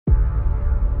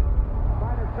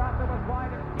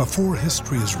Before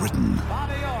history is written,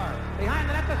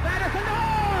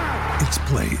 it's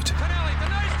played.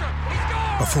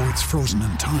 Before it's frozen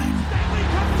in time,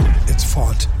 it's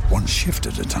fought one shift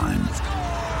at a time.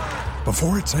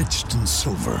 Before it's etched in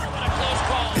silver,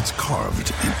 it's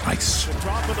carved in ice.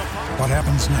 What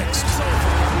happens next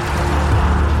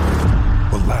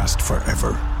will last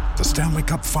forever. The Stanley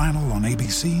Cup Final on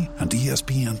ABC and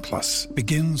ESPN Plus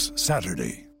begins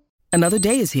Saturday. Another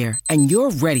day is here, and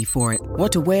you're ready for it.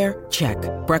 What to wear? Check.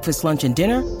 Breakfast, lunch, and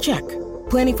dinner? Check.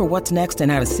 Planning for what's next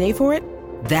and how to save for it?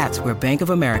 That's where Bank of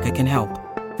America can help.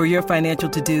 For your financial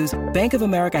to-dos, Bank of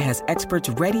America has experts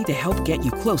ready to help get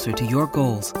you closer to your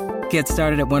goals. Get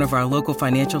started at one of our local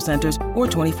financial centers or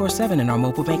 24/7 in our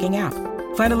mobile banking app.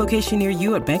 Find a location near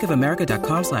you at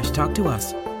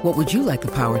bankofamerica.com/talktous. What would you like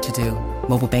the power to do?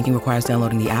 Mobile banking requires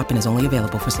downloading the app and is only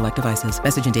available for select devices.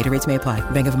 Message and data rates may apply.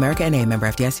 Bank of America NA, member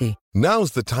FDIC.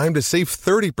 Now's the time to save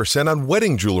 30% on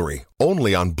wedding jewelry,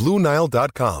 only on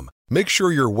BlueNile.com. Make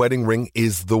sure your wedding ring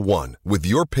is the one with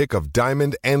your pick of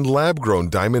diamond and lab-grown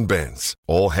diamond bands,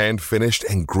 all hand-finished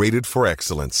and graded for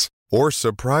excellence. Or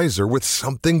surprise her with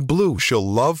something blue she'll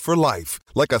love for life,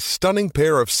 like a stunning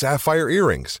pair of sapphire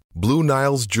earrings. Blue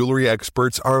Nile's jewelry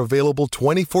experts are available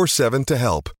 24/7 to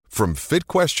help, from fit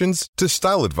questions to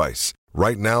style advice.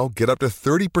 Right now, get up to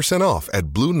 30% off at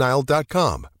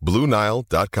BlueNile.com.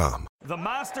 BlueNile.com. The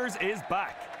Masters is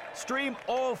back. Stream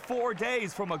all 4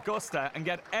 days from Augusta and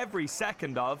get every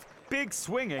second of big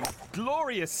swinging,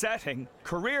 glorious setting,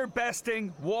 career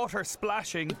besting, water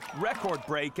splashing, record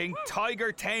breaking,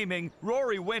 tiger taming,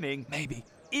 Rory winning, maybe,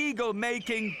 eagle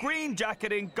making, green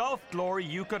jacketing, golf glory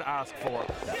you could ask for.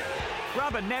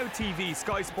 Grab a Now TV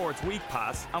Sky Sports Week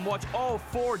Pass and watch all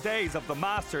 4 days of the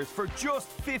Masters for just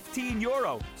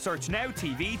 €15. Search Now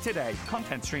TV today.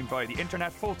 Content streamed via the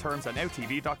internet, full terms at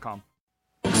nowtv.com.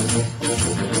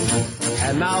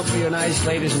 And now for you nice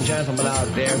ladies and gentlemen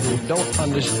out there who don't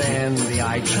understand the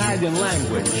Italian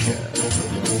language,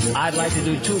 I'd like to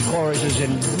do 2 choruses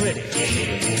in British.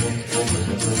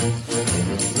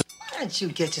 Why don't you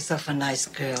get yourself a nice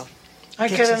girl? I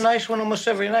get a nice one almost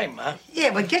every night, Ma.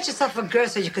 Yeah, but get yourself a girl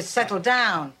so you could settle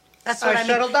down. That's what I mean.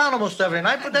 settle down almost every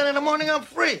night, but then in the morning I'm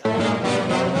free.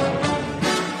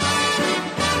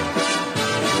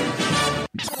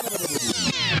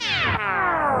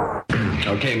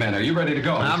 Okay, man, are you ready to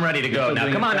go? I'm ready to go.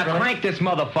 Now, come on, now crank this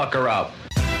motherfucker up.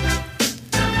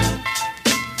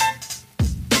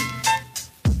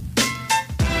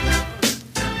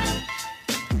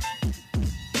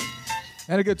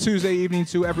 And a good Tuesday evening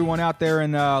to everyone out there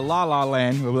in La La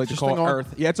Land, what we like to call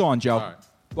Earth. Yeah, it's on, Joe. Right.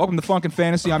 Welcome to Funk and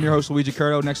Fantasy. I'm your host, Luigi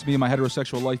Curto. Next to me, my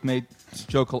heterosexual life mate,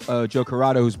 Joe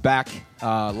Corrado, who's back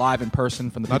live in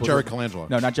person from the. Not Jerry Colangelo.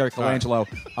 No, not Jerry Colangelo.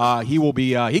 Right. He will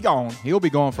be He'll be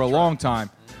gone for a long time,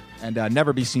 and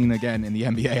never be seen again in the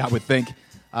NBA, I would think.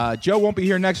 Joe won't be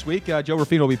here next week. Joe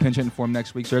Ruffino will be pinch hitting for him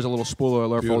next week. So there's a little spoiler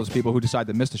alert for all those people who decide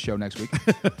to miss the show next week.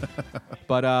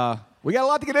 But we got a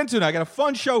lot to get into now. I got a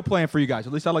fun show planned for you guys.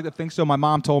 At least I like to think so. My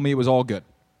mom told me it was all good.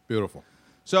 Beautiful.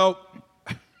 So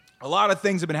a lot of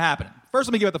things have been happening. First,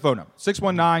 let me give out the phone number.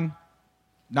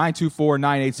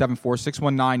 619-924-9874.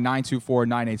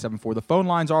 619-924-9874. The phone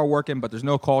lines are working, but there's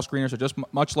no call screener. So just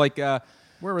much like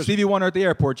Stevie Wonder at the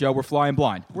airport, Joe, we're flying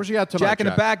blind. Where's he at tonight, Jack in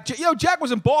the back. Jack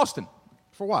was in Boston.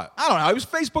 For what? I don't know. It was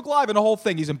Facebook Live and the whole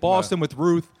thing. He's in Boston with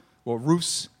Ruth, or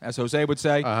Roos, as Jose would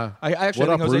say. I actually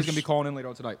think Jose's going to be calling in later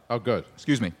on tonight. Oh, good.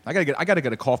 Excuse me. I gotta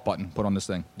get a cough button put on this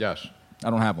thing. Yes. I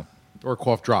don't have one. Or a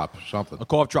cough drop, something. A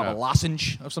cough drop, a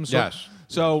lozenge of some sort. Yes.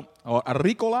 So, a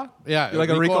Ricola? Yeah. You like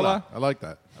a Ricola? I like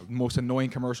that. Most annoying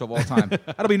commercial of all time.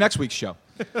 That'll be next week's show.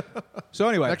 So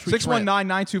anyway,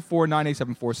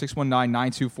 619-924-9874,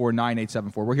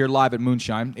 619-924-9874. We're here live at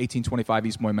Moonshine, 1825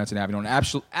 East Moymenton Avenue. An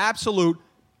absolute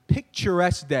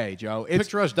picturesque day, Joe.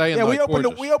 Picturesque day, and we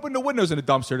opened the windows in the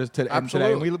dumpster today,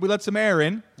 and we let some air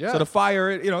in. Yeah. So the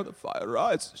fire, the fire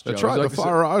rises. That's right, the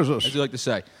fire rises. As you like to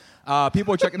say.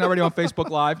 People are checking already on Facebook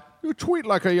Live. You tweet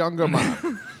like a younger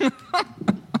man.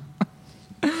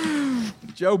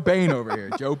 Joe Bain over here.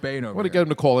 Joe Bain over here. I want to get him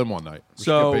to call in one night. We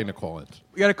should get Bain to call in.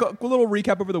 We got a little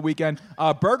recap over the weekend.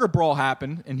 Burger Brawl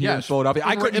happened in Philadelphia.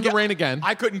 In the rain again.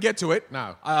 I couldn't get to it.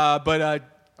 No. But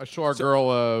I saw a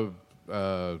girl.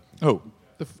 Who?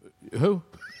 Who?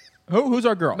 Who's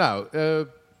our girl? No. The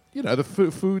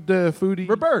foodie.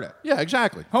 Roberta. Yeah,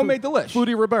 exactly. Homemade delish.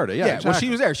 Foodie Roberta. Yeah, exactly. Well, she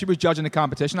was there. She was judging the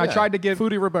competition. Yeah. I tried to give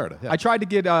Foodie Roberta. Yeah. I tried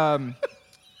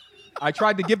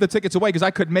to give the tickets away because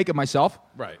I couldn't make it myself.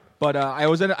 Right. But I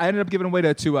ended up giving away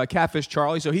to Catfish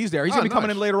Charlie, so he's there. He's going to be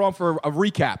coming in later on for a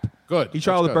recap. Good. He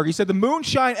tried all the burger. He said the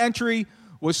Moonshine entry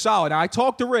was solid. Now, I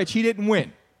talked to Rich. He didn't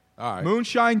win. All right.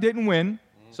 Moonshine didn't win.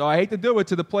 So I hate to do it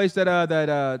to the place that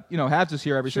has us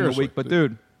here every single week. But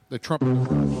dude, the Trump. Who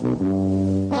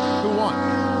won?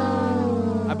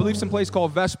 I believe some place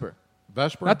called Vesper.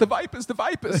 Vesper? Not the Vipers. The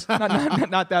Vipers. not that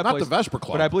Not place. the Vesper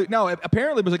Club. But I believe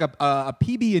apparently it was like a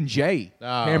PB&J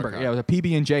hamburger. okay. Yeah, it was a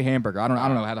PB&J hamburger. I don't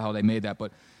know how the hell they made that,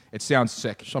 but it sounds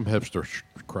sick. Some hipster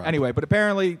crap. Anyway, but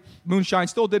apparently Moonshine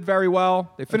still did very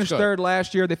well. They finished third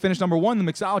last year. They finished number 1 in the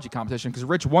mixology competition because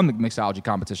Rich won the mixology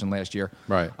competition last year.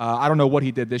 Right. I don't know what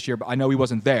he did this year, but I know he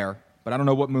wasn't there. But I don't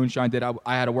know what Moonshine did. I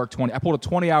had to work 20. I pulled a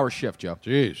 20-hour shift, Joe.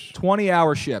 Jeez.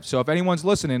 20-hour shift. So if anyone's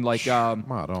listening, like, I don't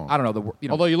know.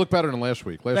 Although you look better than last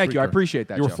week. Thank you. I appreciate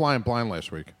that, You were Joe. flying blind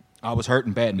last week. I was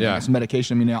hurting bad. Man. Yeah. Some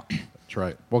medication in me now. That's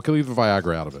right. Well, can leave the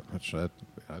Viagra out of it.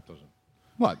 That doesn't.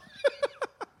 What?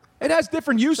 It has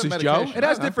different uses, Joe. It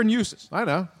has different uses. I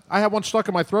know. I had one stuck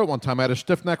in my throat one time. I had a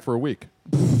stiff neck for a week.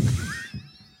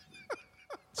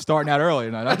 Starting out early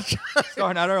tonight.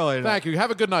 Starting out early tonight. Thank you.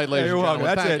 Have a good night, ladies You're and welcome.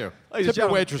 gentlemen. That's Thank it. you. Ladies and Tip your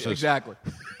gentlemen. waitresses. Exactly.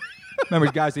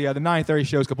 Remember, guys, the 9:30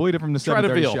 show is completely different from Try the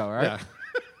to 7:30 veal. show, all right? Yeah.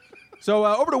 So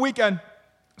over the weekend,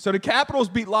 the Capitals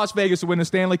beat Las Vegas to win the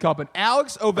Stanley Cup, and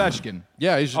Alex Ovechkin he's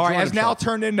has enjoying now himself.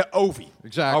 turned into Ovi.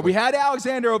 Exactly. We had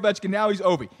Alexander Ovechkin, now he's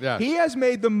Ovi. Yes. He has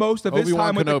made the most of his Obi-Wan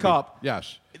time with the Kenobi. Cup.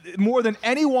 Yes. More than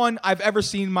anyone I've ever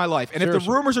seen in my life. And if the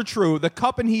Seriously. rumors are true, the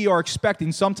Cup and he are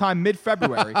expecting sometime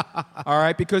mid-February. All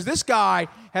right? Because this guy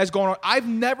has gone on. I've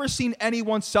never seen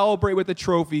anyone celebrate with the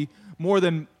trophy more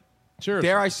than,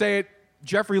 dare I say it,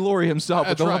 Jeffrey Lurie himself with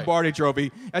That's the right. Lombardi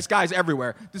Trophy. This guy's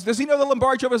everywhere. Does he know the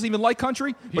Lombardi Trophy doesn't even like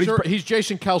country? He's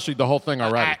Jason Kelsey the whole thing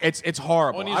already. It's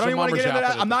horrible. Well, I don't even want to get into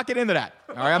that. I'm not getting into that.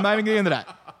 All right? I'm not even getting into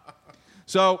that.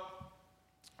 So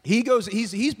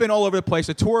he's been all over the place,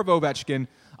 a tour of Ovechkin.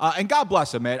 And God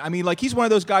bless him, man. I mean, like, he's one of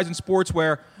those guys in sports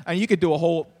where, and you could do a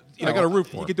whole, I gotta root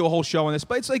for you him. could do a whole show on this,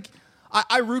 but it's like,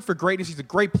 I root for greatness. He's a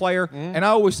great player, and I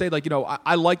always say, like,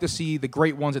 I like to see the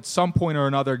great ones at some point or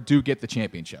another do get the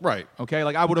championship. Right. Okay.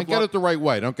 Like I would have Get it the right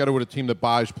way. Don't get it with a team that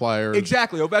buys players.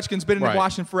 Exactly. Ovechkin's been in Right.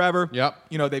 Washington forever. Yep.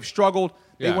 They've struggled.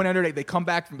 They Yeah. went under. They come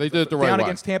back. They did it the right down way.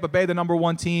 against Tampa Bay, the number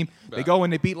 1 team. They go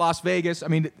and they beat Las Vegas. I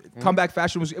mean, comeback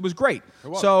fashion was great. It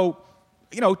was. So,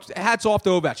 hats off to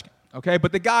Ovechkin. Okay,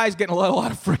 but the guy's getting a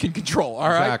lot of freaking control. All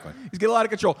right, Exactly. He's getting a lot of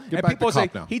control. And back people the say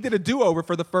cup now. he did a do-over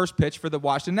for the first pitch for the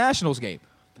Washington Nationals game.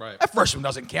 Right. That first one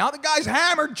doesn't count. The guy's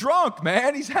hammered drunk,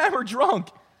 man. He's hammered drunk.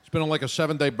 It's been on like a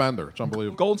 7-day bender. It's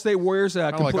unbelievable. Golden State Warriors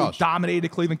like completely us. dominated the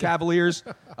Cleveland Cavaliers.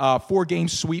 4-game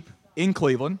sweep in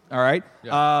Cleveland. All right.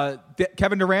 Yeah.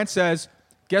 Kevin Durant says,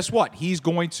 guess what? He's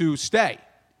going to stay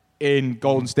in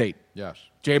Golden State. Yes.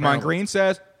 Draymond Apparently. Green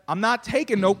says, I'm not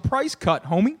taking no price cut,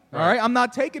 homie. All Right. right. I'm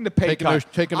not taking the pay Taking cut. those-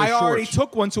 taking those I already shorts.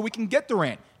 took one so we can get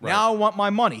Durant. Right. Now I want my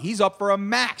money. He's up for a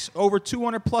max over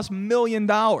 $200+ million.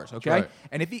 Okay. right.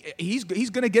 And if he's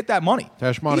going to get that money.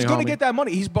 Cash money, He's going to homie. get that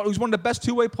money. He's one of the best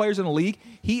two-way players in the league.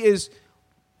 He is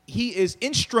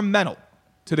instrumental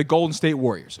to the Golden State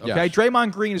Warriors. Okay. Yes.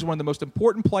 Draymond Green is one of the most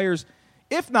important players,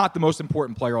 if not the most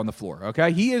important player on the floor.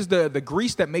 Okay. He is the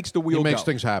grease that makes the wheel He makes go.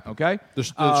 things happen. Okay. The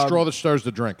straw that stirs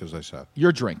the drink, as they said.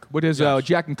 Your drink. What is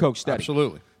Jack and Coke steady?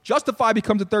 Absolutely. Justify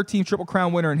becomes the 13th Triple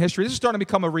Crown winner in history. This is starting to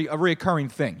become a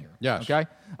reoccurring thing here. Yes. Okay.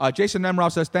 Jason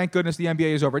Nemrov says, "Thank goodness the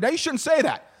NBA is over." Now you shouldn't say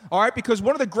that, all right? Because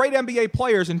one of the great NBA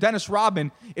players, and Dennis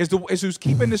Rodman, is who's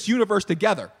keeping this universe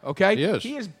together. Okay. He is.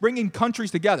 He is bringing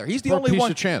countries together. He's the For a only piece one.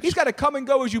 of chance. He's got a come and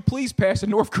go as you please pass in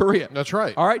North Korea. That's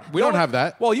right. All right. We don't have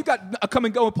that. Well, you got a come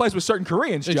and go in place with certain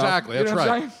Koreans. Joe. Exactly. You That's know what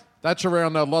I'm right. saying? That's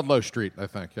around Ludlow Street, I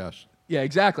think. Yes. Yeah,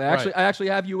 exactly. I Right. actually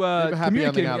have you Leave a happy communicating.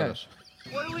 ending out of yeah. this.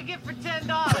 What do we get for $10?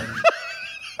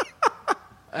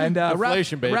 And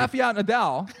Inflation, baby. Rafael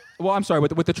Nadal, well, I'm sorry,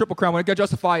 with the Triple Crown, when it got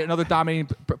justified, another dominating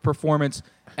performance.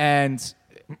 And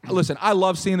listen, I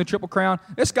love seeing the Triple Crown.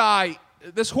 This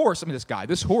horse.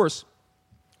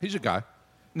 He's a guy.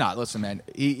 Nah, listen, man.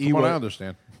 He From what was, I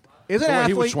understand. is an The way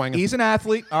he was athlete. swinging. He's an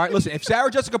athlete. All right, listen, if Sarah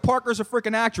Jessica Parker's a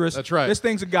freaking actress, That's right. this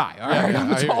thing's a guy. All Yeah, right, yeah, I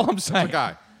that's hear all you. I'm saying. It's a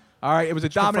guy. All right, it was a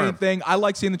dominating confirmed. thing. I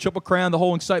like seeing the Triple Crown, the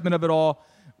whole excitement of it all.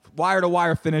 Wire to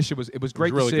wire finish. It was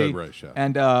great really to see. good race, yeah.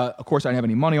 And of course, I didn't have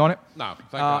any money on it. No,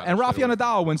 thank God. And Rafael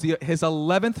Nadal wins his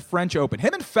 11th French Open.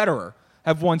 Him and Federer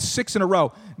have won 6 in a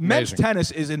row. Men's Amazing.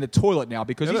 tennis is in the toilet now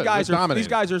because It these is. guys They're are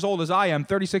dominating. as old as I am,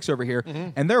 36 over here,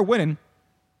 and they're winning.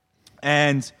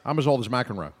 And I'm as old as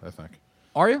McEnroe, I think.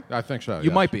 are you? I think so. You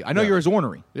yes. might be. I know Yeah. you're as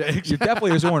ornery. Yeah, You're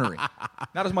definitely as ornery.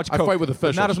 Not as much I coke. fight with but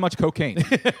officials. Not as much cocaine.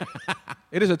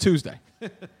 It is a Tuesday.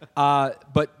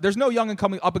 But there's no young and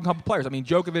up and coming players. I mean,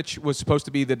 Djokovic was supposed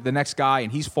to be the next guy,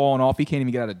 and he's fallen off. He can't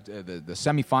even get out of the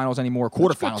semifinals anymore, quarterfinals.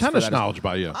 Good for tennis that. knowledge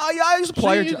by you. Yeah, I was a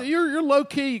player. See, Joe. you're low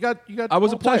key. You got. I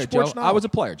was a player, Joe. multi-sports I was a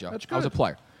knowledge. player, Joe. That's I was a good.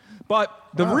 player. But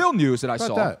the Wow. real news that I How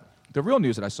saw, about that? The real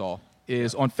news that I saw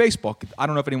is on Facebook. I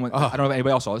don't know if anyone. I don't know if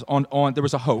anybody else saw this. On there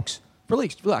was a hoax.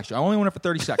 Relax. I only went it for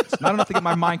 30 seconds. Not enough to get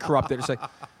my mind corrupted. It's like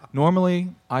normally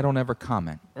I don't ever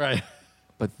comment. Right.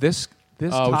 But this it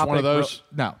topic. was one of those?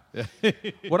 No.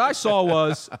 What I saw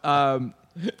was. Head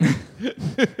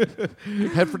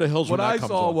for the hills. What when that I comes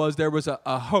saw on. was there was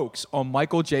a hoax on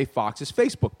Michael J. Fox's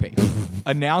Facebook page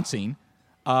announcing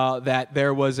that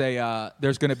there was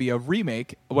there's going to be a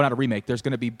remake. Well, not a remake. There's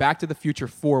going to be Back to the Future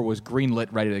 4 was greenlit,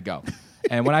 ready to go.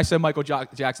 And when I said Michael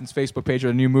Jackson's Facebook page or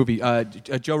a new movie,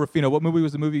 Joe Ruffino, what movie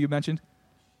was the movie you mentioned?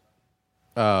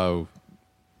 I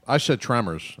said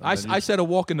Tremors. I said A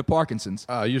Walk into Parkinson's.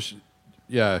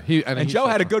 Yeah. And Joe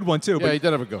had a good one, too. Yeah, he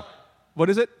did have a good one. What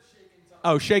is it?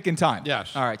 Oh, Shaken Time.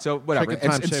 Yes. All right, so whatever. Shaken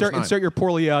Time saves nine. Insert your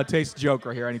poorly taste joke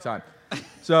right here anytime.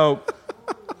 So,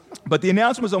 but the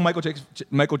announcement was on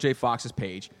Michael J. Fox's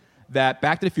page that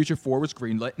Back to the Future 4 was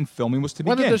greenlit and filming was to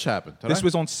begin. When did this happen? This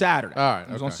was on Saturday. All right,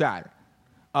 It was on Saturday.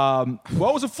 Well,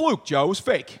 it was a fluke, Joe. It was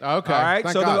fake. Okay. All right.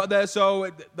 Thank So God.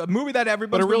 the movie that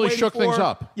everybody's But it really been waiting shook for, things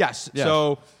up. Yes. Yes.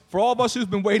 So for all of us who've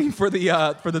been waiting for the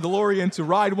DeLorean to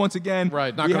ride once again,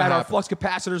 Right, not we gonna had our happen. flux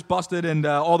capacitors busted and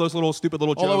all those stupid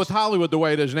little jokes. Although with Hollywood the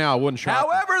way it is now, it wouldn't shock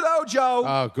me. However, though, Joe,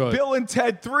 Oh, good. Bill and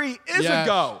Ted 3 is Yes. a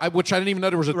go. Which I didn't even know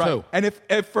there was a Right. 2. And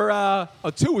if for a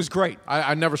 2 was great.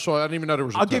 I never saw it. I didn't even know there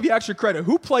was a 2. I'll give you extra credit.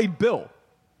 Who played Bill?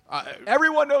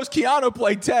 Everyone knows Keanu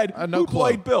played Ted. no Who clue.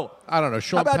 played Bill? I don't know.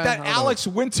 Sean How about Penn? that I don't know. Alex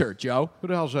Winter, Joe? Who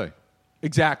the hell's he?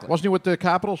 Exactly. Wasn't he with the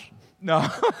Capitals? No.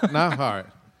 No? All right.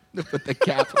 With the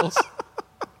Capitals.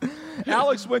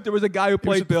 Alex Winter was a guy who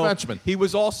played a Bill. defenseman. He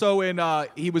was also in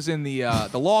the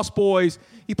Lost Boys.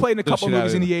 He played in a couple see that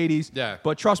movies in the either. 80s. Yeah.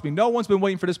 But trust me, no one's been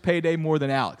waiting for this payday more than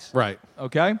Alex. Right.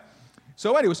 Okay?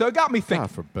 So anyway, it got me thinking.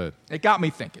 God forbid. It got me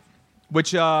thinking,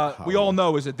 which we all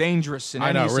know is a dangerous in I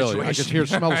any know, really. situation. I just hear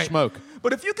smell the Right? smoke.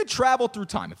 But if you could travel through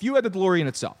time, if you had the DeLorean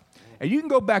itself, and you can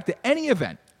go back to any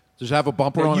event Does it have a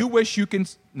bumper that on you it? wish you can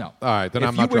no. All right, then if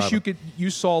I'm not you wish driving. you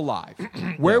saw live,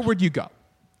 where would you go?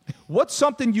 What's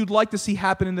something you'd like to see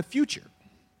happen in the future?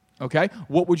 Okay,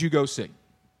 what would you go see?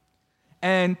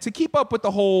 And to keep up with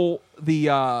the whole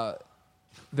the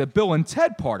Bill and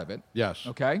Ted part of it. Yes.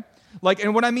 Okay. Like,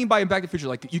 and what I mean by Back to the Future,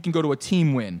 like you can go to a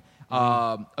team win,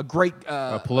 a great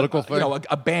A political thing? you know,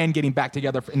 a band getting back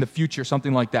together in the future,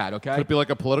 something like that. Okay. Could it be like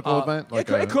a political event? Like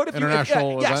it could if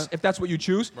international yes, event? if that's what you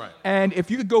choose. Right. And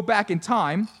if you could go back in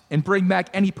time and bring back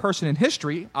any person in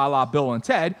history, a la Bill and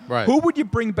Ted, Right. who would you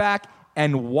bring back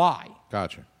and why?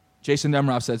 Gotcha. Jason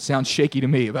Nemrov said, "Sounds shaky to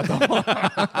me." About the whole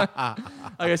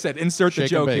like I said, insert the Shake and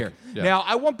joke bake. here. Yeah. Now,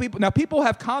 I want people. Now, people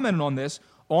have commented on this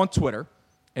on Twitter,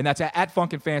 and that's at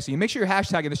Funkin' Fantasy. And make sure you're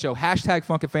hashtagging the show, hashtag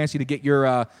Funkin' Fantasy, to get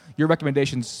your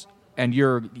recommendations and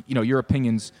your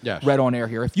opinions Yes. read on air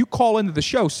here. If you call into the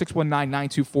show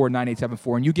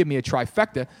 619-924-9874 and you give me a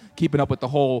trifecta, keeping up with the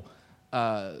whole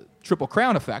Triple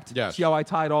Crown effect. Yes. See how I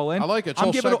tie it all in? I like it. It's I'm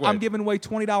all giving segued. I'm giving away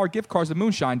 $20 gift cards to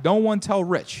Moonshine. Don't one tell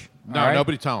Rich. No,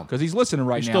 nobody tell him. Because he's listening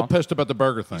right He's now. still pissed about the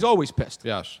burger thing. He's always pissed.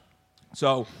 Yes.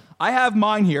 So I have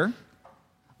mine here,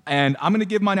 and I'm going to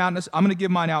give mine out. I'm going to give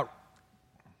mine out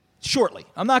shortly.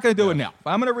 I'm not going to do it now.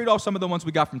 I'm going to read off some of the ones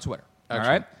we got from Twitter. Excellent.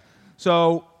 All right.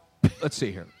 So let's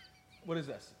see here. What is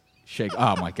this? Shake.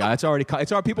 Oh my God! It's already.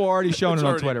 People are already showing it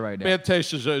on Twitter right now. Bad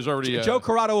taste is already. Joe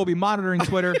Corrado will be monitoring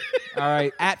Twitter. All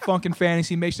right, at Funkin'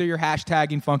 Fantasy. Make sure you're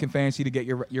hashtagging Funkin' Fantasy to get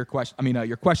your question.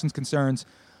 Your questions, concerns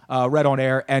read on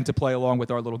air, and to play along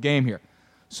with our little game here.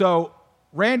 So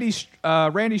Randy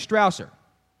Strausser,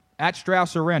 at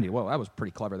Strausser Randy. Well, that was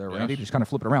pretty clever there, Randy. Just kind of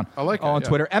flip it around. I like that, on yeah.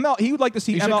 Twitter. He would like to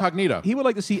see He's incognito. He would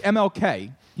like to see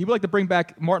MLK. He would like to bring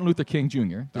back Martin Luther King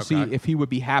Jr. to see if he would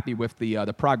be happy with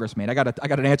the progress made. I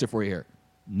got an answer for you here.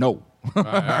 No. All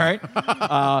right.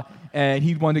 And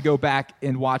he wanted to go back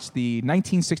and watch the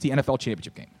 1960 NFL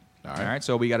championship game. All right.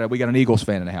 So we got an Eagles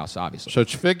fan in the house, obviously. So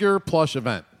it's figure plus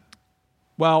event.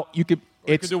 Well, you could.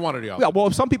 You could do one or the other. Yeah. Well,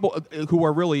 if some people who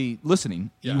are really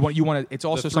listening, Yeah. you want to. It's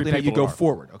also three something that you people go are.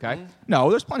 forward. Okay. No,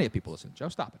 there's plenty of people listening. Joe,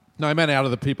 stop it. No, I meant out of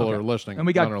the people who are listening. And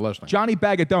we got none are listening. Johnny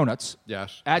Bag of Donuts.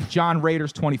 Yes. At John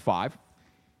Raiders 25.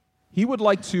 He would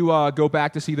like to go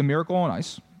back to see the Miracle on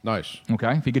Ice. Nice.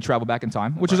 Okay, if he could travel back in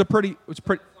time, which is a pretty. It's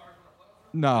pretty.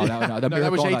 No. The No, that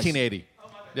Miracle was on Ice. 1880.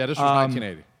 Yeah, this was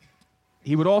 1980.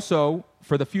 He would also,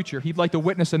 for the future, he'd like to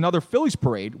witness another Phillies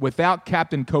parade without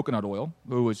Captain Coconut Oil,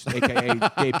 who was a.k.a.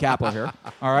 Gabe Kapler here.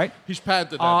 All right? He's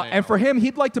patented that name. And for him,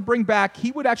 he'd like to bring back,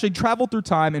 he would actually travel through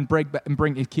time and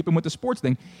keep him with the sports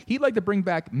thing. He'd like to bring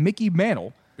back Mickey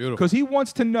Mantle. Beautiful. Because he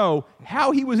wants to know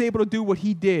how he was able to do what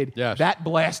he did Yes. that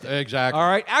blasted. Exactly. All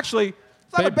right? Actually,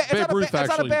 It's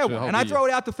not a bad one. And I throw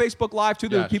it out to Facebook Live, too.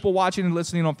 There are people watching and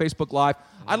listening on Facebook Live.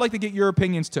 I'd like to get your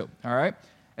opinions, too. All right?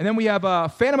 And then we have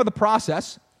Phantom of the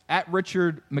Process at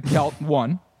Richard McKelt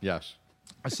 1. Yes.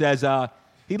 Says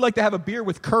he'd like to have a beer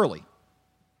with Curly.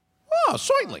 Oh,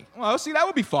 certainly. Well, see, that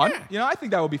would be fun. Yeah. I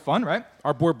think that would be fun, right?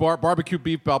 Our boy Barbecue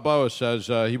Beef Balboa says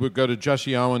he would go to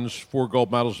Jesse Owens, 4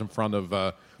 gold medals in front of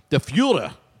the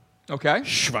Führer. Okay.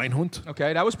 Schweinhund.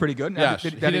 Okay, that was pretty good. Yes. He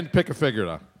didn't pick a figure,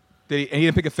 though. He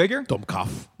didn't pick a figure?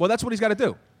 Dummkopf. Well, that's what he's got to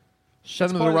do.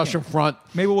 Send him to the Russian front.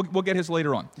 Maybe we'll get his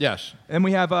later on. Yes. And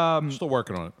we have still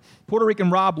working on it. Puerto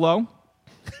Rican Rob Lowe.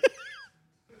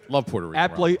 Love Puerto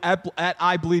Rico. At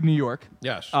I Bleed New York.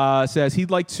 Yes. Says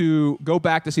he'd like to go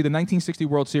back to see the 1960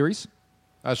 World Series.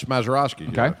 That's Mazeroski.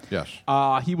 Okay. Yes.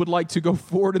 He would like to go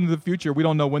forward into the future. We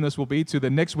don't know when this will be. To the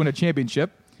Knicks win a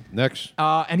championship. Knicks.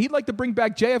 And he'd like to bring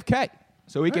back JFK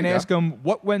so he can ask him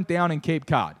what went down in Cape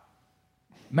Cod.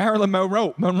 Marilyn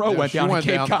Monroe went down in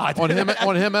Cape Cod. On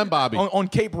him and Bobby. on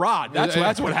Cape Rod.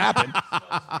 That's what happened.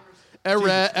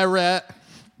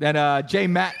 Then Jay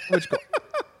Matt.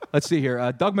 Let's see here.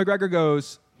 Doug McGregor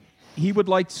goes, he would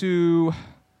like to,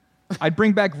 I'd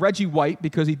bring back Reggie White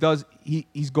because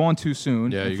he's gone too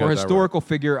soon. Yeah, for historical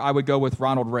figure, I would go with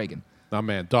Ronald Reagan. Oh,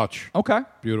 man, Dutch. Okay.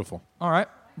 Beautiful. All right.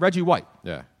 Reggie White.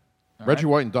 Yeah. Reggie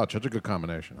White and Dutch. That's a good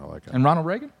combination. I like it. And Ronald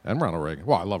Reagan? And Ronald Reagan.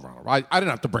 Well, I love Ronald. I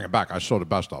didn't have to bring it back. I saw the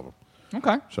best of them.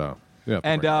 Okay. So, yeah.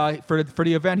 And for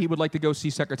the event, he would like to go see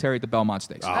Secretary at the Belmont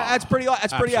Stakes. That's pretty epic.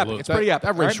 It's pretty epic.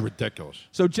 That race is ridiculous.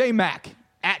 So J Mac,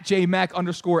 at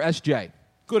JMac_SJ.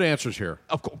 Good answers here.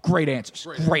 Of course, great answers.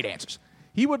 Great answers.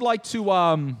 He would like to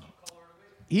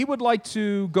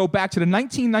go back to the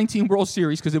 1919 World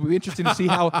Series because it would be interesting to see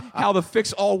how the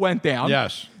fix all went down.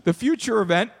 Yes. The future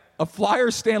event, a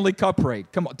Flyers Stanley Cup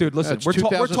parade. Come on, dude, listen.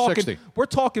 We're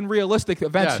talking realistic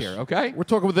events here, okay? We're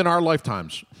talking within our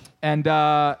lifetimes. And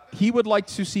he would like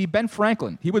to see Ben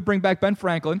Franklin. He would bring back Ben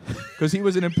Franklin because he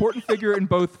was an important figure in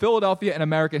both Philadelphia and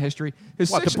American history.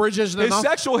 The bridge isn't his enough?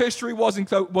 sexual history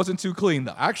wasn't too clean,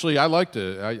 though. Actually, I liked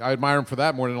it. I admire him for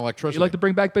that more than electricity. You like to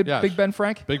bring back Big Ben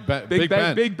Frank? Big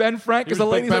Ben Frank, because the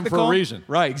ladies Big Ben like to for call a him. reason.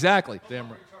 Right, exactly. Damn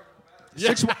right.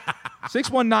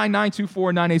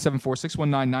 619-924-9874.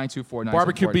 619-924-9874.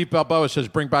 Barbecue Beef Balboa says,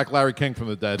 bring back Larry King from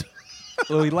the dead.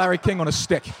 Larry King on a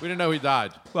stick. We didn't know he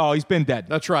died. Well, he's been dead.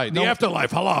 That's right. The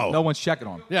afterlife, hello. No one's checking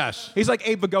on him. Yes. He's like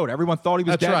Abe Vigoda. Everyone thought he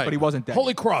was dead, but he wasn't dead.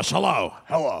 Holy Cross, hello.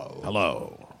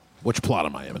 Hello. Which plot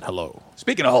am I in? Hello.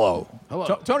 Speaking of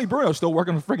hello. Tony Bruno's still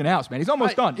working for freaking house, man. He's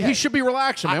almost done. He should be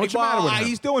relaxing, man. What's the matter with him?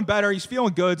 He's doing better. He's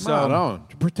feeling good. So No.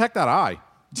 Protect that eye.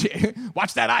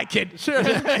 Watch that eye, kid.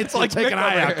 It's like take an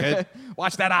eye out, kid.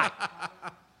 Watch that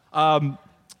eye.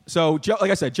 So, Joe,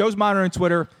 like I said, Joe's monitoring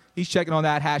Twitter. He's checking on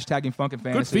that, hashtagging Funkin'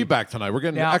 Fantasy. Good feedback tonight. We're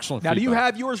getting excellent feedback. Now, do you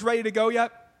have yours ready to go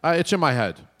yet? It's in my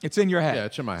head. It's in your head? Yeah,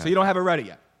 it's in my head. So you don't have it ready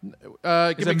yet?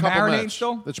 Give me a couple minutes.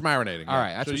 Still? It's marinating. All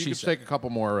right, that's so what you she can said. take a couple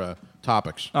more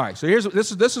topics. All right, so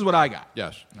this is what I got.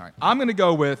 Yes. All right, I'm going to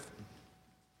go with,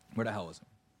 where the hell is it?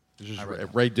 This is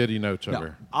Ray Diddy notes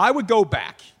over. I would go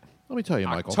back. Let me tell you,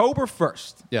 Michael. October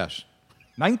 1st. Yes.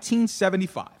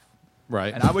 1975.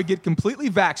 Right. And I would get completely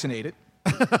vaccinated,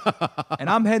 and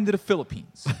I'm heading to the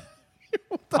Philippines.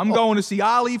 I'm going to see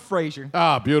Ali Frazier.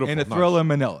 Beautiful. In the Thriller in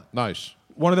Manila. Nice.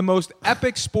 One of the most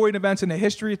epic sporting events in the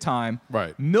history of time.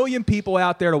 Right. Million people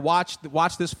out there to watch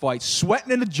this fight,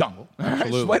 sweating in the jungle,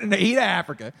 sweating in the heat of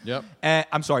Africa. Yep.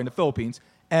 I'm sorry, in the Philippines.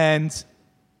 And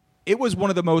it was one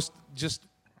of the most just.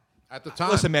 At the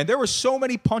time. Listen, man, there were so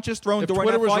many punches thrown during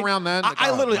Twitter that fight. was around then,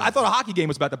 I thought a hockey game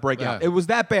was about to break out. It was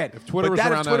that bad. If Twitter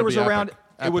was around,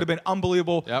 it would have been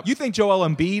unbelievable. Yep. You think Joel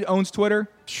Embiid owns Twitter?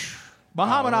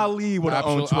 Muhammad Ali would have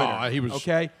owned Twitter. He was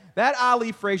okay. That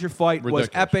Ali Frazier fight was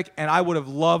epic, and I would have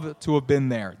loved to have been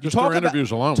there. Just for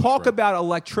interviews alone. Talk about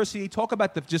electricity. Talk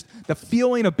about the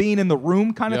feeling of being in the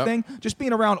room kind of thing. Just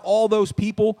being around all those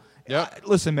people. Yep.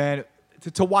 Listen, man,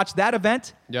 to watch that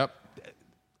event. Yep.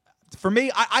 For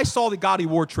me, I saw the Gotti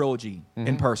War trilogy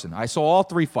in person. I saw all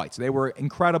 3 fights. They were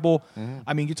incredible.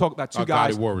 I mean, you talk about two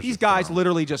guys. These guys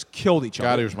literally just killed each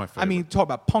other. Gotti was my favorite. I mean, talk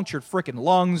about punctured freaking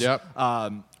lungs. Yep.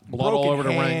 Blood all over the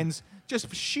ring. hands.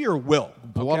 Just sheer will.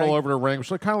 Blood all over the ring. It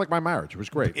was kind of like my marriage. It was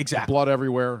great. Exactly. Blood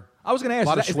everywhere. I was going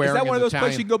to ask, is that one of those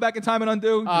places you can go back in time and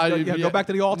undo? Go back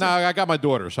to the altar? No, I got my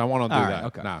daughter, so I want to do that.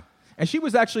 Okay. No. And she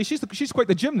was actually, she's quite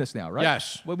the gymnast now, right?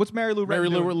 Yes. What's Mary Lou Retton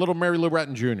doing? Little Mary Lou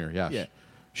Retton Jr., yes. Yeah.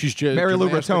 She's Mary Lou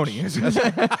gymnastics.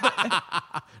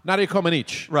 Rattoni. Nadia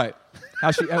Comaneci. Right.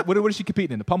 What is she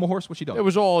competing in? The pommel horse? What's she doing? It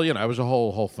was all, it was a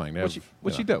whole thing.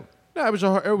 What'd she do? No,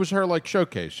 it was her like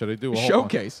showcase. So they do a whole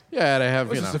showcase. Yeah, they have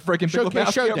This is a freaking Big showcase Lebowski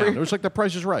over showdown. here. It was like The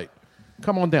Price is Right.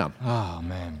 Come on down. Oh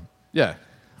man. Yeah.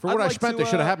 For what I like spent, to, they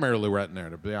should have had Mary Lou Retton in there,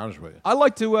 to be honest with you. I'd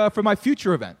like to, for my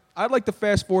future event, I'd like to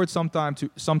fast forward sometime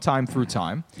through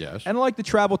time. Yes. And I'd like to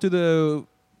travel to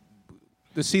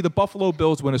see the Buffalo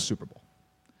Bills win a Super Bowl.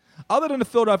 Other than the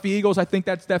Philadelphia Eagles, I think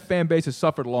that fan base has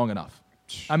suffered long enough.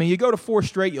 I mean, you go to 4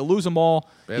 straight, you lose them all.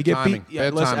 Bad you get timing. beat. Yeah,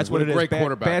 Bad listen, timing. that's what What it a is. great Bad,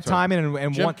 quarterback, bad too. timing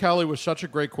and Jim one. Kelly was such a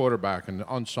great quarterback and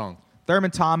unsung.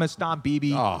 Thurman Thomas, Don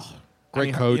Beebe. Oh,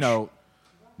 great coach. You know,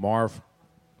 Marv.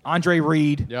 Andre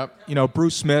Reed. Yep. You know,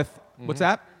 Bruce Smith. What's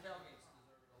that?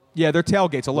 Yeah, their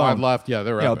tailgates alone. Wide left, yeah,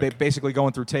 they're epic. basically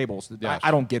going through tables. Yes.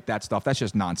 I don't get that stuff. That's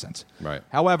just nonsense. Right.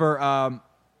 However,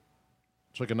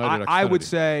 it's like a night I would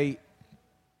say,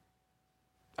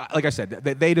 like I said,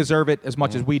 they deserve it as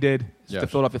much as we did, Yes. the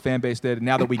Philadelphia fan base did. And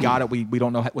now that we got it, we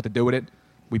don't know what to do with it.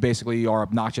 We basically are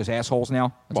obnoxious assholes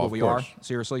now. That's Well, what of we course. are,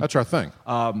 seriously. That's our thing.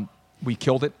 We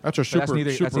killed it. That's our But super.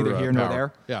 that's neither here nor power.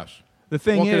 there. Yes. The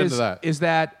thing We'll get into that. is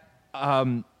that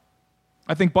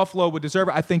I think Buffalo would deserve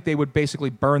it. I think they would basically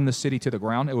burn the city to the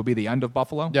ground. It would be the end of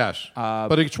Buffalo. Yes.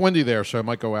 But it's windy there, so it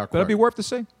might go out But it'd be quick. worth to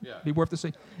see. Yeah. Be worth to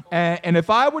see. And if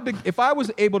I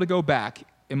was able to go back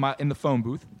in the phone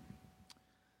booth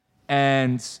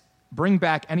and bring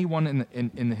back anyone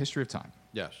in the history of time,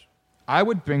 Yes. I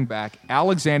would bring back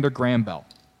Alexander Graham Bell.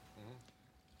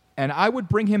 And I would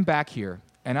bring him back here,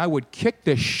 and I would kick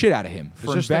the shit out of him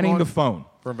for this thing inventing on? the phone.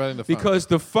 For inventing the phone. Because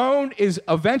the phone is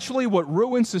eventually what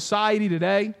ruined society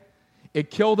today.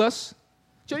 It killed us.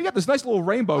 Joe, you got this nice little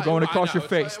rainbow going across your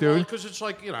face, dude. Because it's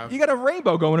like, you know. You got a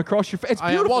rainbow going across your face. It's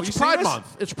beautiful. Well, You it's see Pride this?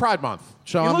 Month. It's Pride Month.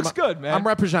 So It looks good, man. I'm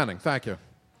representing. Thank you.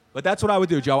 But that's what I would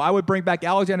do, Joe. I would bring back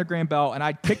Alexander Graham Bell, and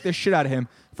I'd kick the shit out of him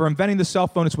for inventing the cell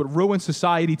phone. It's what ruined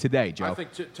society today, Joe. I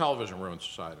think television ruins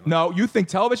society. No, you think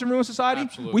television ruins society?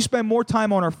 Absolutely. We spend more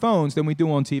time on our phones than we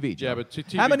do on TV, Joe. Yeah, but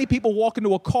TV How many people walk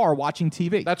into a car watching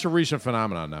TV? That's a recent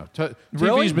phenomenon now.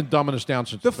 Really? TV's been dumbing us down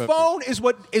since The 50s. phone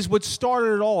is what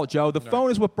started it all, Joe. The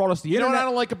phone is what brought us the You know internet. what I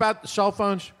don't like about cell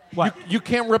phones? What? You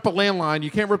can't rip a landline.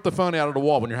 You can't rip the phone out of the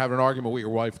wall when you're having an argument with your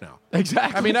wife now.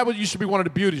 Exactly. I mean, that used to be one of the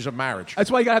beauties of marriage. That's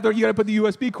why you got to put the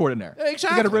USB cord in there.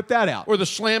 Exactly. You got to rip that out. Or the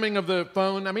slamming of the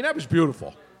phone. I mean, that was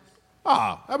beautiful.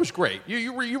 That was great.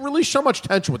 You release so much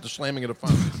tension with the slamming of the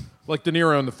phone. Like De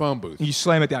Niro in the phone booth. You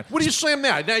slam it down. What do you slam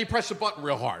now? Now you press the button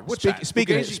real hard. What's that?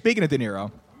 Speaking Fugazi? of De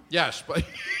Niro, Yes, but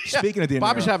speaking of De Niro,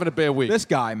 Bobby's having a bad week. This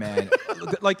guy, man,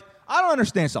 like I don't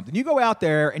understand something. You go out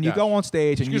there and you Yes. go on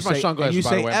stage and Excuse you my say, sunglasses, and you by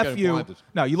say the way. I'm "F getting you." blinded.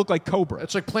 No, you look like Cobra.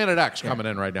 It's like Planet X coming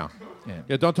in right now. Yeah.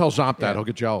 Yeah, don't tell Zomp that. Yeah. He'll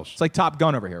get jealous. It's like Top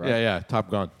Gun over here, right? Yeah, Top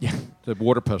Gun. Yeah. The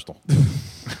water pistol.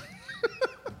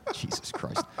 Jesus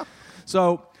Christ.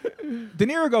 So De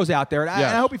Niro goes out there, and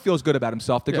Yes. I hope he feels good about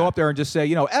himself to go Yeah. up there and just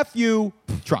say, "F you,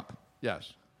 Trump."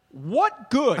 Yes. What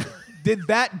good did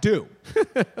that do?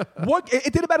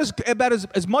 It did about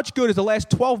as much good as the last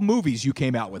 12 movies you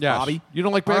came out with, Yes. Bobby. You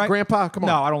don't like Bad All right? Grandpa? Come on.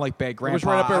 No, I don't like Bad Grandpa. was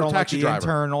right up there I with don't like Taxi The Driver.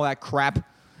 Intern, all that crap.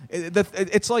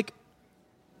 It's like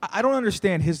I don't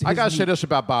understand his. I got to say this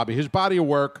about Bobby. His body of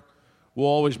work will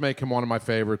always make him one of my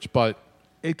favorites, but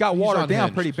It got he's watered down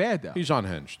unhinged. pretty bad, though. He's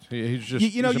unhinged. He's just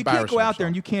You can't go out there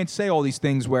and you can't say all these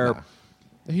things where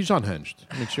He's unhinged.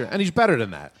 I mean, sure. And he's better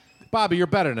than that. Bobby, you're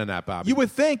better than that, Bobby. you would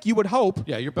think, you would hope.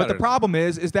 Yeah, you're But better the than problem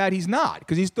is that he's not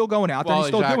because he's still going out there. Well,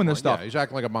 and he's still doing this acting- stuff. Yeah, he's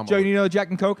acting like a mama. Joe, you know Jack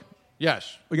and Coke?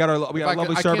 Yes. We got a If lovely I server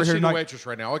can't here see the tonight. waitress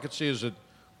right now. All I can see is a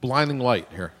blinding light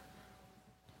here.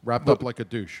 Wrapped up like a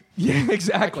douche. Yeah,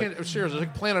 exactly. I can't, seriously, it's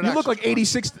like Planet You X look like is fun.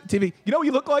 86 TV. You know what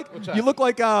you look like? What's that? You look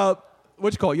like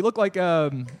what you call it? You look like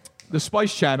the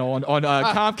Spice Channel on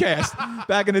Comcast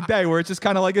back in the day, where it's just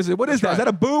kind of like, what is that? right. Is that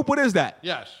a boob? What is that?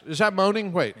 Yes. Is that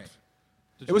moaning? Wait.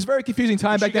 It was a very confusing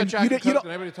time Did back she then. get Jack and Coke? Did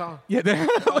anybody tell her? Yeah,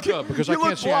 Oh, good, because I you can't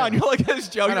look see blind. anything. You're like this,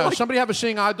 Joe. I You're know. like- Somebody have a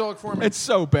seeing eye dog for me? it's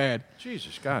so bad.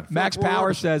 Jesus, God. Max Philip Power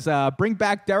Rivers. says, bring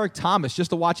back Derek Thomas just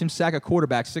to watch him sack a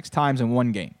quarterback 6 times in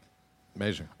one game.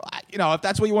 Amazing. If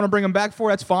that's what you want to bring him back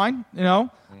for, that's fine.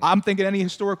 I'm thinking any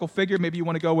historical figure. Maybe you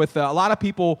want to go with a lot of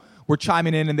people were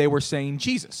chiming in and they were saying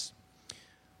Jesus.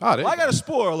 Oh, there Well, I you got go. a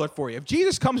spoiler alert for you. If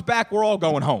Jesus comes back, we're all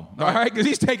going home. All right? Because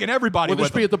he's taking everybody Will this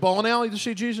with be him. at the bowling alley to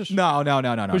see Jesus? No.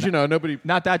 Because, nobody...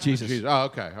 Not that Jesus. Jesus. Oh,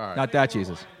 okay. All right. Not that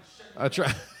Jesus. That's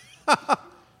right.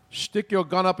 Stick your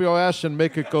gun up your ass and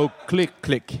make it go click.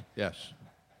 Click. Yes.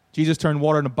 Jesus turned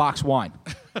water into box wine.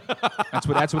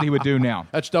 That's what he would do now.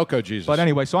 That's Delco Jesus. But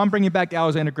anyway, so I'm bringing back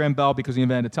Alexander Graham Bell because he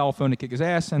invented a telephone to kick his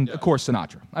ass, and of course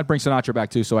Sinatra. I'd bring Sinatra back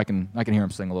too, so I can hear him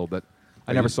sing a little bit.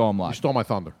 I never saw him You live. stole my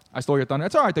thunder. I stole your thunder.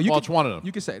 That's all right though. Well, it's one of them.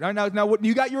 You can say it. Now, what,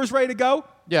 you got yours ready to go?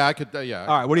 Yeah, I could. Yeah.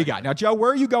 All right. What do you got now, Joe?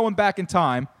 Where are you going back in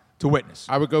time to witness?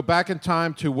 I would go back in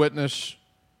time to witness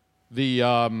the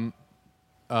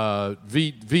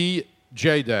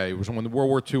J Day was when the World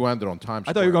War II ended on Times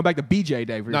Square. I thought you were going back to BJ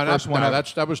Day for your first one.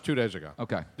 That was 2 days ago.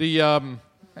 Okay. The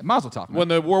Mazel tov, man. when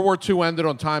the World War II ended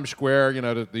on Times Square,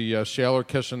 the sailor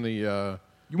kissing the.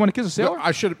 You want to kiss a sailor?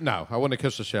 I should have. No, I wouldn't have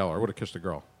kissed a sailor. I would have kissed a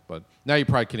girl. But now you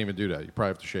probably can't even do that. You probably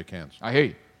have to shake hands. I hear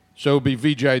you. So it would be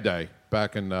VJ Day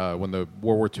back in when the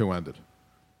World War II ended.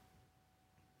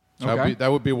 So Okay.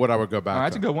 that would be what I would go back All right,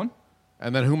 that's to. a good one.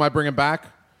 And then who am I bringing back?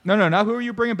 No. Now, who are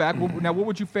you bringing back? Now, what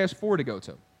would you fast forward to go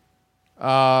to?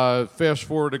 Fast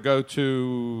forward to go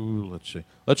to, let's see.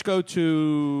 Let's go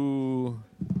to,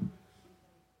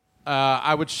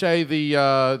 I would say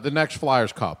the next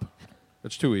Flyers Cup.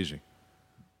 It's too easy.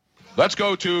 Let's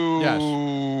go to... Yes.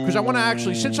 Because I want to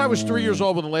actually, since I was 3 years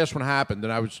old when the last one happened,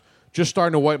 and I was just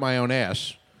starting to wipe my own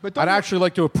ass, I'd actually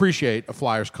like to appreciate a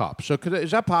Flyers Cup. So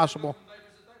is that possible?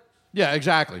 Yeah,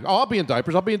 exactly. Oh, I'll be in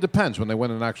diapers. I'll be in Depends when they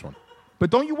win the next one. But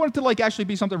don't you want it to actually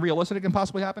be something realistic that can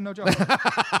possibly happen, no, Joe?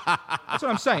 That's what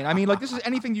I'm saying. I mean, this is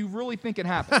anything you really think can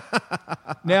happen.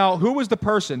 Now, who was the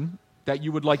person that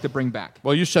you would like to bring back?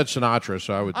 Well, you said Sinatra,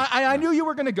 so I would. I knew you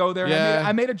were going to go there. Yeah.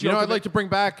 I made a joke. You know, I'd like to bring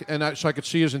back, so I could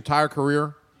see his entire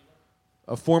career,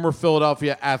 a former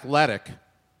Philadelphia Athletic,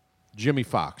 Jimmy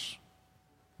Fox,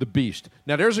 the Beast.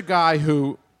 Now, there's a guy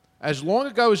who, as long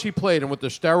ago as he played, and with the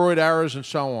steroid errors and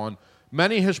so on,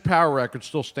 many of his power records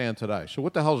still stand today. So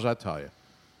what the hell does that tell you?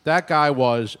 That guy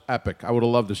was epic. I would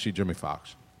have loved to see Jimmy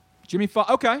Fox. Jimmy Fox,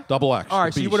 okay. Double X. All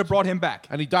right, so you would have brought him back.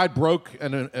 And he died broke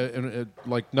and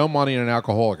like no money and an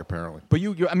alcoholic, apparently. But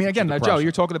I mean, again, Joe,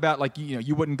 you're talking about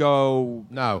you wouldn't go.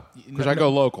 No, because I go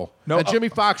local. No, and Jimmy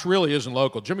Fox really isn't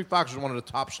local. Jimmy Fox is one of the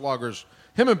top sluggers.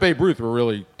 Him and Babe Ruth were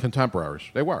really contemporaries.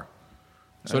 They were.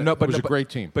 So it was a great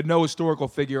team. But no historical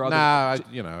figure. I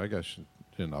guess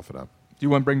enough of them. Do you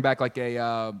want to bring back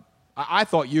I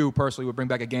thought you personally would bring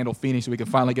back a Gandolfini so we can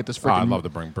finally get this freaking. I'd love to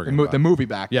bring the movie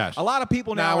back. Yes. A lot of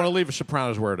people now. I want to leave The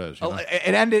Sopranos where it is.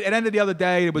 It ended the other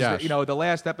day. It was the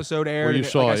last episode aired. Well, you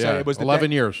saw like I said, it. It was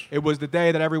 11 years. It was the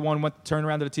day that everyone turned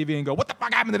around to the TV and go, "What the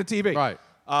fuck happened to the TV?" Right.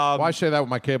 Well, I say that when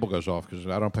my cable goes off because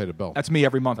I don't pay the bill. That's me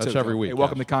every month. That's too. every week. Hey,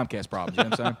 welcome to Comcast problems. You know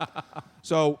what I'm saying?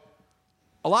 So,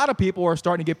 a lot of people are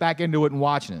starting to get back into it and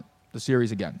watching it. The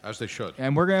series again, as they should,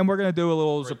 and we're gonna do a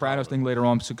little Sopranos thing later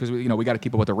on because we got to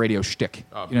keep up with the radio shtick.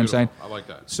 Oh, you know what I'm saying? I like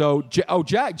that. So,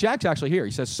 Jack's actually here.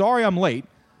 He says, "Sorry, I'm late.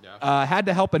 Had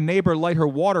to help a neighbor light her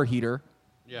water heater."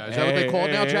 Yeah, is that what they call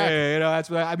it now, Jack? That's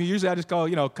what I mean. Usually, I just call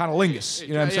kind of lingus.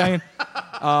 You know what I'm saying?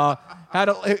 Had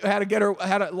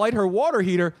to light her water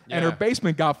heater, and her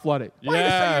basement got flooded. Why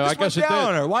you just went down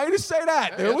on her? Why you just say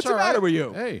that? Hey, What's the matter with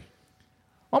you? Hey,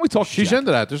 why don't we talk? She's Jack?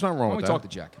 into that. There's nothing wrong Why with don't that.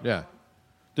 we talk to Jack? Yeah.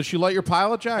 Did she light your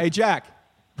pilot, Jack? Hey, Jack.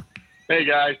 Hey,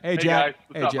 guys. Hey, Jack. Guys.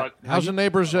 What's Hey, up, Jack. bud? How's the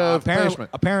neighbor's basement?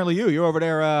 Apparently, you're over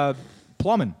there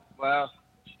plumbing. Well,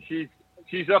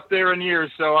 she's up there in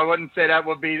years, so I wouldn't say that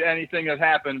would be anything that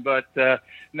happened. But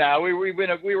no, we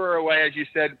were away, as you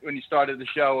said when you started the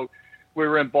show. We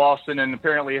were in Boston, and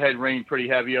apparently it had rained pretty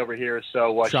heavy over here,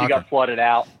 so she got flooded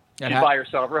out. She's by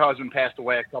herself. Her husband passed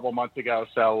away a couple months ago,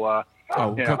 so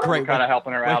great. we're kind of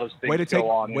helping her out as things go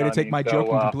on. Way to take my joke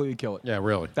and completely kill it. Yeah,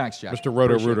 really. Thanks, Jack. Mr.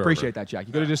 Roto-Rooter. Appreciate that, Jack.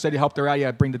 You could have just said you helped her out.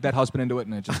 Yeah, bring the dead husband into it,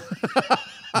 and it just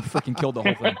freaking killed the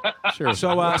whole thing. Sure.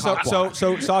 So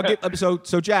I'll get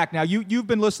so Jack. Now you've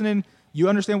been listening. You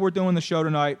understand we're doing the show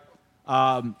tonight.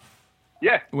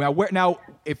 Yeah. Now,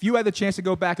 if you had the chance to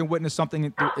go back and witness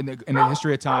something in the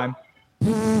history of time,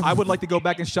 I would like to go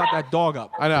back and shut that dog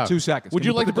up. I know. For 2 seconds. Would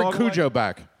you like to bring Cujo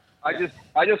back? I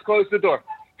just closed the door.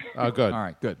 Oh, good. All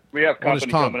right, good. We have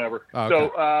company coming over. Oh,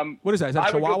 okay. So, what is that? Is that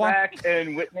I would Chihuahua? go back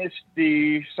and witness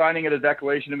the signing of the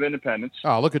Declaration of Independence.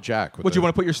 Oh, look at Jack. Would you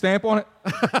want to put your stamp on it?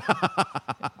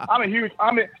 I'm a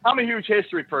huge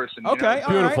history person. Okay,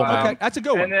 beautiful, man. Okay, that's a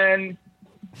good one.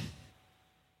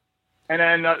 And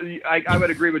then I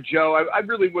would agree with Joe. I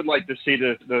really would like to see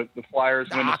the Flyers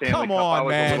win the Stanley Cup. I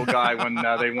was a little guy when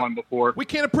they won before. We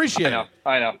can't appreciate it.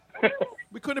 I know.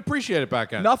 We couldn't appreciate it back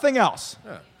then. Nothing else.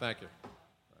 Yeah, thank you.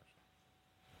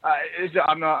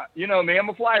 I'm not. You know me. I'm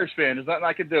a Flyers fan. There's nothing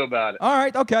I can do about it. All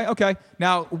right. Okay.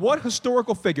 Now, what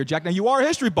historical figure, Jack? Now, you are a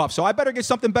history buff, so I better get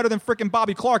something better than freaking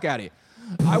Bobby Clark out of you.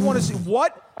 I want to see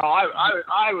what. Oh,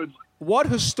 I would. What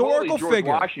historical George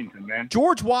figure? Washington, man.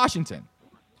 George Washington.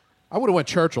 I would have went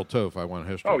Churchill, too, if I went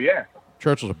history. Oh, yeah.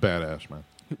 Churchill's a badass, man.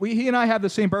 He and I have the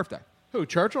same birthday. Who,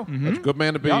 Churchill? Mm-hmm. That's a good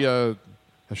man to be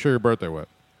share your birthday with.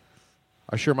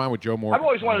 I share mine with Joe Morgan. I've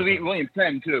always wanted to meet William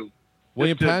Penn, too.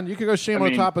 William Penn? You can go see him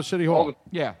on top of City Hall.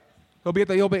 Yeah. He'll be at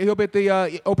the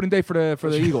opening day for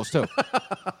the Eagles, too.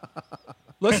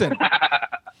 Listen.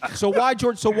 So why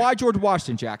George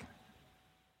Washington, Jack?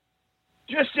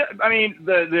 Just, I mean,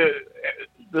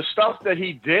 the stuff that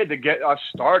he did to get us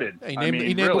started. He I named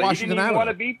mean, really, Washington he didn't even out of want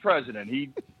to it. be president.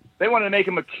 They wanted to make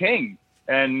him a king,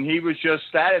 and he was just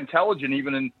that intelligent.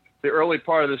 Even in the early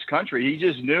part of this country, he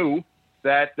just knew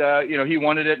that he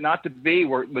wanted it not to be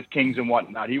with kings and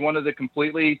whatnot. He wanted to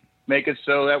completely make it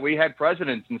so that we had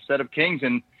presidents instead of kings,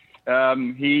 and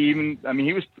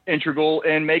he was integral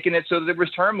in making it so that there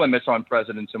was term limits on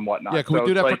presidents and whatnot. Yeah, can we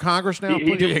do that for Congress now?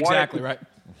 He please? Exactly right.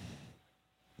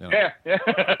 Yeah.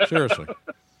 Seriously,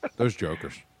 those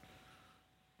jokers.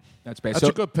 That's bad. That's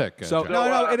a good pick. So Jack.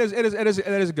 no, it is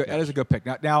a good. That is a good pick.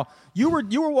 Now you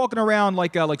were walking around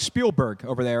like Spielberg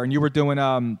over there, and you were doing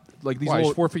like these. Why, little,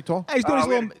 he's 4 feet tall? Yeah,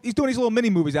 he's doing these little mini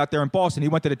movies out there in Boston. He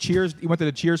went to the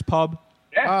Cheers pub.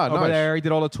 Yeah. Over nice. there. He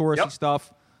did all the touristy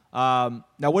stuff. Now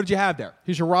what did you have there?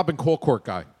 He's a Robin Colcourt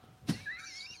guy.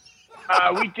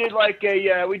 We did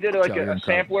a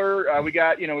sampler. We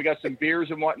got some beers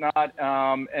and whatnot.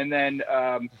 And then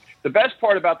the best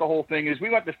part about the whole thing is we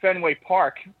went to Fenway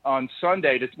Park on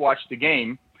Sunday to watch the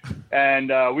game, and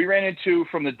we ran into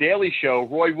from the Daily Show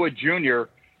Roy Wood Jr.,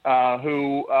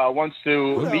 who wants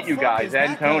to meet you guys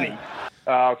and Tony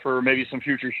for maybe some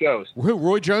future shows. Who?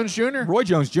 Roy Jones Jr. Roy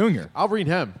Jones Jr. I'll read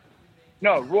him.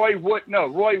 No, Roy Wood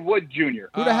Jr.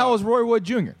 Who the hell is Roy Wood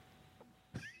Jr.?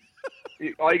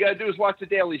 All you got to do is watch the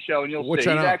Daily Show, and you'll see.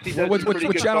 channel? He actually does What some pretty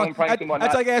good channel? phone pranks and whatnot.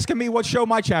 That's like asking me what show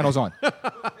my channel's on.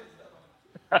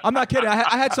 I'm not kidding.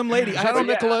 I had some lady. Is that on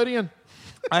Nickelodeon?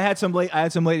 I had some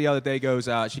lady the other day. Goes,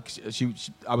 she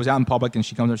I was out in public, and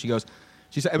she comes up.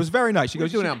 She said it was very nice. She What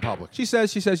goes, are you doing out in public? She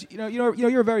says,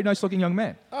 you're a very nice looking young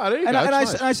man. Oh, there you and go.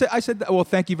 I said, well,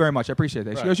 thank you very much. I appreciate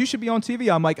that. She Right. goes, you should be on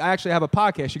TV. I'm like, I actually have a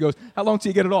podcast. She goes, how long till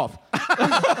you get it off?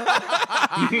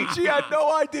 She had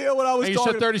no idea what I was And you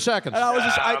talking said 30 seconds. And I was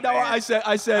just,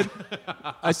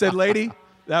 I said, lady,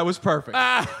 that was perfect.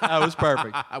 That was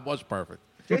perfect. That was perfect.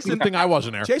 Good thing I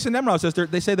wasn't there. Jason Nemrod says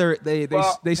they say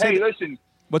they say. Hey, listen.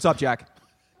 What's up, Jack?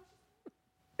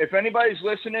 If anybody's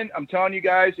listening, I'm telling you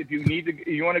guys, if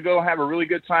you want to go have a really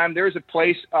good time, there's a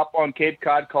place up on Cape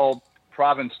Cod called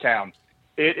Provincetown.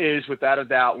 It is, without a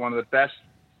doubt, one of the best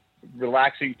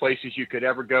relaxing places you could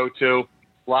ever go to.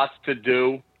 Lots to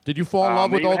do. Did you fall in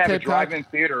love with they Old even have Cape a Cod? drive-in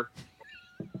theater.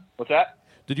 What's that?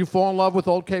 Did you fall in love with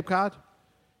Old Cape Cod?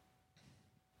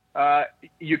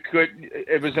 You could.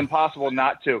 It was impossible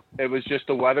not to. It was just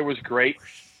the weather was great.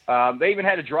 They even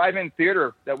had a drive-in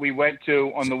theater that we went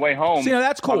to on the way home. See, now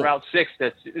that's cool. On Route 6.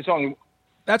 It's only.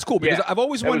 That's cool because Yeah, I've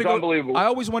always it wanted to was go. unbelievable. I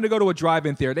always wanted to go to a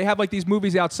drive-in theater. They have like these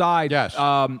movies outside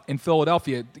in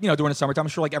Philadelphia. During the summertime. I'm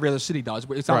sure like every other city does.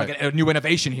 It's not Right. like a new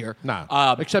innovation here. No.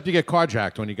 Except you get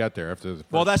carjacked when you get there after the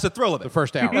Well, that's the thrill of it. the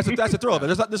first hour. That's the thrill of it.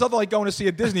 There's nothing like going to see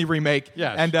a Disney remake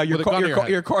Yes, and with a gun to your head.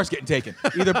 your car's getting taken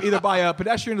either by a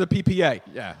pedestrian or the PPA.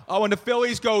 Yeah. Oh, and the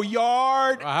Phillies go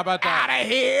yard. How about that? Out of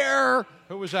here.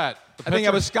 Who was that? The I think it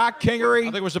pitcher? was Scott Kingery. I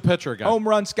think it was the pitcher again. Home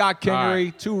run Scott Kingery. All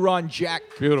right. 2-run Jack.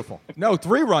 Beautiful. No,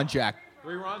 3-run Jack.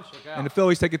 3 runs? Okay. And the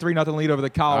Phillies take a 3-0 lead over the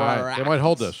All Colorado. right. They might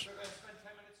hold this.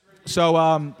 So,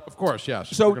 Of course,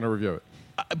 yes. So- we're going to review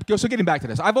it. so getting back to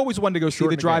this, I've always wanted to go see Short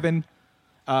the in the drive-in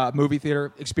movie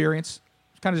theater experience.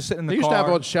 Kind of just sitting in the They used car. to have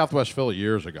one in Southwest Philly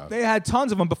years ago. They had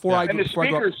tons of them before I And the before I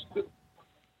grew up. speakers.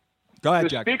 Go ahead, The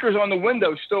Jack. speakers on the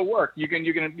window still work. You can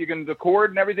record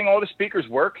and everything. All the speakers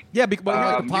work. Yeah, but like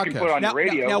a you can put it on Now- the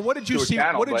radio. now what did you to a see-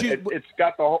 Channel, what did but you- It's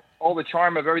got all the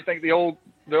charm of everything. The old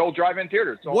drive-in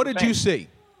theater. It's all What the did same. you see?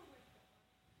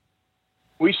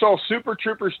 We saw Super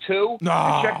Troopers 2. No.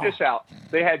 And check this out.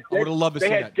 They had I would've loved to they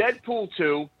see had Deadpool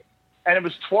 2, and it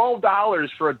was $12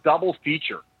 for a double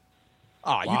feature.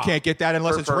 Oh, you can't get that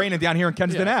unless Per it's person. raining down here in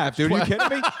Kensington Ave, dude. Are you kidding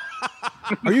me?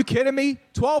 Are you kidding me?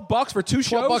 $12 for 2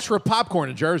 shows? $12 for a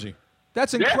popcorn in Jersey.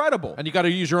 That's incredible. And you got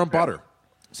to use your own butter.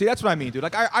 See, that's what I mean, dude.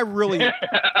 Like, I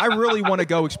really want to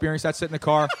go experience that. Sit in the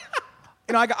car.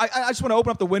 I just want to open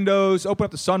up the windows, open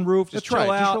up the sunroof, just That's chill right.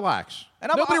 out. Just relax.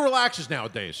 And Nobody relaxes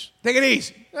nowadays. Take it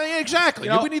easy. Yeah, exactly.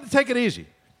 You know- we need to take it easy.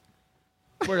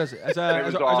 Where does it? It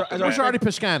was awesome, Where's Artie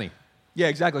Piscani? Yeah,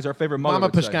 exactly. It's our favorite mother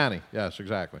Mama would say. Piscani. Yes,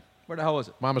 exactly. Where the hell is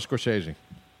it? Mama Scorsese.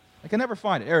 I can never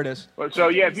find it. There it is. So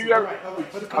yeah, if you ever,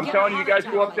 I'm telling you guys,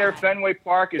 go up there. Fenway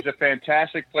Park is a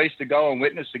fantastic place to go and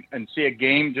witness and see a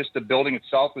game. Just the building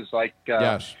itself is like,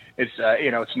 Yes. it's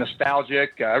it's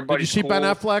nostalgic. Did you Everybody's see Ben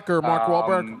cool. Affleck or Mark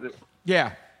Wahlberg?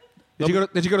 Yeah. Did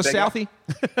you go to Say Southie?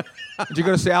 Did you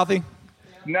go to Southie?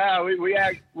 No, we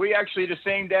actually the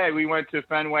same day we went to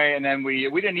Fenway, and then we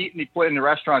didn't eat any in the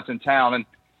restaurants in town,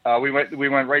 and we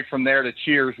went right from there to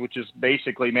Cheers, which is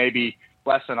basically maybe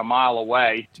less than a mile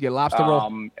away. Did you get lobster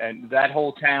roll? And that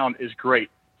whole town is great.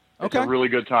 It's Okay. a really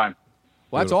good time.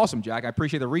 Well, that's awesome, Jack. I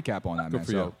appreciate the recap on that, man.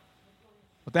 for So, you.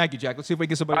 Well, thank you, Jack. Let's see if we can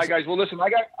get somebody. All right, guys. Well, listen, I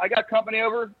got company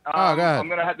over. Go ahead. I'm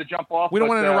going to have to jump off. We don't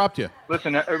want to interrupt you.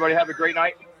 Listen, everybody have a great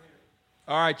night.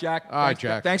 All right, Jack. All right,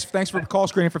 Jack. Thanks for call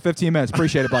screening for 15 minutes.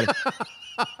 Appreciate it, buddy.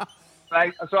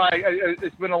 Sorry,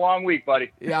 it's been a long week,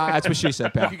 buddy. Yeah, that's what she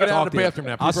said, pal. You get out of the bathroom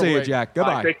now. I'll see you, Jack.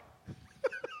 Goodbye. Right,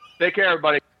 take care,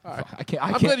 everybody. I I'm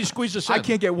can't. glad he squeezed us in. I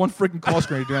can't get one freaking call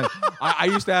screen to do anything. I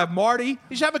used to have Marty.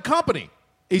 He's having company.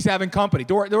 He's having company.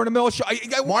 They're in the middle of the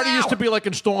show. Marty used to be like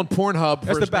installing Pornhub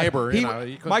for his neighbor.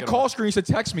 My call screen used to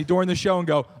text me during the show and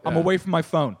go, I'm away from my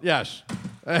phone. Yes.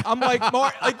 I'm like,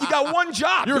 you got one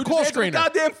job. You're a call Just answer the screener.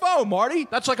 goddamn phone, Marty.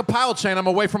 That's like a pilot saying, I'm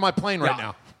away from my plane right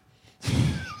now.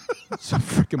 So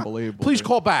freaking believable. Please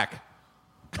call back.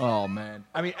 Oh man!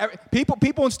 I mean,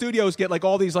 people in studios get like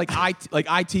all these like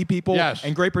IT people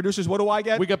and great producers. What do I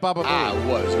get? We get Baba Booey. I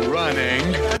was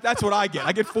running. That's what I get.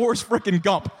 I get Forrest freaking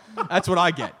Gump. That's what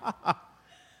I get.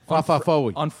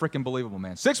 Unfreaking believable,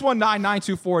 man.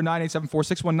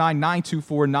 619-924-9874.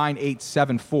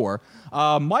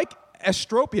 619-924-9874. Mike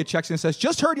Estropia checks in and says,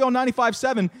 just heard you on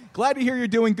 95.7. Glad to hear you're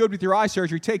doing good with your eye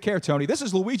surgery. Take care, Tony. This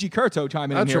is Luigi Curto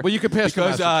chiming in That's here. right. Well, you can pass the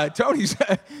because Tony's.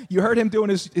 You heard him doing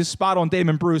his spot on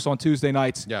Damon Bruce on Tuesday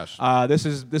nights. Yes. This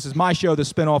is my show, the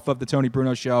spinoff of the Tony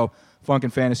Bruno Show, Funk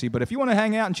and Fantasy. But if you want to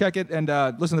hang out and check it and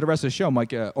listen to the rest of the show,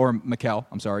 Mike or Mikkel,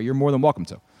 I'm sorry, you're more than welcome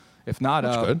to. If not,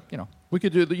 That's good. We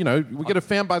could do we get a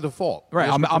fan by default. Right.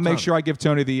 I'll make sure I give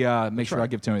Tony the message. Well,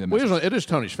 it is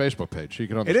Tony's Facebook page, so you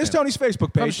can understand. It is Tony's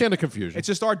Facebook page. Understand the confusion. It's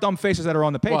just our dumb faces that are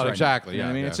on the page. Well, right exactly. now. You know Yeah.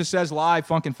 what I mean, yeah. it just says live,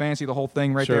 funk and fancy, the whole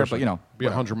thing right Seriously. there. But Be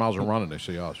 100 miles and running, they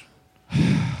see us.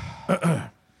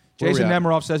 Jason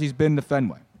Nemiroff says he's been to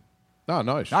Fenway. Oh,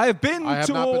 nice. I have been I have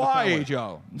to not been to Hawaii, Fenway.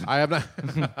 Joe. I have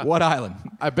not. What island?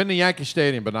 I've been to Yankee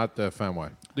Stadium, but not Fenway.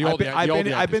 I've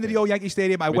been to the old Yankee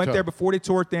Stadium. I went too. there before they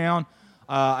tore it down.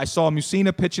 I saw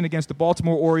Musina pitching against the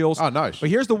Baltimore Orioles. Oh, nice. But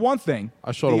here's the one thing.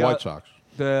 I saw the White Sox.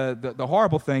 The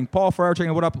horrible thing. Paul Ferrer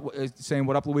saying, what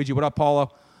up, Luigi? What up,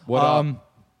 Paulo? What up?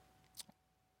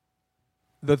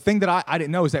 The thing that I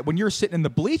didn't know is that when you're sitting in the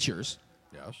bleachers,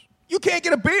 Yes. you can't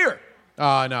get a beer.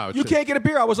 Oh, no. You can't get a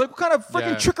beer. I was like, what kind of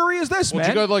freaking trickery is this, Well, man?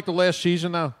 did you go like the last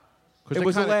season now? It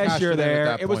was the last year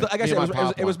there. It was, like I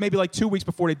said, it was maybe like 2 weeks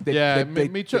before they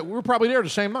me too. We were probably there the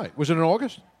same night. Was it in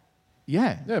August?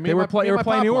 Yeah. Yeah, They were playing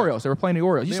the Orioles. They were playing the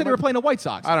Orioles. You said they were playing the White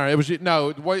Sox. I don't know. It was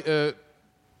no.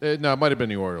 No, it might have been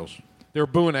the Orioles. They were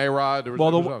booing A-Rod.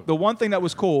 Well, the one thing that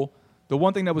was cool,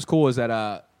 is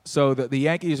that so the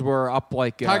Yankees were up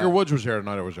like Tiger Woods was there the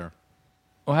night I was there.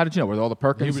 Oh, how did you know? Were all the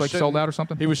Perkins sold out or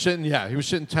something? He was sitting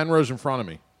 10 rows in front of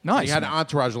me. Nice. He had man. an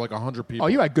entourage of like 100 people. Oh,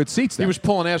 you had good seats there. He was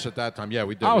pulling ass at that time. Yeah,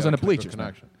 we did. I was We in the had a bleachers.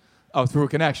 connection. Oh, through a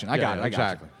connection. I got it.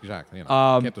 Exactly. You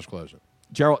know, can't disclose it.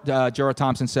 Gerald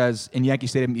Thompson says in Yankee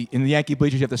Stadium, in the Yankee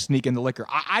bleachers, you have to sneak in the liquor.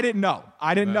 I didn't know.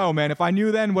 I didn't know, man. If I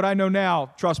knew then what I know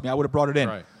now, trust me, I would have brought it in.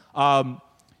 Right.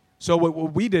 So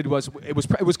what we did was it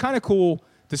was kind of cool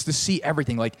just to see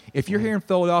everything. Like if you're here in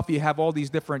Philadelphia, you have all these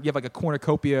different. You have like a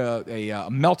cornucopia, a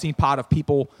melting pot of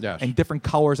people and different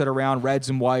colors that are around, reds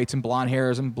and whites and blonde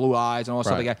hairs and blue eyes and all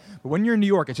stuff like that. But when you're in New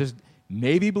York, it's just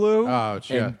navy blue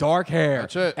and dark hair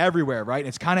everywhere, right? And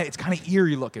it's kind of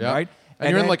eerie looking, right? And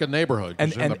you're in like a neighborhood,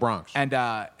 and in the Bronx. And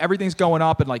everything's going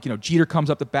up, and like, Jeter comes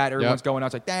up the bat, everyone's going out.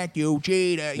 It's like, thank you,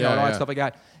 Jeter, and all that stuff like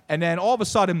that. And then all of a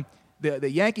sudden, the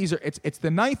Yankees it's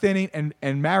the ninth inning,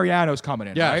 and Mariano's coming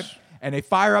in, right? And they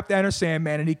fire up the Enter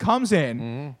Sandman, and he comes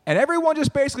in, and everyone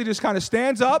just basically just kind of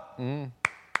stands up,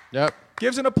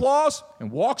 gives an applause,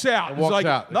 and walks out. It's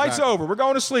like, night's over. We're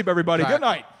going to sleep, everybody. Good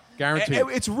night. Guaranteed.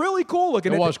 It's really cool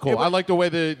looking. It was cool. I like the way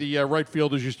the right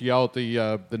fielders used to yell at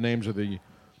the names of the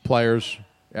players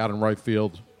out in right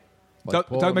field. Like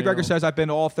Doug McGregor says, I've been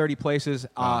to all 30 places.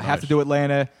 Have to do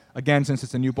Atlanta again since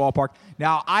it's a new ballpark.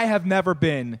 Now, I have never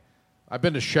been. I've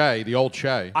been to Shea, the old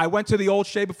Shea. I went to the old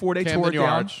Shea before they tore it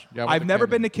down. Yeah, I've never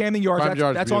been to Camden Yards.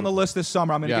 That's on the list this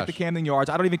summer. I'm going to get to Camden Yards.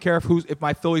 I don't even care if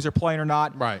my Phillies are playing or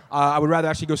not. Right. I would rather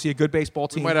actually go see a good baseball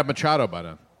team. We might have Machado by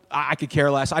then. I could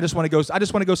care less. I just want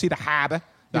to go see the Harbor.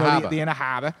 The Inner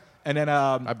Harbor. And then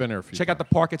I've been there a few check out the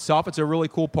park itself. It's a really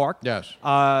cool park. Yes.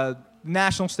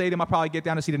 National Stadium, I'll probably get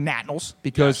down to see the Nationals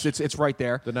because it's right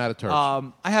there. The Nat Turks.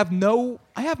 I have no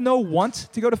want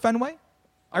to go to Fenway.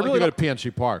 I really go to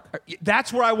PNC Park.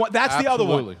 That's where I want. That's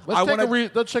Absolutely. the other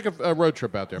one. Let's take a road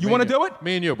trip out there. You want to do it?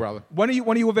 Me and you, brother. When are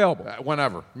you available?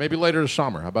 Whenever. Maybe later this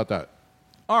summer. How about that?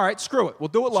 All right, screw it. We'll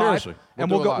do it live. Seriously,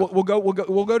 We'll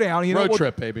go down. Road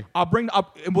trip, baby. I'll bring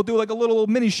up, and we'll do like a little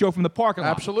mini show from the parking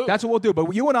lot. Absolutely. That's what we'll do.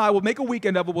 But you and I will make a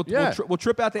weekend of it. We'll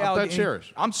trip out the Allegheny. I'm dead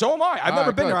serious. So am I. I've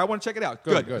never been there. I want to check it out.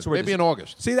 Good. Maybe in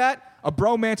August. See that? A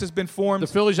bromance has been formed. The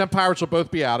Phillies and Pirates will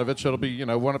both be out of it, so it'll be,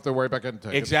 won't have to worry about getting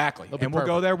tickets. Exactly. It'll be And we'll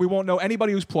go perfect. there. We won't know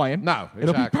anybody who's playing. No,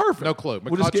 It'll be exactly. perfect. No clue.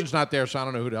 We'll just McCutcheon's not there, so I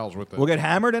don't know who the hell's with it. We'll get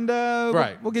hammered and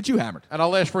Right. we'll get you hammered. And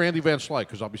I'll ask for Andy Van Slyke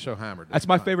because I'll be so hammered. That's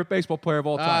my favorite baseball player of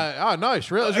all time. Oh,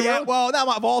 nice. Really? Is he Yeah, really? well, not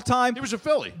of all time. He was a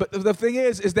Philly. But the thing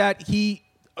is that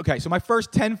okay, so my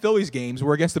first 10 Phillies games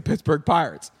were against the Pittsburgh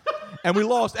Pirates. And we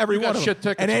lost every You got one of them. shit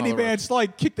tickets And on Andy all the Van roads.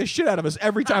 Slyke kicked the shit out of us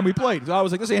every time we played. So I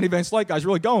was like, this Andy Van Slyke guy's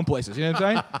really going places. You know what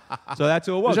I'm saying? So that's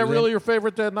who it was. Is that really your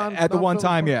favorite non? At the one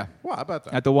time, yeah. Wow, how about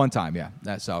that? At the one time, yeah.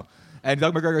 That's so. And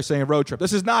Doug McGregor saying road trip.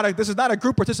 This is not a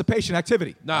group participation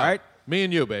activity. No. All right? Me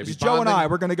and you, baby. This is Joe and I.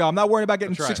 We're going to go. I'm not worried about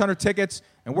getting That's right. 600 tickets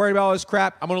and worried about all this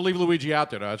crap. I'm going to leave Luigi out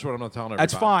there, though. That's what I'm not telling everybody.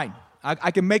 That's fine. I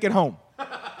can make it home.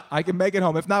 I can make it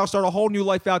home. If not, I'll start a whole new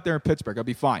life out there in Pittsburgh. I'll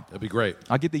be fine. That'd be great.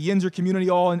 I'll get the Yinzer community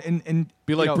all in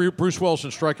Be like Bruce Willis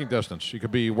in Striking Distance. You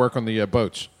could work on the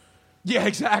boats. Yeah,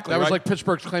 exactly. That was right? like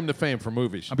Pittsburgh's claim to fame for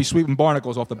movies. I'll be sweeping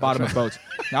barnacles off the bottom of boats.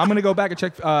 Now I'm going to go back and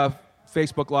check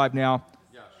Facebook Live now.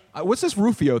 What's this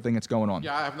Rufio thing that's going on?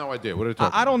 Yeah, I have no idea. What are you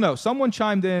talking I don't know. Someone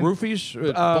chimed in. Roofies?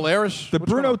 Polaris? The What's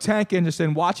Bruno going on? Tank in just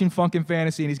in watching Funkin'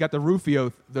 Fantasy, and he's got the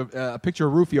Rufio, a picture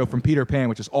of Rufio from Peter Pan,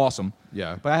 which is awesome.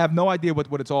 Yeah. But I have no idea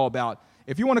what it's all about.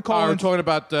 If you want to call we're in, talking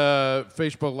about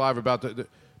Facebook Live about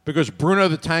because Bruno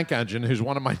the Tank Engine, who's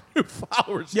one of my new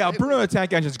followers. yeah, Bruno the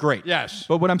Tank Engine's great. Yes.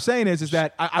 But what I'm saying is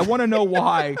that I want to know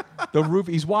why the roof.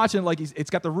 He's watching like it's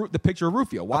got the picture of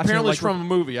Rufio. Watching Apparently like, it's from a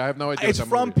movie. I have no idea. It's what that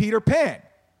from movie is. Peter Pan.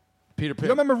 Peter Pan. You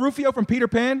don't remember Rufio from Peter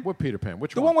Pan? What Peter Pan?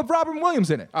 Which The one? one with Robin Williams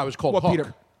in it. Oh, it was called What, Hook.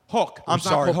 Peter? Hook. I'm was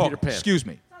not sorry, called Hook. Peter Pan. Excuse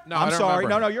me. No, I I'm don't sorry.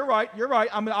 remember. No, you're right. You're right.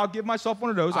 I'll give myself one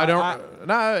of those. I don't.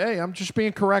 No, hey, I'm just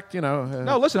being correct.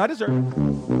 No, listen, I deserve it.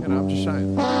 I'm just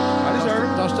saying. I deserve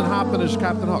it. Dustin Hoffman is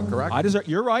Captain Hook, correct? I deserve.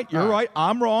 You're right. You're All right. right.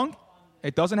 I'm wrong.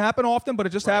 It doesn't happen often, but it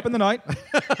just happened tonight.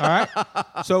 All right.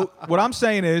 So what I'm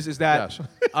saying is that.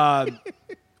 Yes.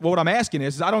 What I'm asking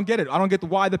is I don't get it. I don't get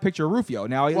why the picture of Rufio.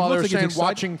 Now it Well, they were looks like saying it's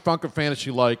watching Funk of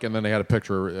Fantasy like, and then they had a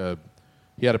picture.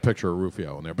 He had a picture of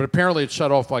Rufio in there, but apparently it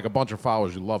set off like a bunch of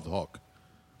followers who loved Hook.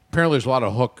 Apparently, there's a lot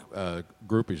of Hook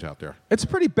groupies out there. It's a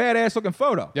pretty badass looking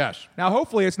photo. Yes. Now,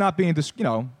 hopefully, it's not being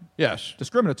Yes.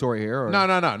 discriminatory here. Or, No,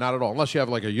 not at all. Unless you have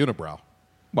like a unibrow.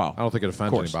 Well, I don't think it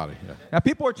offends course. anybody. Yeah. Now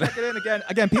people are checking in again.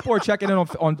 Again, people are checking in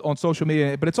on social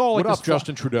media, but it's all like What this up,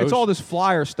 Justin Trudeau? It's all this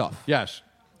flyer stuff. Yes.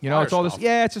 It's all this.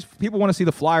 Yeah, it's just people want to see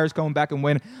the Flyers coming back and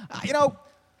win. I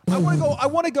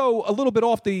want to go a little bit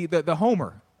off the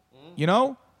Homer.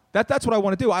 That's what I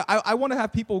want to do. I want to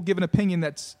have people give an opinion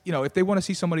that's if they want to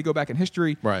see somebody go back in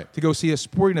history Right. to go see a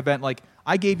sporting event like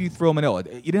I gave you Thrill Manila.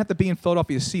 You didn't have to be in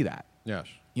Philadelphia to see that. Yes.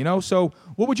 So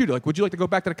what would you do? Like, would you like to go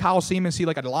back to the Coliseum and see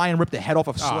like a lion rip the head off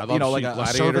of I love like seeing a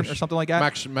servant or something like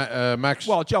that? Max.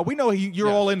 Well, Joe, we know you're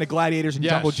Yes. all into gladiators and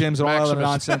Yes. jungle gyms and all that other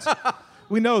Maximus. nonsense.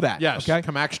 We know that. yes. Okay.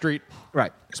 Kamak Street.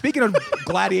 Right. Speaking of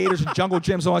gladiators and jungle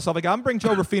gyms and all that stuff, like I'm bringing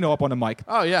Joe Ruffino up on the mic.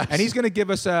 Oh, yes. And he's going to give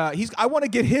us. I want to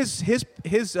get his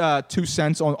 2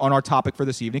 cents on our topic for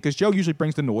this evening because Joe usually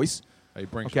brings the noise. He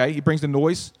brings. Okay. He brings the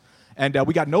noise, and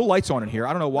we got no lights on in here.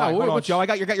 I don't know why. No, Hold on, what's- Joe. I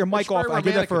got your mic it's off. very I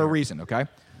did that for a romantic reason. Okay.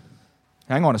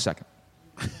 Hang on a second.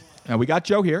 Now we got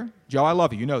Joe here. Joe, I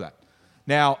love you. You know that.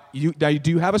 Now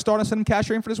do you have a start on sending cash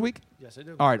in for this week? Yes, I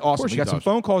do. All right, awesome. course We he got some does.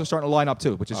 phone calls starting to line up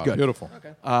too, which is good. Beautiful.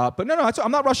 Okay. But no,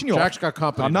 I'm not rushing you Jack's off. got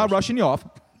company. I'm not does. rushing you off.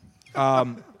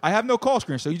 I have no call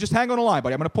screen, so you just hang on the line,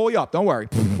 buddy. I'm going to pull you up. Don't worry.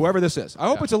 Whoever this is. I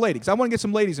hope it's a lady because I want to get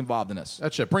some ladies involved in this.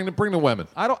 That's it. Bring the women.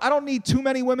 I don't need too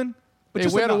many women. But Hey,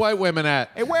 just where the enough. white women at?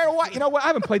 Hey, where the white? You know what? I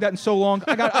haven't played that in so long.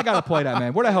 I got to play that,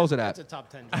 man. Where the hell's it at? It's a top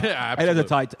 10. Yeah, It is absolutely. a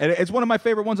tight. It's one of my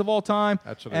favorite ones of all time.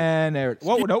 Absolutely. And there.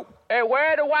 Whoa, nope. Hey,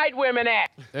 where are the white women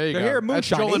at? There you They're go. here at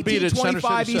That's Moonshine, Joel Embiid at Center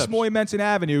 1825 City East Sips. Moymenson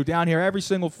Avenue, down here every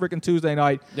single freaking Tuesday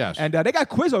night. Yes. And they got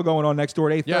Quizzo going on next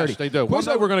door at 8:30. Yes, they do. One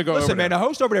Quizzo, day we're gonna go Listen, over man, there. the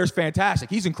host over there is fantastic.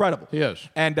 He's incredible. He is.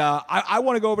 And I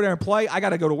want to go over there and play. I got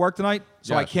to go to work tonight,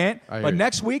 so I Yes, can't. I hear But you.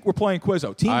 next week, we're playing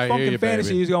Quizzo. Team I hear Funkin' you, Fantasy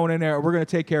baby. is going in there. We're going to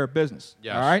take care of business.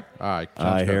 Yes. All right? All right. I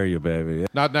Sounds hear good. you, baby.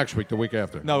 Not next week. The week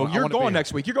after. No, I you're wanna be going here.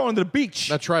 next week. You're going to the beach.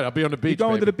 That's right. I'll be on the beach. You're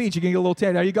going baby. to the beach. You can get a little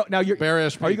tan. Now you go. Now you're.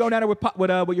 Bare-ass Are you beach. going down there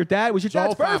with your dad? Was your The whole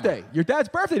dad's family. birthday? Your dad's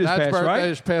birthday this Dad's past, birthday right?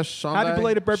 is past Sunday. Happy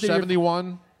belated birthday to your-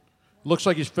 71. Looks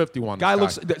like he's 51. Guy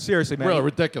this looks seriously, man. really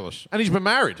ridiculous. And he's been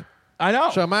married. I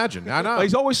know. So imagine. I know.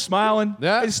 He's always smiling.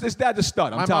 Yeah. His dad's a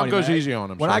stud. I'm My telling mom you, goes man. easy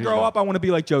on him, When so I he's grow a- up, I want to be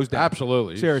like Joe's dad.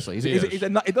 Absolutely. Seriously. He is.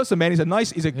 Listen, man, he's a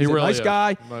nice really nice is.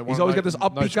 guy. One He's of always my got this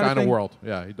upbeat nice kind guy of in thing. the world.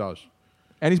 Yeah, he does.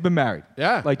 And he's been married.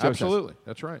 Yeah, like Joe says. absolutely.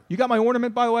 That's right. You got my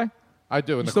ornament, by the way? I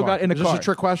do in You the still car. got in the Is car. this a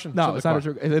trick question? No, in it's the not a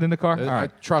car. trick. Is it in the car? All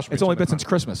right. Trust me. It's only in been the since car.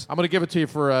 Christmas. I'm going to give it to you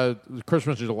for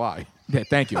Christmas in July. Yeah,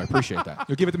 thank you. I appreciate that.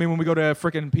 You'll give it to me when we go to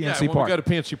frickin' PNC Yeah, when Park. we go to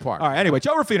PNC Park. All right, anyway,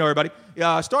 Joe Ruffino, everybody.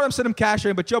 Stardom sent him cash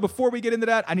in, but Joe, before we get into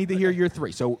that, I need to hear your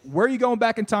three. So where are you going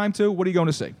back in time to? What are you going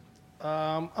to see?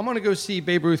 I'm going to go see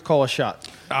Babe Ruth call a shot.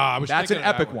 That's an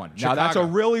epic one. Now, that's a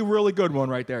really, really good one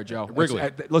right there, Joe. Wrigley.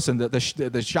 Listen,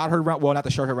 the shot heard around, well, not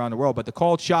the shot heard around the world, but the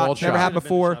called shot Called never shot. happened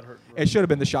before. It should have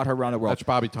been the shot heard around the world. That's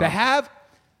Bobby Thompson. To have,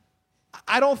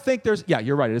 I don't think there's, yeah,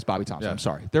 you're right, it is Bobby Thompson. Yeah. I'm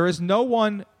sorry. There is no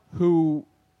one who,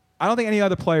 I don't think any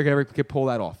other player could pull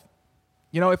that off.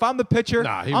 You know, if I'm the pitcher,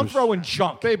 I'm throwing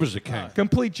junk. Babe was the king.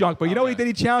 Complete junk. But you know what he did?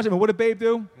 He challenged him. And what did Babe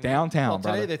do? Downtown, Well, today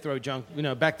brother. they throw junk. You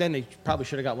know, back then they probably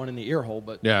should have got one in the ear hole,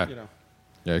 but Yeah. you know.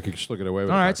 Yeah, you could still get away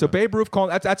with All it. right, so Babe Ruth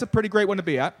calling. That's a pretty great one to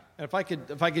be at. And if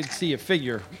I could see a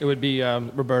figure, it would be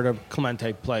Roberto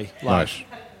Clemente play live. Nice.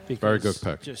 Because Very good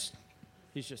pick.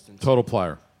 He's just insane. Total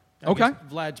player. I guess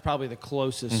Vlad's probably the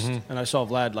closest, and I saw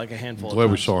Vlad like a handful of times.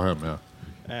 Glad we saw him, yeah.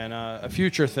 And a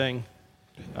future thing,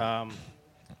 I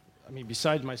mean,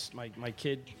 besides my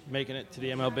kid making it to the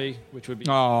MLB, which would be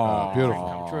beautiful.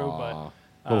 come true, but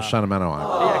A little sentimental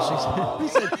on he actually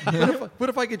said, what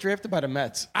if I get drafted by the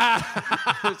Mets?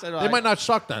 I said, They might not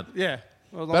suck then. Yeah.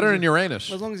 Well, as long Better as than he-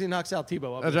 Uranus. As long as he knocks out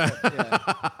Tebow. I'll be That's good.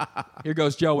 Yeah. Here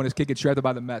goes Joe when his kid gets drafted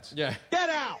by the Mets. Yeah. Get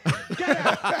out!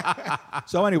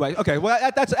 So anyway, okay, well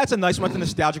that's a nice one, that's a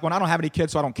nostalgic one. I don't have any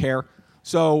kids, so I don't care.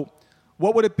 So,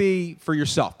 what would it be for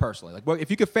yourself personally? Like, if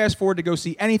you could fast forward to go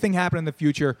see anything happen in the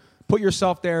future, put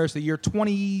yourself there as the year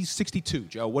 2062,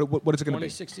 Joe. What is it going to be?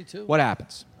 2062? What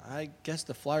happens? I guess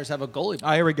the Flyers have a goalie.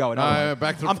 Here we go.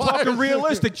 Back to the I'm Flyers. talking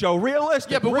realistic, Joe.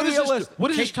 Realistic. Yeah, but what realistic.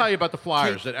 does this tell you about the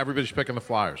Flyers that everybody's picking the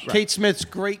Flyers? Kate Smith's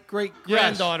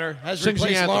great-great-granddaughter has Sings the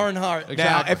replaced anthem. Lauren Hart.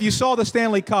 Now, if you saw the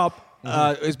Stanley Cup,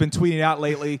 has been tweeting out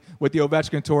lately with the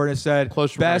Ovechkin tour, and it said,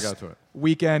 Close to when I best got to it.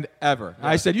 weekend ever.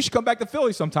 I said, you should come back to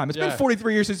Philly sometime. It's been Yeah.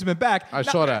 43 years since he's been back. I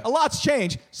saw that. A lot's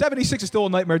changed. 76 is still a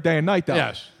nightmare day and night, though.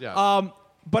 Yes, yeah.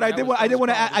 But I did want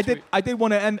to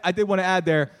add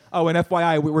there. Oh, and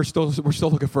FYI, we're still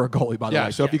looking for a goalie, by the way.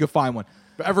 Yes. So if you could find one.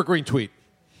 Evergreen tweet.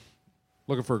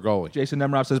 Looking for a goalie. Jason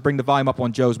Nemrov says, bring the volume up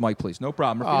on Joe's mic, please. No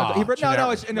problem. Oh, It's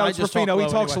I just Rufino. He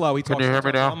talk low talks anyway. slow. He Can talks you hear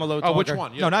slow. me now? I'm a low Oh, which talker.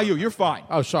 one? No, not you. You're fine.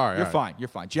 Oh, sorry. You're all right. fine. You're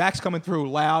fine. Jack's coming through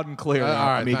loud and clear. All now,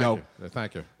 right, amigo.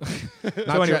 thank you. So Not,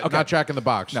 anyway, Jack, not Jack in the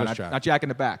box. No, just not, Jack. not Jack in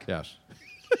the back. Yes.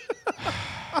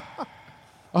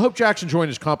 I hope Jack's enjoying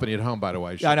his company at home, by the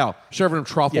way. Yeah, I know. Serving him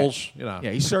truffles, you know.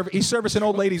 Yeah, he's servicing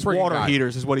old ladies' Freaking water guy.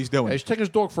 heaters is what he's doing. Yeah, he's taking his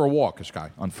dog for a walk, this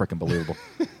guy. Unfrickin' believable.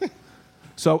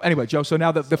 So anyway, Joe, so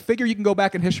now the figure you can go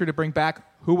back in history to bring back,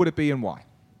 who would it be and why?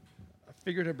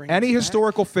 Figure to bring Any it back.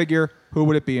 historical figure, who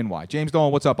would it be and why? James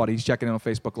Dolan, what's up, buddy? He's checking in on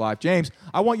Facebook Live. James,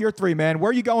 I want your three, man. Where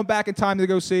are you going back in time to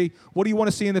go see? What do you want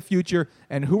to see in the future?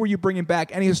 And who are you bringing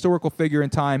back? Any historical figure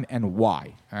in time and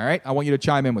why? All right? I want you to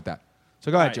chime in with that. So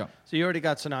go ahead, All right. Joe. So you already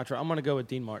got Sinatra. I'm going to go with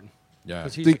Dean Martin. Yeah.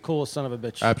 Because he's the coolest son of a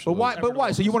bitch. Absolutely. But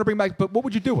why? So you want to bring back, but what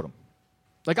would you do with him?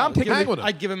 Like, I'm picking hang with him.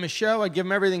 I'd give him a show. I'd give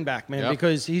him everything back, man, Yep.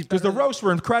 because he's because the better- roasts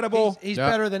were incredible. He's Yep.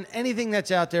 better than anything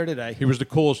that's out there today. He was the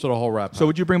coolest of the whole rap. So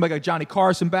would you bring like a Johnny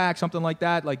Carson back, something like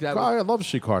that? Like that? I'd love to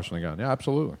see Carson again. Yeah,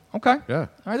 absolutely. Okay. Yeah. All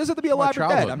right, doesn't have to be My alive or dead.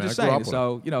 childhood, I'm man. just I grew saying. up with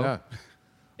So, him. you know. Yeah.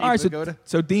 All right, Pagoda?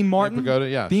 so Dean Martin. Pagoda,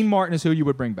 yes. Dean Martin is who you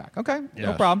would bring back. Okay, no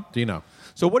Yes. problem. Dino.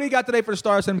 So what do you got today for the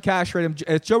Stars and Cash Rate?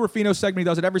 It's Joe Rufino's segment. He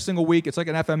does it every single week. It's like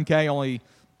an FMK, only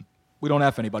we don't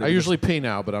F anybody. I usually pee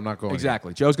now, but I'm not going.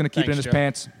 Exactly. Joe's going to keep it in his Joe.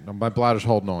 pants No, my bladder's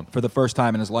holding on. for the first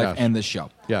time in his life Yes. and this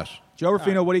show. Yes. Joe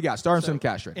Rufino, what do you got? Stars and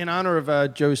Cash Rate. In honor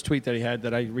of Joe's tweet that he had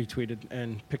that I retweeted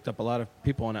and picked up a lot of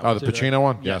people on that Oh, one. the too, Pacino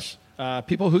one? Yes.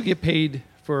 People who get paid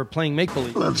for playing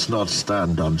make-believe. Let's not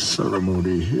stand on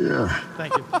ceremony here.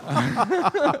 Thank you.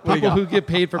 People who get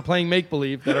paid for playing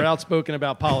make-believe that are outspoken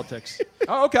about politics.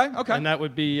 Oh, okay, okay. And that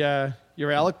would be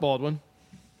your Alec Baldwin,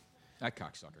 That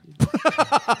cocksucker.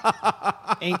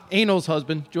 Anal's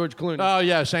husband, George Clooney. Oh,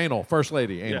 yes, anal. First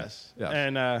lady, anal. yes. Yes.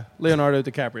 And Leonardo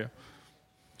DiCaprio.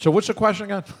 So what's the question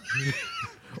again?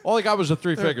 All I got was the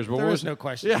three figures. But There what is was no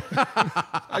question. Yeah.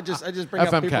 I just bring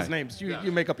FMK. up people's names.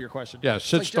 You make up your question. Yeah, It's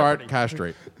sit, like start, Jeopardy.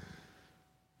 castrate.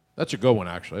 That's a good one,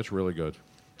 actually. That's really good.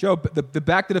 Joe, the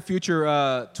Back to the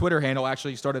Future Twitter handle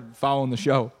actually started following the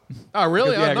show. Oh,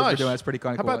 really? Yeah, Oh, nice. that's pretty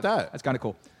kind of How cool. about that? That's kind of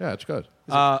cool. Yeah, it's good.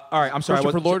 All right, I'm sorry.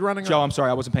 Christopher Lloyd running Joe, on? I'm sorry.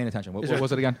 I wasn't paying attention. What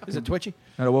was it again? Is it Twitchy?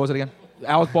 No, what was it again?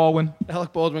 Alec Baldwin.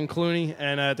 Alec Baldwin, Clooney,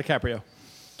 and DiCaprio.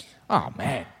 Oh,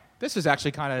 man. This is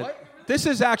actually kind of... This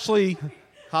is actually...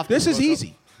 This is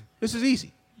easy. This is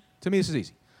easy. To me, this is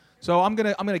easy. So I'm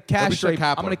gonna castrate. I'm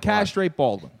Kaplan. gonna castrate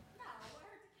Baldwin.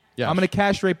 Yes. I'm gonna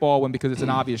castrate Baldwin because it's an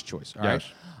obvious choice. All right. Yes.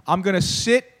 I'm gonna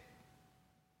sit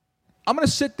I'm going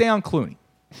to sit down Clooney.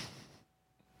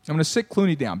 I'm going to sit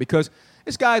Clooney down because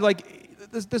this guy,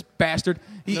 this bastard.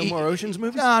 No more Oceans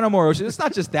movies? Nah, no more Oceans. It's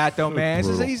not just that, though, man. It's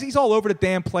just, he's all over the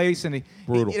damn place. And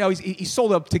he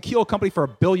sold a tequila company for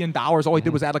 $1 billion. All he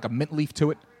did was add like a mint leaf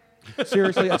to it.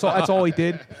 Seriously, that's all he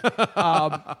did.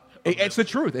 It's the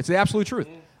truth. It's the absolute truth.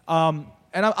 And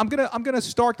I'm gonna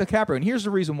start DiCaprio, and here's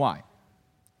the reason why.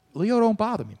 Leo don't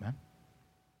bother me, man.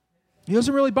 He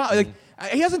doesn't really bother. Like,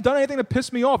 he hasn't done anything to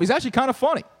piss me off. He's actually kind of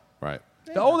funny. Right.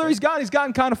 The older he's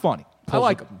gotten kind of funny. I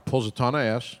like him. Pulls a ton of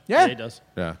ass. Yeah, he does.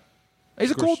 Yeah. He's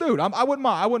a cool dude. I wouldn't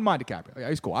mind DiCaprio. Yeah,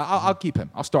 he's cool. I'll keep him.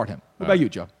 I'll start him. What about you,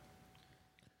 Joe?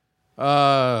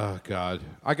 God.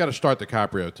 I got to start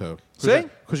DiCaprio, too. See?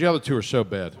 Because the other two are so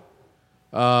bad.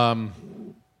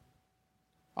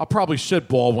 I'll probably sit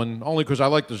Baldwin, only because I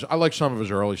like some of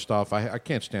his early stuff. I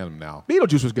can't stand him now.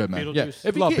 Beetlejuice was good, man. Beetlejuice. Yeah.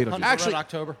 If he Love keep- Beetlejuice. Actually,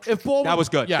 October. if Baldwin, That was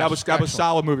good. Yes, that was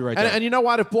solid movie right there. And you know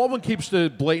what? If Baldwin keeps the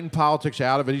blatant politics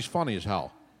out of it, he's funny as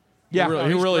hell. Yeah. he No,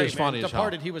 really, he's really great, is man. funny as hell.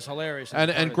 Departed, he was hilarious. in And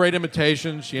Departed. great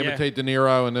imitations. He imitate De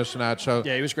Niro and this and that. So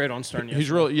Yeah, he was great on Stern. he's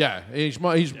really he's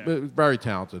very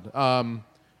talented. And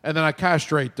then I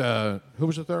castrate who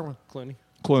was the third one? Clooney.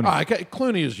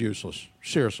 Clooney is useless.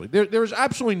 Seriously, there is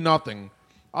absolutely nothing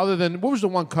other than what was the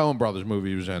one Coen Brothers movie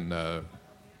he was in?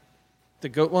 The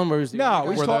goat one, where was the No,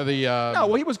 Where they're the no.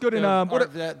 Well, he was good in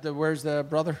Where's the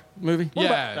brother movie? What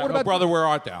about Brother, Where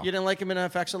Art Thou? You didn't like him in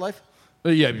Facts of Life?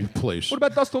 Yeah, please. What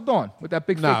about Dust Till Dawn with that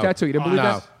big No. fake tattoo? You didn't believe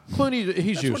No. that? Clooney, he's That's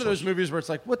useless. one of those movies where it's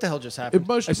like, what the hell just happened?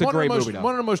 It's a great movie, though.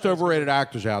 One of the most overrated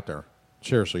actors out there.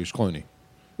 Seriously, he's Clooney.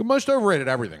 The most overrated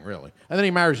everything, really. And then he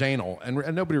marries Anal, and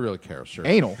nobody really cares.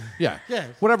 Seriously. Anal? Yeah. Yeah.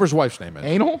 Whatever his wife's name is.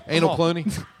 Anal? Anal Oh.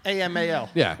 Clooney. AMAL.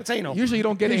 Yeah. It's anal. Usually you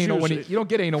don't get He's anal when usually- you don't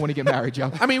get anal when you get married,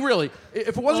 Joe. I mean, really,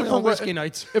 if it wasn't Only for on whiskey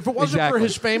nights. if it wasn't Exactly. for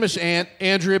his famous aunt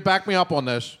Andrea, back me up on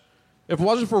this. If it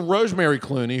wasn't for Rosemary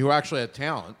Clooney, who actually had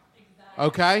talent,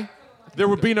 okay, there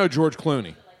would be no George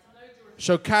Clooney.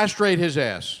 So castrate his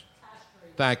ass.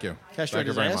 Thank you. Castrate Thank you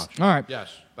his very ass? much. All right. Yes.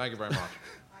 Thank you very much.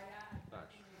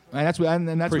 And that's what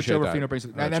Appreciate Joe that. Ruffino brings.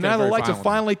 It's And getting now the very lights have violent.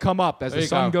 finally come up as There the you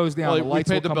sun go. goes down. Well, the we lights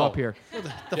will paid the come bill. up here.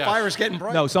 The Yes. fire is getting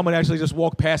bright. No, someone actually just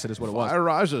walked past it. Is what it was. Fire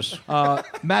rises.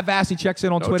 Matt Vassy checks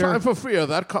in on No Twitter. time for fear.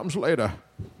 That comes later.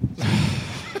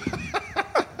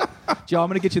 Joe, I'm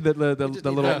going to get you the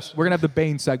little. Yes. We're going to have the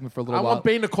Bane segment for a little I while. want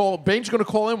Bane to call. Bane's going to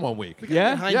call in one week.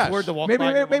 Yeah? Heinz Yes. Ward to walk Maybe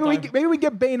by maybe we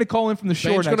get Bane to call in from the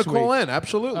shore Bane's going next to week. call in.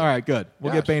 Absolutely. All right, good.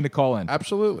 We'll Yes. get Bane to call in.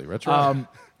 Absolutely. That's right.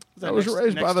 I was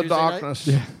raised by the Tuesday night? darkness.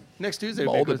 Next Tuesday.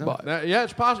 Molded Bane goes by- on. Yeah,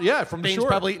 it's possible. Yeah, from the Bane's shore.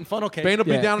 probably eating funnel cake. Bane will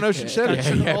be Yeah. down in Ocean City.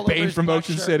 Yeah, All over Bane his from black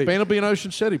Ocean shirt. City. Bane will be in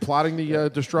Ocean City plotting the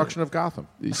destruction of Gotham.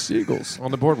 These seagulls. On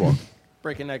the boardwalk.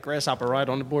 Breaking that grasshopper ride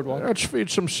on the boardwalk. Let's feed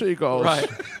some seagulls. Right.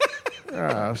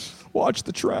 Yes. Watch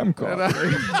the tram car.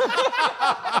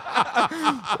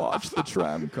 Watch the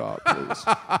tram car, please.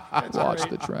 Watch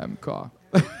the tram car.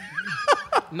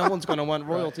 No one's going to want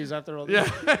royalties after all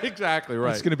this. Yeah, exactly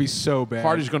right. It's going to be so bad.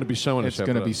 Party's going to be so in It's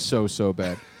going to be so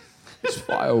bad. These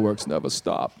fireworks never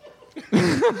stop.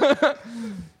 I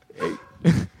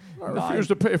refuse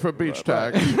to pay for beach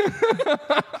tag.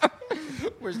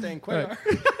 Where's Dan Quayle?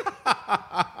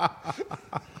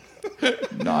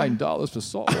 $9 for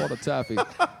saltwater taffy.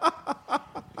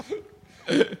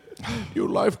 You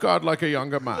lifeguard like a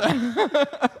younger man.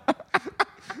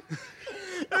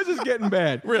 This is getting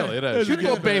bad. Really, it is. You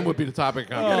thought Bane would be the topic.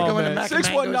 go into Mac and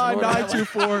Mangoes and order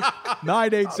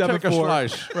 619-924-9874. Take a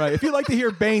slice. Right. If you'd like to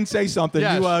hear Bane say something,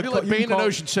 Yes, you, if you like Bane in call,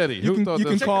 Ocean City. You Who can, thought you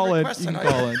can this? call in. request You can tonight.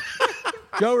 call in.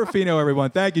 Joe Ruffino, everyone.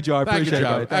 Thank you, Joe. I Thank you, appreciate Joe.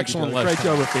 it. buddy. Thank Excellent you, Joe. Great lesson.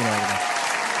 Joe Ruffino, everyone.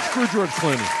 Screw George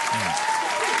Clooney.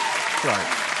 Right.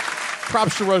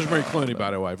 Props to Rosemary Clooney,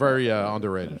 by the way. Very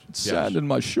underrated. Sand in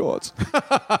my shorts.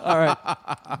 All right.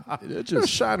 You're a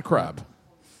sand crab.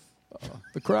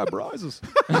 The crab rises.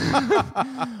 All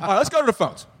right, let's go to the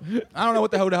phones. I don't know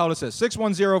what the hell this is.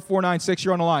 610-496,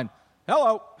 you're on the line.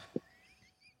 Hello.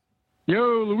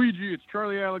 Yo, Luigi, it's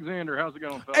Charlie Alexander. How's it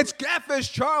going, fellas? It's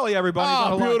Catfish Charlie, everybody. He's Oh,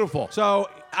 on the line. beautiful. So,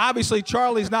 obviously,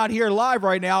 Charlie's not here live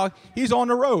right now. He's on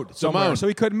the road somewhere, Simone. so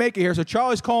he couldn't make it here. So,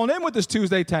 Charlie's calling in with this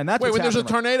Tuesday 10. That's Wait, what's when there's a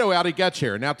happening. tornado out, he gets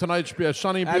here. Now tonight's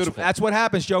sunny and beautiful. That's what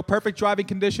happens, Joe. Perfect driving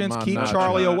conditions. Come on, Keep now,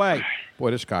 Charlie Joe. away.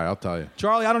 Boy, this guy, I'll tell you.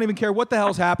 Charlie, I don't even care what the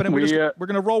hell's happening. We're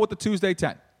going to roll with the Tuesday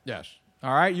 10. Yes.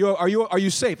 All right? Are you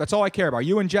safe? That's all I care about. Are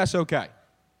you and Jess okay?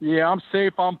 Yeah, I'm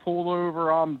safe. I'm pulled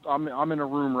over. I'm in a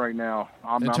room right now.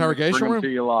 Interrogation I'm bringing room? to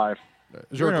you live.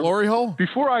 Is there a glory hole?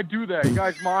 Before I do that, you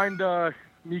guys mind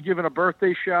me giving a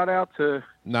birthday shout out to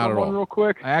Not at someone all. real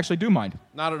quick? I actually do mind.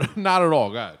 Not at all.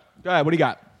 Go ahead. Go ahead. What do you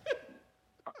got?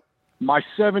 My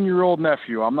 7-year-old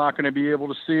nephew. I'm not going to be able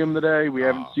to see him today. We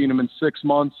haven't seen him in 6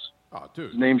 months. Oh, dude.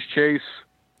 His name's Chase.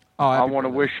 I want to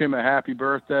wish him a happy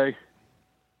birthday.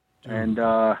 And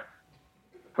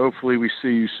hopefully we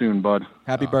see you soon, bud.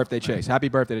 Happy birthday, Chase. Happy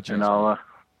birthday to Chase. And I'll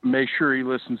make sure he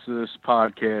listens to this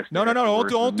podcast. No,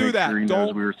 don't do that.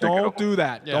 Don't do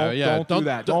that. Don't do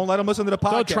that. Don't let him listen to the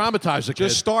podcast. Don't traumatize the kid.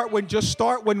 Just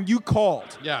start when you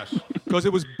called. Yes. Because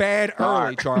it was bad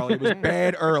early, Charlie. It was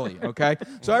bad early. Okay.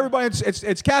 So everybody,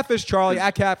 it's Catfish Charlie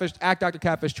at Dr.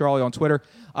 Catfish Charlie on Twitter.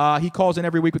 He calls in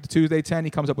every week with the Tuesday 10.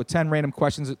 He comes up with 10 random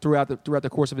questions throughout the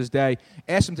course of his day.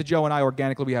 Ask them to Joe and I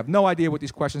organically. We have no idea what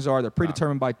these questions are. They're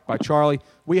predetermined by Charlie.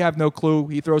 We have no clue.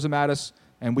 He throws them at us,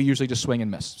 and we usually just swing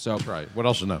and miss. So that's right. What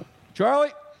else is new?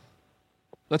 Charlie,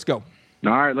 let's go.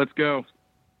 All right, let's go.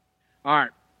 All right.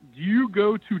 Do you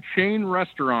go to chain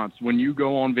restaurants when you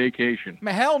go on vacation?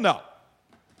 Man, hell no.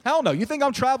 Hell no. You think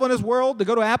I'm traveling this world to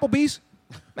go to Applebee's?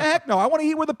 Man, heck no. I want to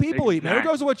eat where the people eat, man. Who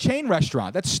goes to a chain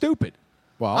restaurant? That's stupid.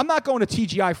 Well, I'm not going to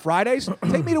TGI Fridays.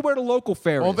 Take me to where the local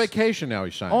fare is. On vacation now,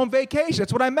 he's saying. On vacation.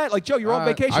 That's what I meant. Like, Joe, you're on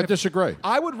vacation. I disagree.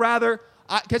 I would rather...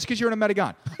 That's because you're in a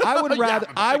Metagon.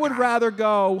 I would rather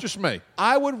go... Just me.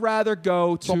 I would rather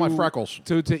go to... all my freckles.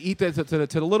 To eat to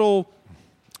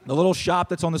the little shop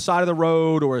that's on the side of the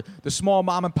road or the small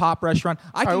mom and pop restaurant.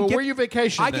 Where are you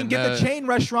vacationing? I can get the chain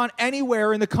restaurant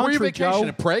anywhere in the country, Where are you vacationing?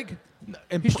 In Prague?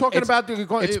 He's talking about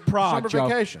it's Prague, summer Joe.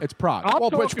 vacation. It's Prague.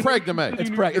 Well, it's Prague to me.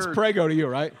 It's Prego to you,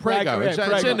 right? Prego.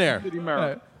 It's in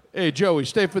there. Hey, Joey,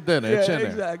 stay for dinner. It's in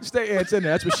there. Exactly. It's in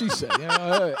there. That's what she said. You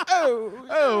know?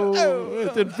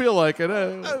 It didn't feel like it.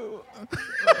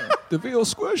 The feel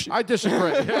squishy. I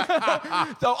disagree.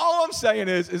 So all I'm saying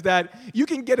is that you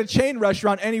can get a chain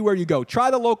restaurant anywhere you go.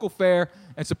 Try the local fare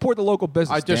and support the local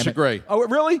business. I disagree. Oh,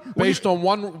 really? Based on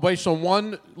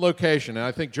one location, and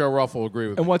I think Joe Ruff will agree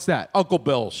with me. And what's that? Uncle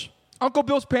Bill's. Uncle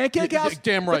Bill's Pancake House?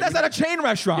 Damn right. But that's not a chain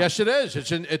restaurant. Yes, it is.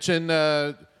 It's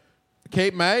in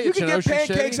Cape May. You can get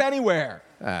pancakes anywhere.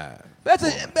 That's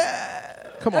a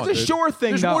come on. That's a sure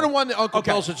thing. There's more than one Uncle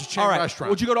Bill's. It's a chain restaurant.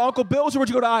 Would you go to Uncle Bill's or would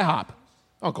you go to IHOP?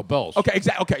 Uncle Bill's. Okay,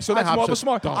 exactly. Okay, so that's more of a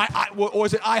smart. Or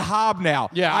is it IHOB now?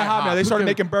 Yeah, IHOB now. They started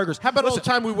making burgers. How about all the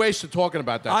time we wasted talking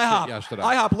about that shit yesterday?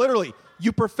 IHOP, literally,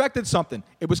 you perfected something.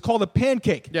 It was called a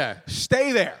pancake. Yeah.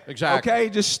 Stay there. Exactly. Okay,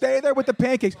 just stay there with the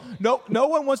pancakes. No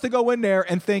one wants to go in there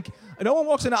and think. No one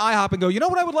walks into IHOP and go, you know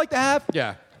what I would like to have?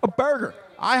 Yeah. A burger.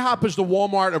 IHOP is the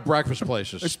Walmart of breakfast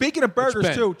places. Speaking of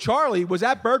burgers, too, Charlie was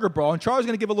at Burger Brawl, and Charlie's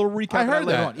going to give a little recap. I heard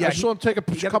that. Yeah, I saw him take a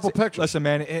couple pictures. Listen,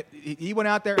 man, he went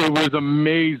out there. It was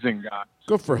amazing, guys.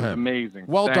 Good for him. Amazing.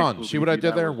 Well Thanks, done. See what I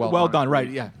did there? Well done, right,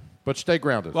 yeah. But stay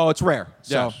grounded. Well, it's rare.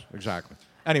 So. Yes, exactly.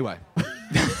 Anyway.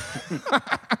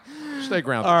 Stay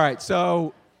grounded. All right,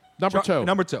 so. Number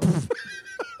two.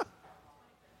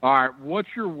 All right, what's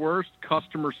your worst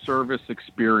customer service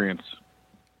experience?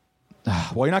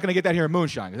 Well, you're not going to get that here in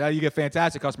Moonshine. You get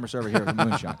fantastic customer service here in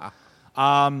Moonshine.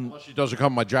 Unless she doesn't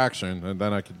come my Jackson, and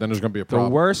then there's going to be a problem.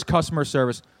 The worst customer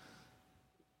service.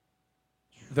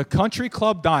 The Country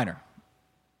Club Diner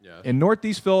in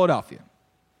Northeast Philadelphia.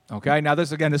 Okay, now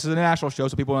this is a national show,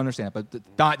 so people don't understand. But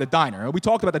the diner. We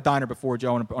talked about the diner before,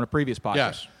 Joe, on a previous podcast.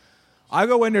 Yes. I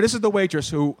go in there. This is the waitress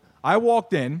who I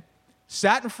walked in.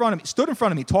 Stood in front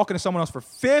of me, talking to someone else for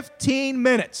 15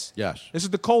 minutes. Yes. This is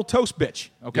the cold toast bitch,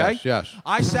 okay? Yes.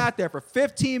 I sat there for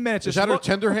 15 minutes. Is that her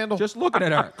Tinder handle? Just looking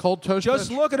at her. Cold toast Just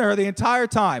bitch? looking at her the entire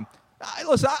time.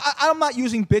 Listen, I'm not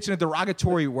using bitch in a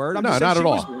derogatory word. I'm No, just saying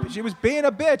not at all. She was being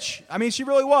a bitch. I mean, she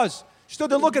really was. She stood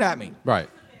there looking at me. Right.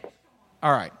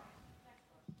 All right.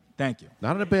 Thank you.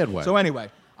 Not in a bad way. So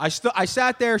anyway, I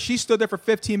sat there. She stood there for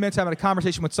 15 minutes having a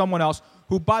conversation with someone else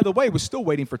who, by the way, was still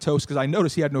waiting for toast because I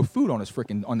noticed he had no food on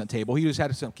the table. He just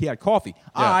had coffee.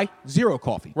 Yeah. Zero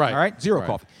coffee. Right. All right? Zero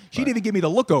coffee. She didn't even give me the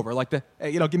look over, like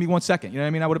hey, give me 1 second. You know what I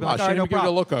mean? I would have been like, all right, no problem. She didn't give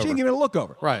you the look over. She didn't give me the look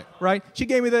over. Right. Right. She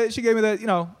gave me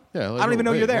the, Yeah, I don't even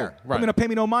know you're there. Right. I'm going to pay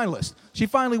me no mind list. She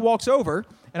finally walks over,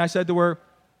 and I said to her,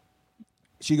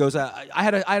 she goes, I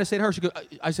had to say to her,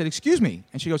 I said, excuse me.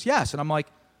 And she goes, yes. And I'm like,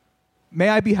 may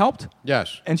I be helped?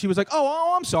 Yes. And she was like,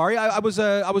 oh, I'm sorry. I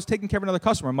was taking care of another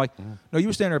customer. I'm like, no, you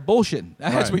were standing there bullshitting.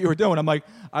 That's Right. what you were doing. I'm like,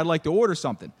 I'd like to order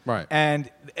something. Right.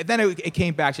 And then it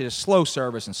came back to just slow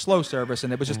service, and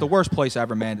it was just the worst place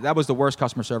ever, man. That was the worst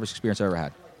customer service experience I ever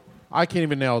had. I can't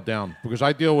even nail it down because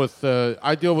I deal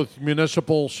with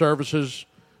municipal services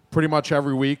pretty much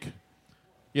every week.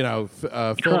 You know,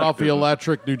 Philadelphia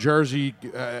Electric, New Jersey,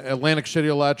 Atlantic City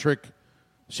Electric,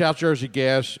 South Jersey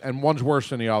Gas, and one's worse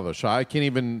than the other. So I can't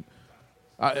even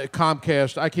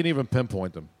Comcast. I can't even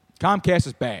pinpoint them. Comcast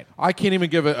is bad. I can't even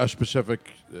give a specific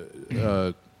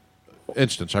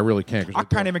instance. I really can't. I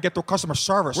can't even get through customer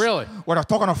service. Really? When I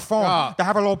talk on the phone, they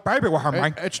have a little baby with her,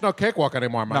 man. It's no cakewalk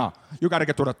anymore, man. No, you got to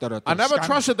get through the I never scan-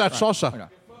 trusted that Sosa.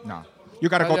 No. You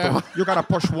gotta go to. You gotta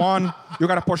push 1. You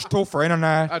gotta push 2 for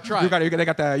internet. That's right. You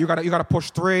gotta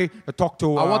push 3 to talk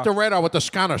to. I want the radar with the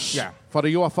scanners. Yeah. For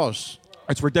the UFOs.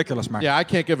 It's ridiculous, man. Yeah, I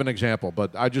can't give an example,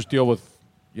 but I just deal with,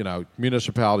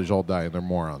 municipalities all day, and they're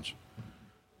morons.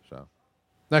 So,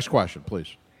 next question,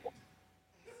 please.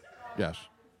 Yes.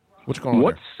 What's going on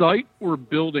What there? site or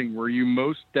building were you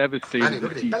most devastated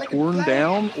to see torn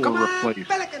down or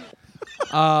replaced?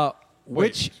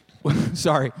 Which?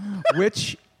 Sorry.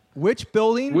 Which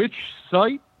building? Which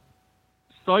site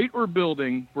or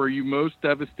building were you most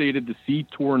devastated to see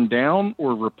torn down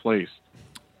or replaced?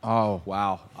 Oh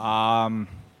wow.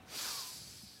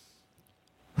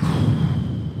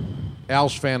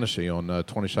 Al's Fantasy on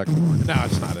 22nd. No,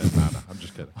 it's not it. No, I'm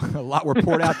just kidding. A lot were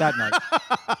poured out that night.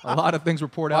 A lot of things were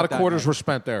poured out. A lot of quarters were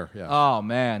spent there. Yeah. Oh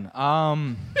man.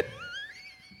 I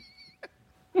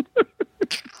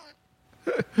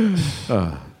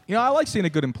like seeing a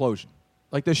good implosion,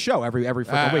 like this show every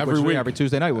freaking week, every week. Every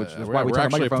Tuesday night, which is why we we're turn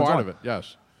actually a microphones part on. of it.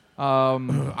 Yes.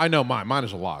 I know mine. Mine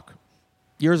is a lock.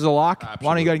 Yours is a lock. Absolutely.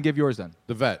 Why don't you go ahead and give yours then?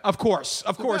 The vet. Of course.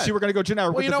 Vet. You were going to go generic.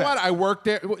 Well, with you the know vet. what? I worked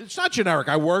there. It's not generic.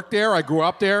 I worked there. I grew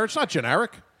up there. It's not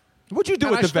generic. What'd you do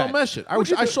And with the I vet? still miss it.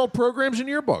 I sold programs and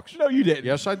yearbooks. No, you didn't.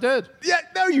 Yes, I did. Yeah,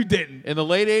 no, you didn't. In the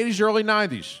late 80s, early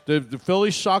 90s. The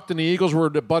Phillies sucked and the Eagles were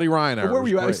the Buddy Ryan era. Where were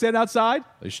you? It was great. Standing outside?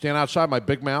 They stand outside my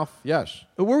big mouth? Yes.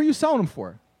 Where were you selling them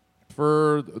for?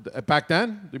 For back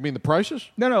then? You mean the prices?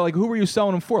 No. Like who were you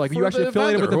selling them for? Like For you actually the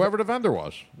affiliated vendor, with whoever the vendor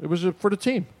was. It was for the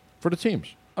team. For the teams.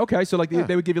 Okay, so like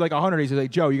they would give you like 100. He'd say, like,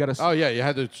 Joe, you got to. Oh yeah, you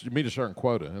had to meet a certain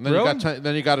quota, and then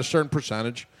Really? you got a certain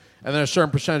percentage, and then a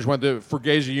certain percentage went to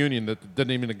Fugazi Union that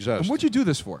didn't even exist. What'd you do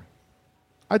this for?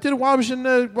 I did it while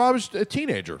I was a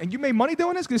teenager. And you made money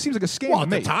doing this? Because it seems like a scam Well, to at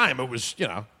me. the time it was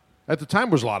at the time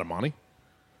it was a lot of money.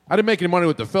 I didn't make any money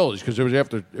with the Phillies because it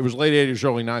was late 80s,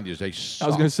 early 90s. They sucked. I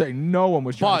was going to say no one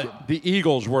was trying But the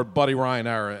Eagles were Buddy Ryan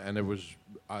era, and it was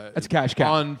That's a cash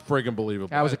cow. unfriggin' believable.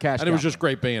 That was a cash and it was cow. just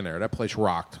great being there. That place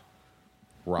rocked.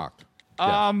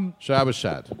 Yeah. So I was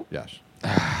sad. Yes,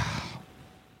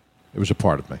 it was a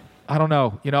part of me. I don't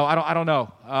know. I don't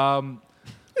know.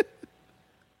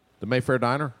 The Mayfair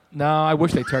Diner. No, I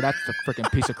wish they tear that freaking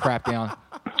piece of crap down.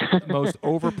 Most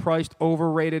overpriced,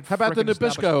 overrated. How about the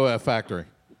frickin' Nabisco factory?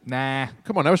 Nah.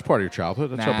 Come on, that was part of your childhood.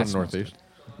 That's Nah, up in it the smells Northeast.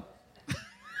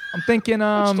 I'm thinking.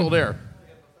 It's still there.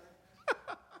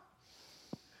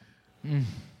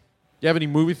 You have any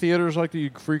movie theaters like that you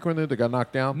frequented that got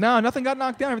knocked down? No, nothing got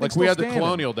knocked down. Like Everything's we still had the standing.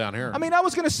 Colonial down here. I mean, I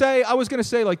was gonna say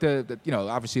like the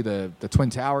obviously the Twin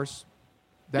Towers.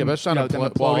 Yeah, but that's not them well,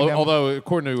 imploding them. although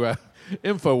according to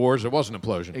InfoWars, it was an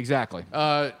implosion. Exactly.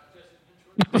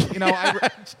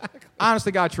 Honest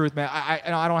to God, truth, man,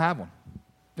 I don't have one.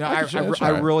 I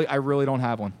really don't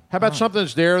have one. How about something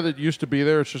that's there that used to be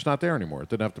there? It's just not there anymore. It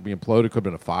didn't have to be imploded. It could have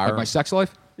been a fire. Like my sex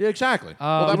life? Yeah, exactly.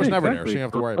 Well, that was never there, so you don't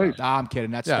have to worry about it. Nah, I'm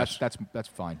kidding. That's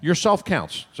fine. Yourself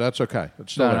counts, so that's okay.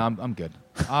 It's still No, there. I'm good.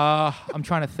 I'm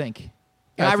trying to think.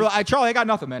 Charlie, I got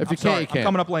nothing, man. If you I'm sorry. can't, you can't. I'm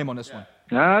coming up lame on this one.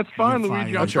 Nah, that's fine, You're Luigi. fine.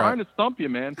 I'm That's trying right. to stump you,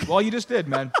 man. That's Well, you just did,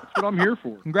 man. what I'm here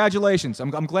for. Congratulations. I'm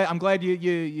glad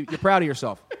you're proud of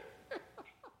yourself.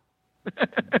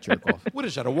 Jerk off. What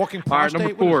is that? A walking All right,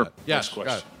 prostate? number What is 4. that? Yes. Go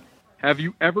ahead. Have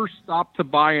you ever stopped to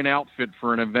buy an outfit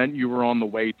for an event you were on the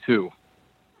way to?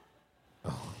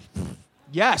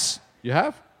 Yes. You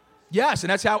have? Yes, and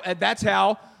that's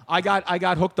how I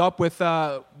got hooked up with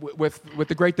the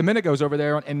great Dominicos over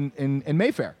there in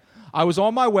Mayfair. I was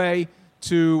on my way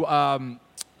to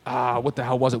what the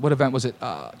hell was it? What event was it?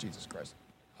 Jesus Christ.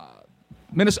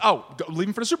 Minnesota.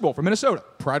 Leaving for the Super Bowl for Minnesota.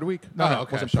 Pride Week? No, okay,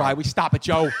 it wasn't sorry. Pride Week. Stop it,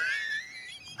 Joe.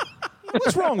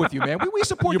 What's wrong with you, man? We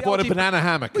support. You the bought a LGBT banana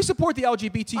hammock. We support the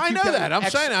LGBTQ. I know that. I'm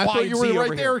saying. I thought you were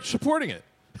right there supporting it.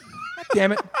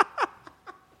 Damn it.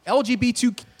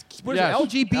 LGBT. What is Yes.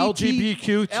 it?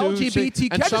 LGBTQ2C,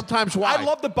 LGBT. and sometimes Y. I'd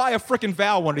love to buy a freaking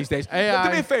vowel one of these days. AI. Look,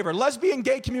 do me a favor. Lesbian,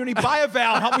 gay community, buy a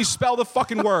vowel and help me spell the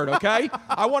fucking word, okay?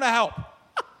 I want to help.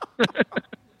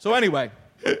 So anyway.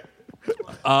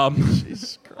 I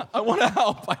want to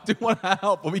help. I do want to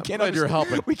help, but we can't glad you're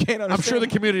helping. We can't understand. I'm sure the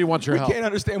community wants your help. We can't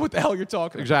understand what the hell you're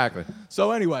talking about. Exactly.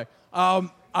 So anyway, I'm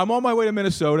on my way to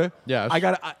Minnesota. Yes.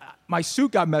 My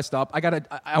suit got messed up.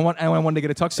 I wanted to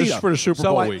get a tuxedo. This is for the Super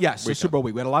Bowl week. Yes, the Weekend. Super Bowl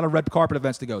week. We had a lot of red carpet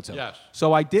events to go to. Yes.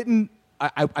 So I didn't.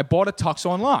 I bought a tux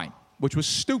online, which was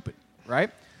stupid,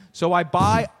 right? So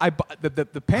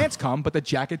the pants come, but the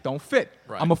jacket don't fit.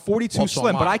 Right. I'm a 42 Also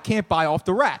slim, but mine. I can't buy off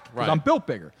the rack because Right. I'm built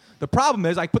bigger. The problem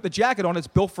is I put the jacket on. It's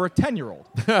built for a 10-year-old.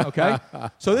 Okay.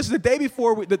 So this is the day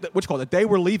before what's called the day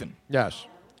we're leaving. Yes.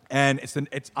 And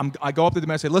I go up to them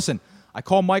and I say, listen, I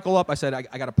call Michael up. I said, I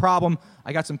got a problem.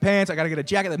 I got some pants. I got to get a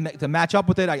jacket to match up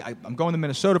with it. I'm going to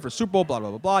Minnesota for Super Bowl, blah, blah,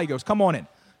 blah, blah. He goes, come on in.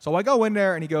 So I go in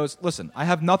there, and he goes, listen, I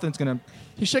have nothing that's going to...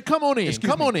 He said, come on in.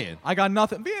 Come on in. I got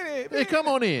nothing. Hey, come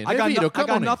on in. I got, Hey, Vito, I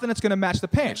got nothing that's going to match the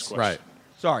pants. Right.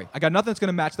 Sorry. I got nothing that's going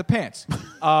to match the pants.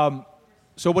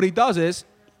 So what he does is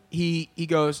he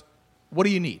goes, what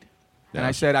do you need? And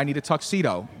I said, I need a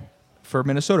tuxedo for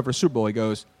Minnesota for Super Bowl. He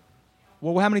goes,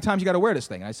 well, how many times you got to wear this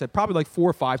thing? And I said, probably like 4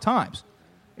 or 5 times.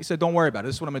 He said, don't worry about it.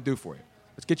 This is what I'm going to do for you.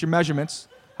 Let's get your measurements.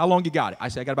 How long you got it? I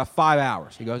said, I got about 5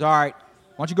 hours. He goes, all right.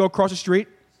 Why don't you go across the street,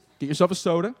 get yourself a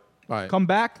soda, come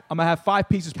back. I'm going to have 5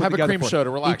 pieces put Have a together cream for you. soda.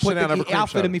 Relax. Sit down, have a He cream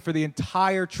outfitted soda. me for the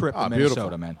entire trip to Beautiful.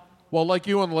 Minnesota, man. Well, like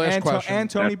you on the last question. And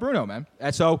Tony Bruno, man.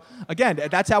 And so, again,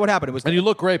 that's how it happened. It was. And you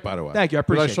look great, by the way. Thank you. I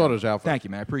appreciate I saw that. those outfits. Thank you,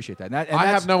 man. I appreciate that. And I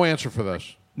have no answer for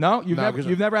this. No? You've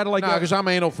never had to like... No, because I'm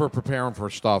anal for preparing for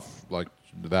stuff like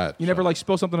that. You never like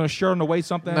spill something on a shirt on the way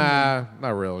something? Nah,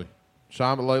 not really. So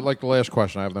I'm like the last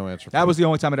question. I have no answer for That was the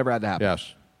only time it ever had to happen.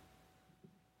 Yes.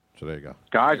 So there you go.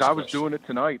 Guys, I was doing it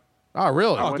tonight. Oh,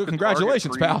 really? Oh, good.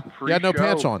 Congratulations, pal. You had no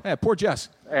pants on. Yeah, poor Jess.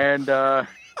 And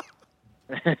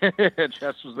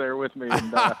Jess was there with me,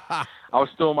 and I was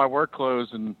still in my work clothes,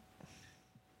 and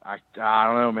I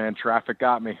don't know, man. Traffic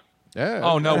got me. Yeah.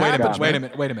 Oh, no, wait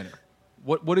a minute.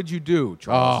 What did you do,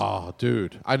 Charles? Oh,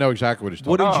 dude. I know exactly what he's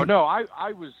talking What did about. you- No,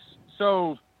 I was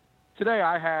so. Today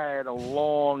I had a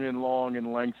long and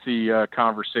lengthy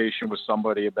conversation with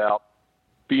somebody about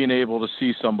being able to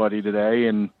see somebody today,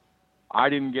 and I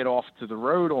didn't get off to the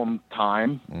road on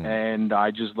time, and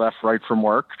I just left right from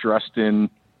work, dressed in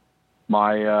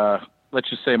my let's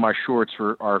just say my shorts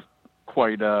are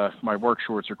quite my work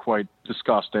shorts are quite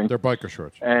disgusting. They're biker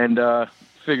shorts. And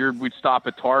figured we'd stop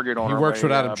at Target on He our works way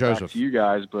with Adam back Joseph. to you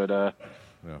guys, but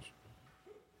Yes.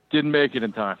 didn't make it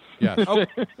in time. Yes.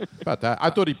 About that. I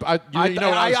thought he. You know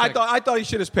what I was I thought he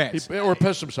shit his pants. or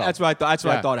pissed himself. That's what I thought. That's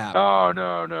what I thought happened.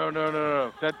 Oh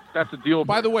no! That's a deal.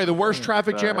 By the way, the worst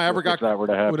traffic jam I ever got. If that were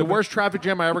to happen. The worst traffic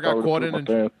jam I ever got caught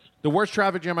in. The worst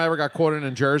traffic jam I ever got caught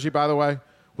in Jersey, by the way,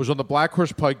 was on the Black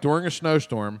Horse Pike during a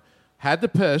snowstorm. Had to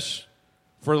piss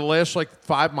for the last like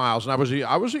 5 miles, and I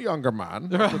was a younger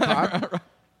man at the time,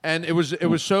 and it was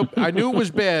so I knew it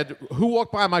was bad. Who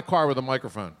walked by my car with a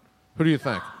microphone? Who do you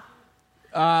think?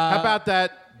 How about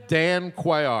that Dan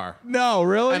Cuellar? No,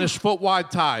 really? And his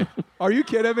foot-wide tie. Are you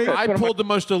kidding me? I pulled the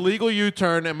most illegal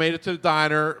U-turn and made it to the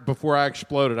diner before I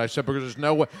exploded. I said, because there's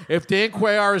no way. If Dan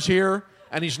Cuellar is here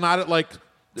and he's not at like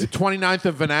the 29th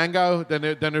of Venango, then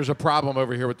there's a problem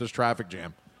over here with this traffic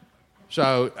jam.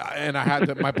 So, and I had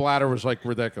to, my bladder was like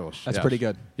ridiculous. That's Yes. pretty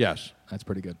good. Yes. That's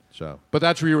pretty good. So, but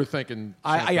that's what you were thinking.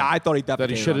 I thought he that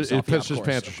he defecated should himself. have pissed Yeah, his of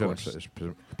pants or course, should of have.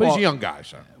 course. But he's Well, a young guy,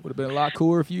 so. Would have been a lot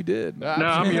cooler if you did. No,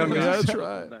 I'm a young guy. That's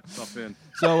right. That stuff in.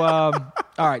 So, all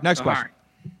right, next All question.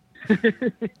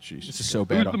 Jesus. This is so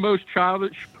bad. Who's the most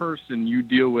childish person you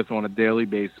deal with on a daily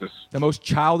basis? The most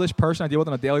childish person I deal with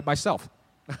on a daily myself.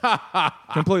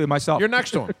 Completely myself. You're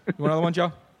next to him. You want another one,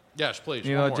 Joe? Yes, please.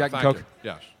 You One know, more. Jack and Thank Coke? you.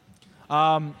 Yes.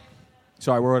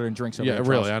 Sorry, we're ordering drinks over Yeah, here,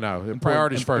 really, Charles. I know. Important-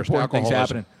 Priorities first. Important things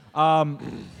Alcoholism.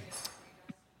 happening.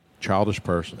 Childish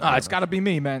person. It's got to be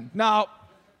me, man. No,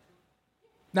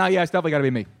 yeah, it's definitely got to be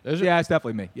me. Is it? Yeah, it's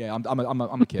definitely me. Yeah,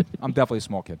 I'm a kid. I'm definitely a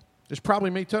small kid. It's probably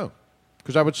me too.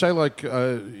 Because I would say, like,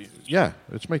 yeah,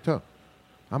 it's me too.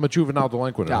 I'm a juvenile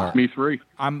delinquent at heart. Me three.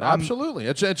 I'm Absolutely.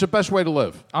 It's the best way to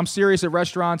live. I'm serious at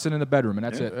restaurants and in the bedroom, and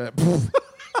that's it.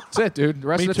 That's it, dude. The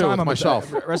rest Me of the too, time, with myself.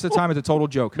 The rest of the time, it's a total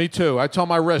joke. Me too. I tell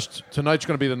my wrist, tonight's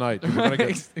going to be the night. We're gonna get,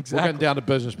 Exactly. We're getting down to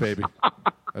business, baby.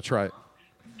 That's right.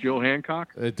 Jill Hancock.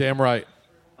 Damn right.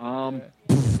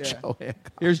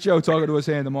 Here's Joe talking to his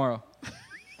hand tomorrow.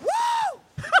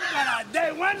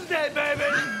 Day Wednesday, baby.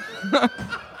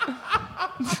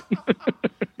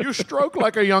 You stroke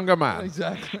like a younger man.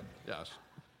 Exactly. Yes.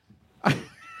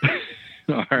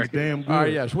 All right. Damn good. All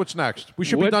right, yes. What's next? We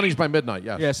should be What- done these by midnight,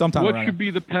 yes. Yeah, sometime What around should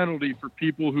be the penalty for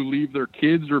people who leave their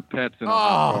kids or pets in a Oh,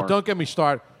 car? don't get me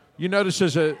started. You know this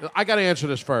is I got to answer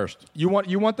this first. You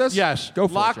want this? Yes. Go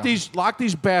for lock it, John. lock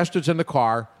these bastards in the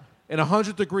car in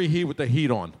 100-degree heat with the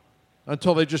heat on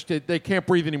until they can't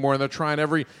breathe anymore, and they're trying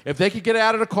if they could get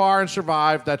out of the car and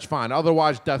survive, that's fine.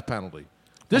 Otherwise, death penalty.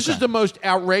 This is the most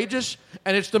outrageous,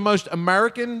 and it's the most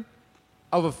American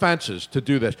of offenses to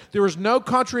do this. There is no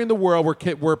country in the world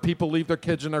where people leave their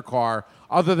kids in their car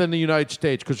other than the United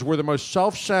States, because we're the most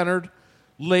self-centered,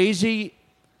 lazy,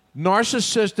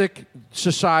 narcissistic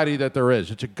society that there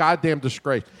is. It's a goddamn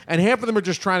disgrace. And half of them are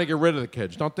just trying to get rid of the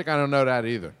kids. Don't think I don't know that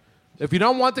either. If you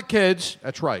don't want the kids,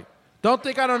 that's right. Don't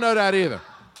think I don't know that either.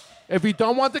 If you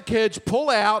don't want the kids, pull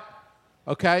out,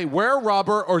 okay? Wear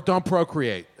rubber or don't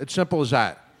procreate. It's simple as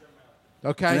that.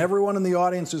 Okay. And everyone in the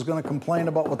audience who's going to complain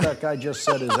about what that guy just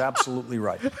said is absolutely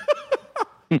right.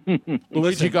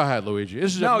 Luigi, go ahead, Luigi.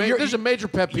 This is a major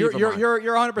pet peeve. You're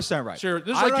 100% right. Sure, this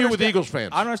is I like don't you with understand- Eagles fans.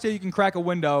 I don't understand. You can crack a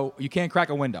window. You can't crack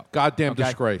a window. Goddamn Okay?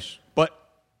 disgrace. But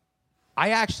I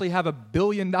actually have $1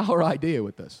 billion idea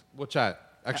with this. What's that?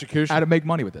 Execution? How to make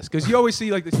money with this? Because you always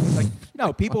see like this. Like,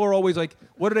 no, people are always like,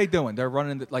 what are they doing? They're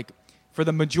running like, for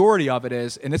the majority of it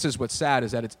is, and this is what's sad,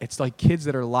 is that it's like kids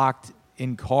that are locked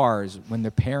in cars when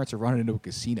their parents are running into a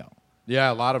casino.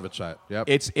 Yeah, a lot of it's that. Yep.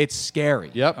 It's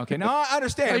scary. Yep. Okay. No, I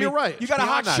understand. Yeah, I mean, you're right. You got a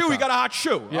hot shoe. You got a hot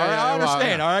shoe. Yeah, all right? I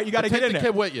understand. All right. You got to get in Take there. the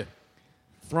kid with you.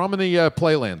 Throw him in the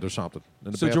playland or something.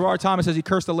 in the So bathroom. Gerard Thomas says he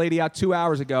cursed a lady out 2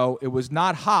 hours ago. It was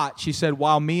not hot, she said,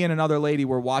 while me and another lady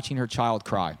were watching her child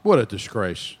cry. What a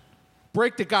disgrace.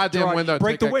 Break the goddamn Gerard, window.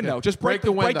 break take the that window. kid. Just break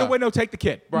the window. Take the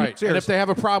kid. Right. And if Seriously. they have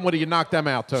a problem with it, you knock them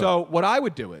out too. So what I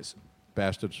would do is,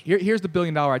 bastards. Here's the $1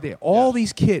 billion idea. All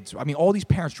these kids, I mean, all these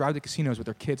parents drive to casinos with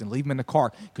their kids and leave them in the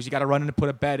car because you got to run in and put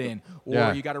a bet in, or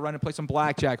Yeah. you got to run and play some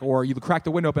blackjack, or you crack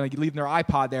the window open and you leave their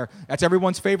iPod there. That's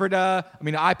everyone's favorite.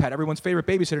 iPad. Everyone's favorite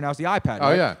babysitter now is the iPad. Oh,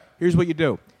 right? yeah. Here's what you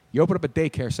do: you open up a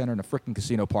daycare center in a freaking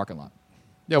casino parking lot.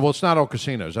 Yeah, well, it's not all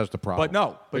casinos. That's the problem. But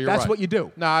no, but you're that's right. what you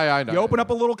do. No, I know. You open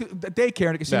up a little daycare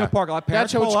in a casino Yeah. parking lot.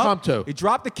 Parents That's how pull it's up, come to. You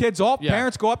drop the kids off. Yeah.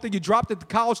 Parents go up there. You drop the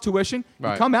college tuition.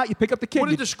 Right. You come out. You pick up the kid. What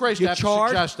a you, disgrace you to have to charge,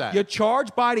 suggest that. You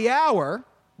charge by the hour.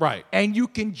 Right. And you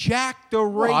can jack the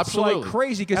rates absolutely. like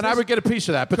crazy. And I would get a piece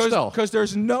of that, but still. Because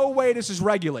there's no way this is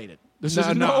regulated. There's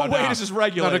no way this is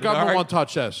regulated. No, the government all right? won't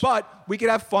touch this. But we could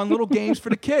have fun little games for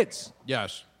the kids.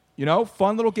 Yes. You know,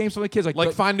 fun little games for the kids.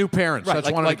 Like find new parents. Right, That's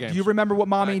like, one like, of the games. do you remember what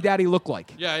mommy and daddy look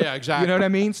like? Yeah, exactly. You know what I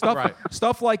mean? Stuff, Right.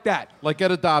 stuff like that. Like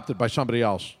get adopted by somebody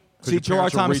else. 'Cause See, your Gerard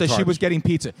parents are Thomas says she retards. was getting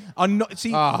pizza. And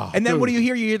then what do you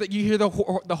hear? You hear the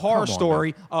horror on,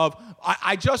 story of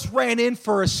I just ran in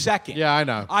for a second. Yeah, I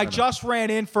know. I just ran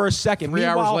in for a second. 3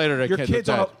 hours Meanwhile, later, the your kid's kids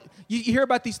dead. are. You hear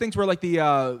about these things where like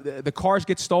the cars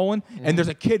get stolen and there's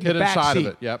a kid in the back inside seat.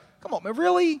 of it. Yep. Come on, man,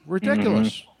 really?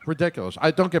 Ridiculous. Ridiculous.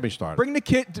 Don't get me started. Bring the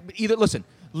kid. Either listen,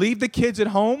 leave the kids at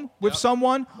home with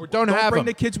someone, or don't have bring them.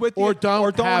 the kids with you, Or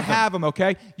don't have them.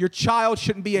 Okay, your child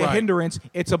shouldn't be a Right. hindrance;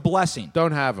 it's a blessing.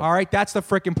 Don't have them. All right, that's the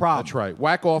freaking problem. That's right.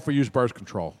 Whack off or use birth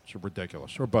control. It's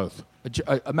ridiculous. Or both.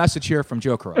 A message here from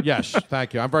Joe Carruth. Yes,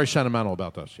 thank you. I'm very sentimental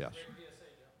about this. Yes.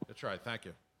 That's right. Thank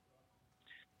you.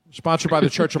 Sponsored by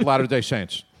the Church of Latter-day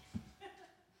Saints.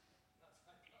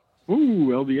 Ooh,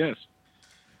 LDS.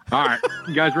 All right,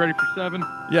 you guys ready for 7?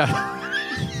 Yeah.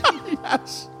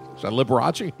 Yes. Is that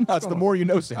Liberace? That's the more you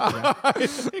know, Sam.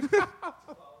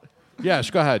 Yes,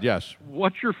 go ahead. Yes.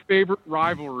 What's your favorite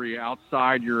rivalry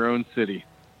outside your own city?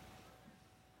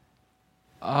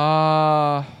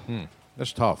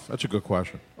 That's tough. That's a good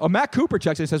question. Matt Cooper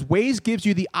checks in and says Waze gives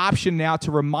you the option now to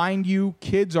remind you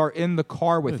kids are in the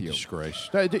car with you. Disgrace.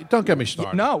 Don't get me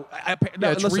started. No,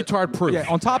 it's retard proof. Yeah,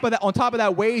 on top of that,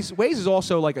 Waze is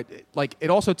also like it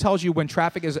also tells you when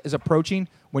traffic is approaching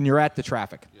when you're at the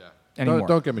traffic. Yeah. Anymore.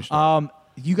 Don't get me started.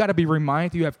 You got to be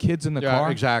reminded you have kids in the car.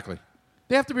 Exactly.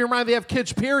 They have to be reminded they have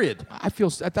kids. Period. I feel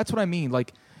that's what I mean.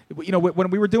 Like, you know, when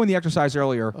we were doing the exercise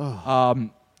earlier.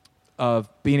 Of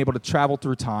being able to travel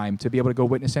through time, to be able to go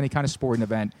witness any kind of sporting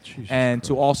event, and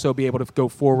to also be able to go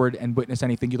forward and witness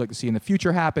anything you'd like to see in the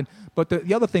future happen. But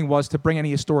the other thing was to bring any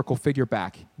historical figure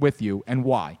back with you, and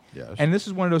why. Yes. And this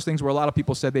is one of those things where a lot of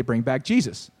people said they bring back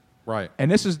Jesus. Right.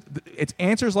 And it's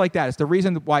answers like that. It's the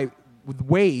reason why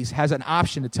Waze has an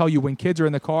option to tell you when kids are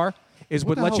in the car, is What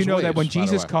would the let you know hell's that when Waze, by the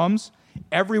Jesus way? comes,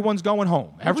 everyone's going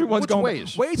home. Everyone's what's going.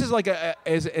 Waze? Waze is like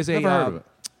Never heard of it.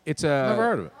 It's a. Never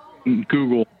heard of it.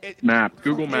 Google Maps.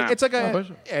 Google Maps. It's like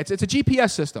it's a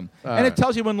GPS system, and it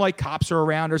tells you when like cops are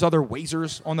around. There's other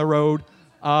Wazers on the road.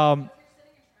 I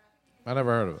never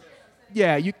heard of it.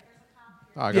 Yeah, you.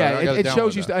 I gotta it shows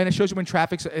download you, that. and it shows you when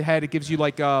traffic's ahead. It gives you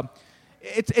like,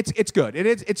 it's good.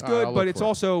 It's good, I'll but look it's for it.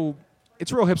 also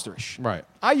it's real hipsterish. Right.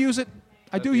 I use it.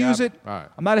 I do use it. All right.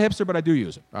 I'm not a hipster, but I do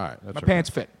use it. All right. That's My okay.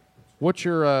 pants fit. What's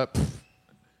your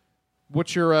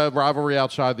rivalry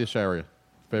outside this area?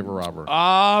 Favorite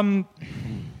rivalry?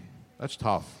 That's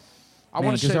tough. I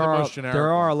want to say the most generic.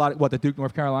 There are a lot. What, the Duke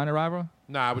North Carolina rivalry?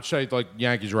 No, I would say like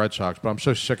Yankees Red Sox, but I'm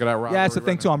so sick of that rivalry. Yeah, that's the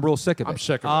thing right too. now. I'm real sick of it. I'm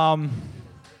sick of it.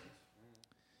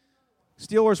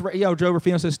 Steelers. Joe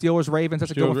Rufino says Steelers Ravens.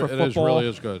 That's a good one for football. It really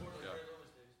is good.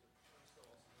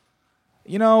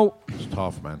 You know, It's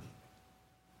tough, man.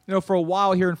 For a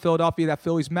while here in Philadelphia, that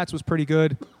Phillies Mets was pretty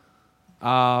good.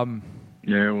 Yeah,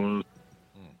 it was.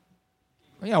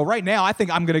 Right now, I think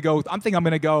I'm gonna go.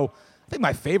 think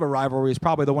my favorite rivalry is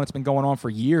probably the one that's been going on for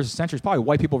years, centuries. Probably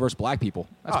white people versus black people.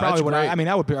 That's probably what great. I mean.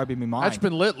 That would be mine. That's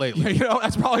been lit lately.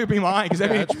 That's probably be mine because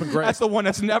it's been great. That's the one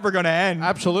that's never going to end.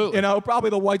 Absolutely. Probably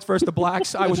the whites versus the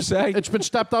blacks. I would say it's been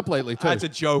stepped up lately too. That's a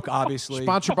joke, obviously.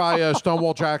 Sponsored by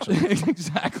Stonewall Jackson.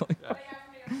 Exactly.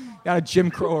 Got a Jim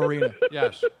Crow arena.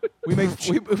 Yes. We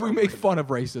make fun of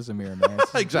racism here, man.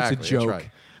 Exactly. It's a joke. That's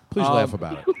right. Please laugh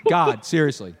about it. God,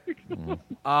 seriously.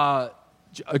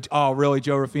 Oh, really,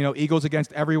 Joe Ruffino? Eagles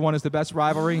against everyone is the best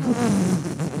rivalry?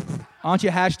 Why don't you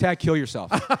hashtag kill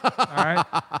yourself? All right.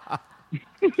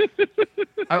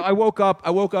 I woke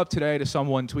up today to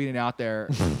someone tweeting out there.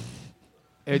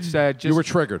 It said, you were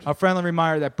triggered. A friendly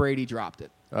reminder that Brady dropped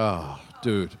it. Oh,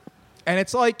 dude. And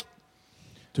it's like,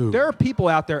 dude, there are people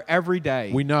out there every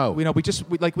day. We know. We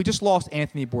just lost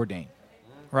Anthony Bourdain,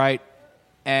 right?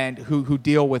 And who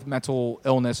deal with mental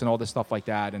illness and all this stuff like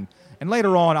that. And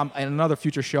later on, in another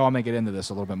future show, I'm going to get into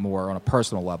this a little bit more on a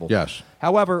personal level. Yes.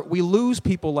 However, we lose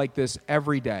people like this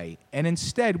every day. And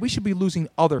instead, we should be losing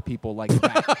other people like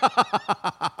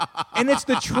that. And it's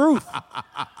the truth.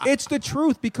 It's the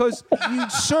truth because you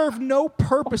serve no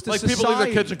purpose to like society. people leave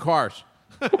their kids in cars.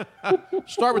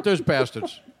 Start with those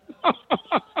bastards.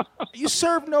 You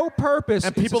serve no purpose.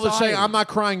 And people that say, I'm not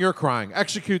crying, you're crying.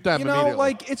 Execute them immediately.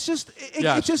 Like, it's just,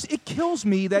 it kills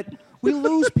me that we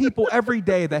lose people every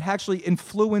day that actually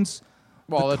influence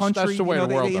the country. That's the way of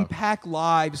the world, they though. impact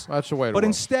lives. That's the way of the But world.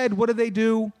 instead, what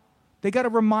do? They got to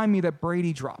remind me that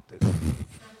Brady dropped it.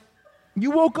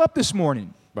 You woke up this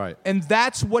morning. Right. And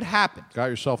that's what happened. Got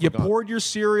yourself You a gun. poured your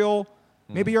cereal.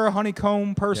 Maybe you're a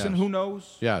honeycomb person. Yes. Who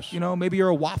knows? Yes. Maybe you're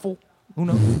a waffle. Who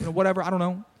knows? Whatever. I don't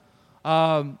know.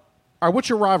 All right, what's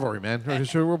your rivalry, man?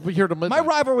 So we're here to midnight. My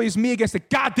rivalry is me against the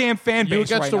goddamn fan base You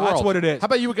against right the now. world. That's what it is. How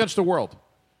about you against the world?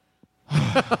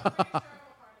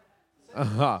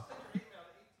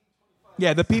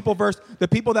 Yeah, the people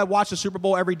that watch the Super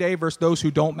Bowl every day versus those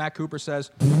who don't. Matt Cooper says,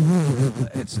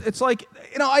 it's like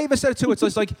I even said it too. It's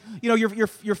like your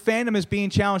fandom is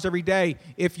being challenged every day.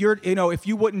 If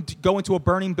you wouldn't go into a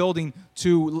burning building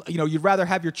to you'd rather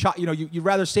have your child you'd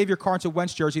rather save your Carson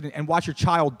Wentz jersey and watch your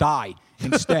child die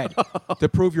instead to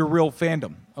prove your real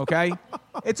fandom. Okay,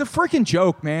 it's a freaking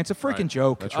joke, man. It's a freaking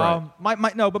joke. That's right.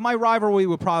 But my rivalry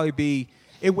would probably be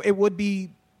it would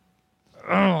be.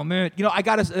 Oh man, I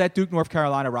got that Duke North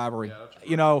Carolina rivalry.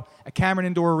 At Cameron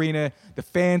Indoor Arena, the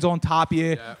fans on top of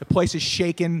you, the place is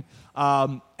shaking.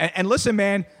 And listen,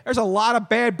 man, there's a lot of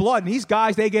bad blood, and these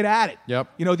guys they get at it. Yep.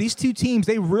 These two teams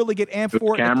they really get amped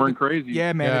for it. Cameron crazy.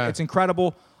 Yeah, man, Yeah. it's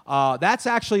incredible. That's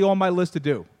actually on my list to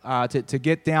do. To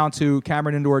get down to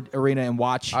Cameron Indoor Arena and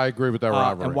watch. I agree with that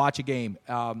rivalry. And watch a game.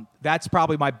 That's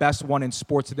probably my best one in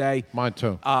sports today. Mine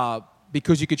too.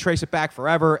 Because you could trace it back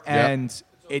forever and.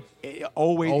 It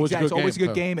always Always a good it's always a game,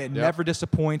 good too. game. It Yep. never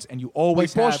disappoints, and you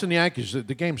always Like have. Boston Yankees, the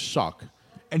games suck.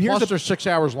 And here's Plus, the they're 6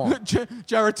 hours long.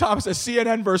 Jared Thomas says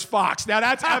CNN versus Fox. Now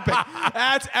that's epic.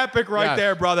 That's epic right Yes.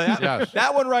 there, brother. Yes.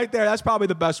 That one right there. That's probably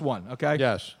the best one. Okay.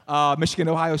 Yes. Michigan,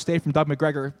 Ohio State from Doug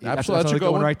McGregor. That's another a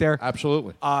good one right there.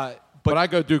 Absolutely. But I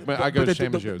go Duke. I go the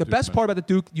same as you. The best part about the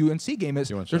Duke UNC game is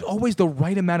there's always the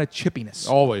right amount of chippiness.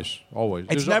 Always. It's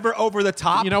There's never over the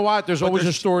top. You know what? There's but always a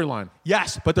storyline.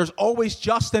 Yes, but there's always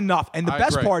just enough. And the I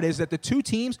best agree. part is that the two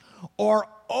teams are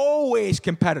always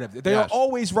competitive. They are Yes.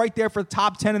 always right there for the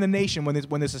top 10 in the nation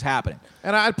when this is happening.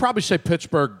 And I'd probably say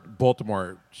Pittsburgh,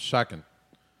 Baltimore second.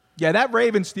 Yeah, that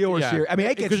Ravens Steelers here. I mean,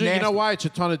 it gets because nasty. you know why? It's a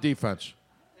ton of defense.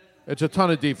 It's a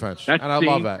ton of defense, That and I same,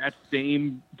 love that. That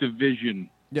same division.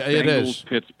 Yeah, it Bengals, is.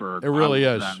 Pittsburgh. It really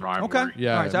I is. love that rivalry. Okay.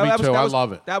 Yeah, All right, so me that was- too. that I was-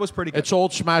 love it. that was pretty good. It's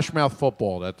old smash mouth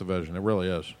football, that division. It really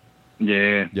is.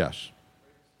 Yeah. Yes.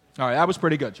 All right, that was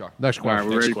pretty good, Chuck. Next All right, question.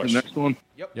 we're ready for the next one?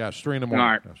 Yes, 3 in the All morning.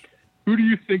 right. Yes. Who do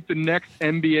you think the next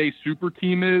NBA super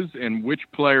team is, and which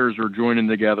players are joining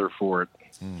together for it?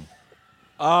 It's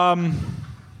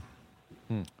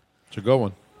a good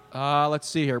one. Let's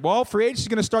see here. Well, free agency is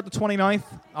going to start the 29th.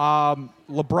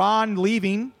 LeBron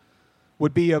leaving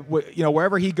would be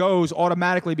wherever he goes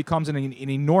automatically becomes an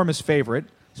enormous favorite,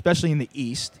 especially in the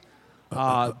East,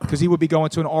 because he would be going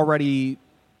to an already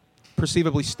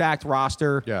perceivably stacked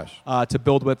roster. Yes. To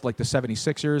build with, like the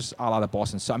 76ers, a lot of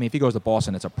Boston. I mean, if he goes to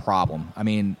Boston, it's a problem. I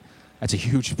mean, that's a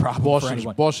huge problem for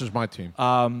anyone. Boston's my team.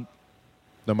 No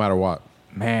matter what.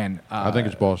 Man, I think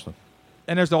it's Boston.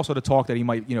 And there's also the talk that he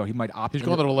might opt. He's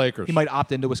going to the Lakers. He might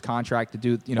opt into his contract to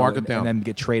do, Mark it and down. then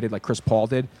get traded like Chris Paul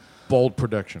did. Bold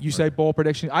prediction. You say bold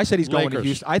prediction. I said he's going to Lakers.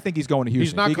 Houston. I think he's going to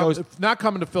Houston. He's not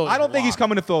coming to Philadelphia. I don't think he's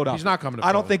coming to Philadelphia. He's not coming to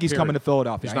I don't Philly, think he's coming to period.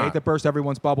 Philadelphia. He's I hate not. to burst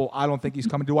everyone's bubble. I don't think he's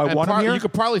coming. Do I And want him here? You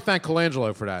could probably thank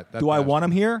Colangelo for that. Do I want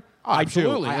him here? Oh, I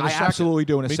absolutely. do. In a I second. absolutely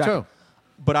do in a Me second. too.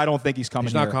 But I don't think he's coming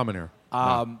He's here. not coming here.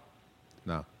 No.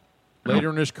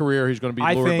 Later in his career, he's going to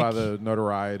be lured by the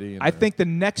notoriety. And I think the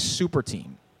next super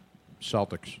team.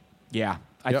 Celtics. Yeah.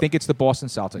 I think it's the Boston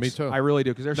Celtics. Me too. I really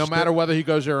do, because no matter whether he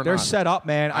goes there or they're not. set up,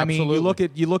 man. Absolutely. I mean,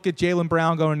 you look at Jaylen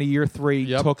Brown going into year 3,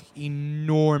 took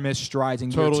enormous strides in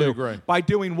year 2. Totally agree. By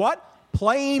doing what?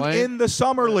 Playing in the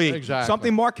summer league. Exactly.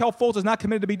 Something Markelle Fultz is not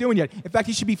committed to be doing yet. In fact,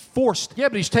 he should be forced. Yeah,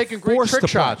 but he's taking great trick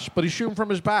shots, but he's shooting from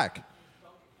his back.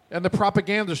 And the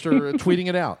propagandists are tweeting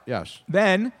it out. Yes.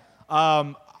 Then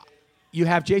you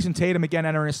have Jason Tatum again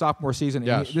entering his sophomore season.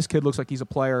 Yes. This kid looks like he's a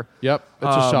player. Yep.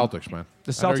 It's the Celtics, man.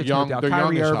 The And they're Celtics, young, no doubt. they're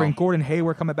Kyrie young as Irving, hell. Gordon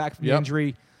Hayward coming back from the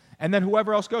injury. And then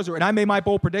whoever else goes there. And I made my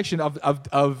bold prediction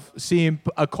of seeing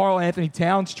a Karl Anthony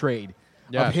Towns trade.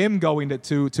 Yes. Of him going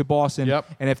to Boston. Yep.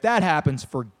 And if that happens,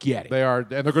 forget it. They are, and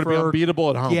they're going to be unbeatable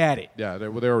at home. Forget it. Yeah, they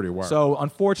already were. So,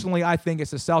 unfortunately, I think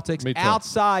it's the Celtics. Me too.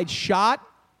 Outside shot,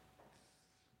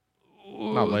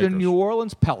 Not the Lakers. New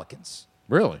Orleans Pelicans.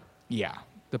 Really? Yeah.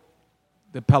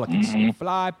 The Pelicans.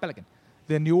 Fly Pelican.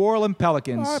 The New Orleans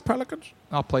Pelicans. Fly Pelicans.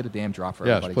 I'll play the damn drop for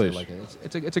Yes, everybody. please. Like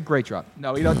it. It's a great drop.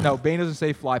 No, he doesn't. No, Bane doesn't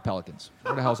say fly Pelicans.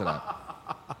 Where the hell's it at?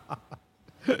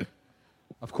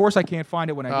 Of course, I can't find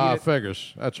it when I need it.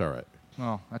 Figures. That's all right.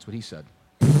 Oh, that's what he said.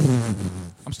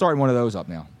 I'm starting one of those up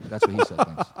now. That's what he said.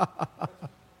 Thanks. All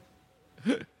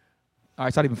right,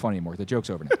 it's not even funny anymore. The joke's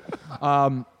over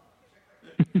now.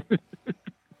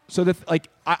 So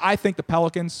I think the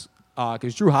Pelicans,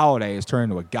 because Drew Holiday has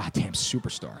turned into a goddamn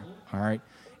superstar. All right,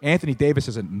 Anthony Davis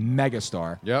is a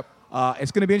megastar. Yep.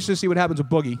 It's going to be interesting to see what happens with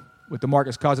Boogie, with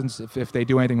DeMarcus Cousins. If they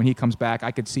do anything when he comes back,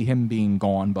 I could see him being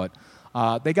gone. But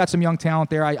they got some young talent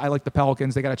there. I like the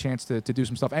Pelicans. They got a chance to do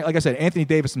some stuff. Like I said, Anthony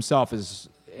Davis himself is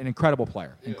an incredible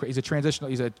player. He's a transitional.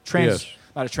 He's a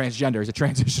not a transgender. He's a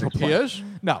transitional player. He is?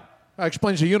 No. That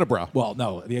explains the unibrow. Well,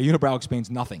 no. The unibrow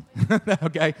explains nothing.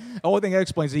 Okay? The only thing that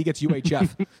explains is he gets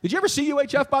UHF. Did you ever see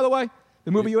UHF, by the way?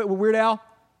 The movie with Weird Al?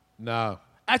 No.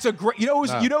 That's a great. You know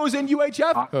who's in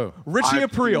UHF? Who? Richie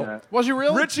I've Aprile. seen that. Was he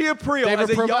really? Richie Aprile. David as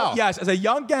a Proval. as a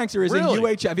young gangster is Really? in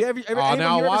UHF. Have you ever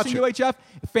now I'll watch seen it. UHF?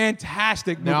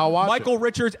 Fantastic movie. Now I'll watch Michael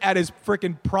Richards at his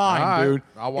freaking prime, All right. dude.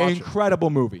 I'll watch it. Incredible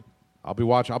movie. I'll be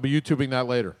watching. I'll be YouTubing that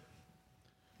later.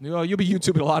 You'll be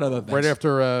YouTubing a lot of other things. Right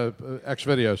after X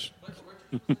videos.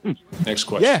 Next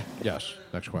question. Yeah. Yes.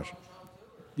 Next question.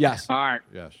 Yes. All right.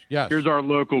 Yes. Yes. Here's our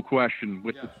local question.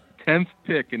 With the 10th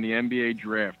pick in the NBA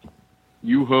draft,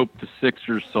 you hope the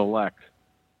Sixers select.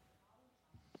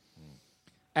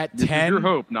 At This 10? is your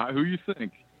hope, not who you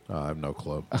think. I have no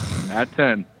clue. At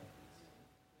 10.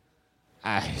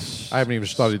 I haven't even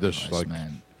studied this.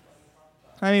 Man.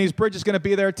 I mean, is Bridges going to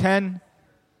be there at 10?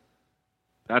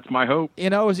 That's my hope. You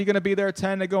know, is he going to be there at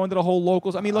 10 to go into the whole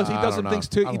locals? I mean, look, he I does don't some know. things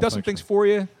too. I He don't does some think things for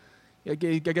you. I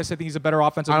guess I think he's a better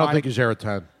offensive I don't mind. think he's there at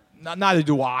 10. Neither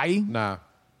do I. Nah.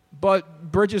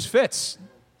 But Bridges fits.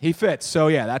 He fits. So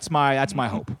yeah, that's my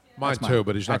hope. Mine That's my too, hope.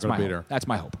 but he's not That's going my to be hope. there. That's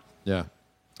my hope. Yeah.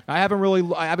 I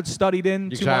haven't studied in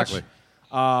too Exactly. much.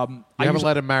 You haven't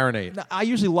let him marinate. I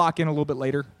usually lock in a little bit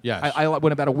later. Yes. I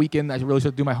when about a weekend, I really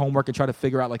start to do my homework and try to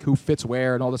figure out like who fits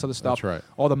where and all this other stuff. That's right.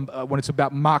 All the when it's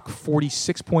about Mach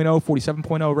 46.0,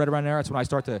 47.0, right around there, that's when I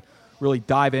start to really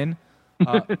dive in.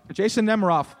 Jason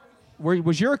Nemiroff,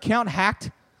 was your account hacked?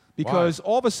 Because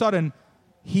all of a sudden,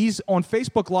 he's on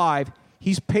Facebook Live.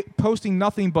 He's posting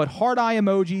nothing but heart eye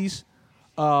emojis,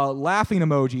 laughing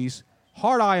emojis,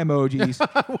 heart eye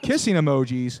emojis, kissing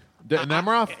emojis.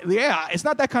 Nemiroff? Yeah, it's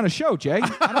not that kind of show, Jay.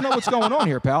 I don't know what's going on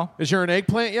here, pal. Is there an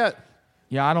eggplant yet?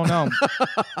 Yeah, I don't know.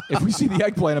 If we see the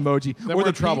eggplant emoji, Then or we're the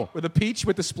in trouble. or the peach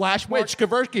with the splash mark. Wait,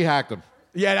 Skversky hacked him.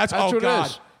 Yeah, that's what oh it god.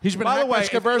 is. He's been by the hacked by way,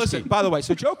 Skversky. listen. By the way,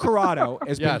 so Joe Corrado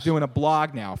has been Yes. doing a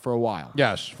blog now for a while.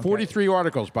 Yes. 43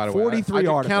 articles, by the way. 43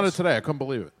 I articles. counted today. I couldn't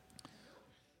believe it.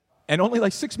 And only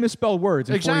like 6 misspelled words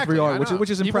in Exactly, 43 I articles, know. which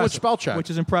is Even impressive. with spell check. Which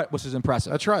is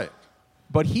impressive. That's right.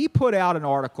 But he put out an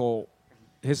article,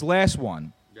 his last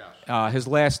one, his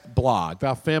last blog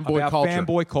about fanboy culture.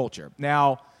 Fanboy culture.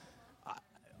 Now,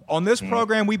 on this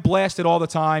program, we blast it all the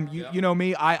time. You know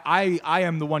me. I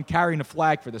am the one carrying the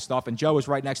flag for this stuff, and Joe is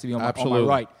right next to me on my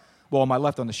right. Well, on my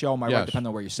left on the show, on my right, depending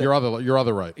on where you sit. Your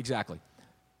other right. Exactly.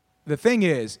 The thing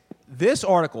is, this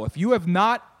article, if you have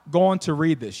not gone to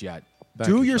read this yet,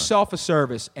 do yourself a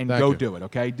service and go do it,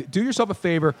 okay? Do yourself a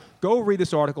favor. Go read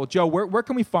this article. Joe, where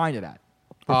can we find it at?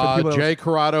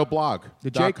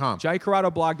 JCorradoblog.com.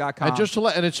 JCorradoblog.com. And just to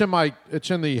let, and it's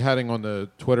in the heading on the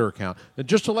Twitter account. And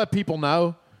just to let people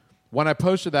know, when I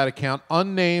posted that account,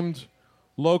 unnamed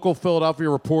local Philadelphia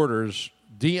reporters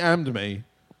DM'd me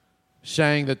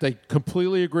saying that they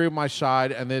completely agree with my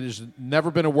side and that it has never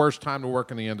been a worse time to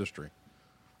work in the industry.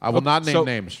 I will not name So-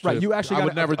 names. right, you actually I got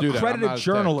would never do that. I'm accredited not a dick.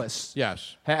 journalists.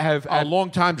 Yes. Have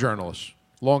long-time journalists.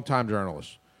 Long-time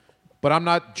journalists. But I'm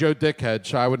not Joe Dickhead,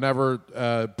 so I would never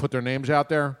put their names out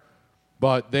there.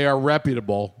 But they are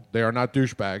reputable. They are not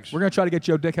douchebags. We're going to try to get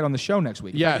Joe Dickhead on the show next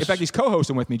week. Yes. In fact, he's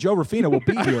co-hosting with me. Joe Ruffino will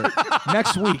be here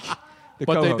next week.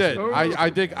 But they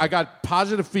did. I got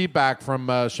positive feedback from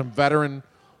some veteran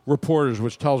reporters,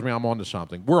 which tells me I'm onto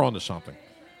something. We're onto something.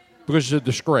 Because it's a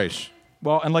disgrace.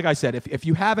 Well, and like I said, if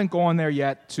you haven't gone there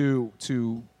yet to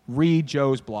read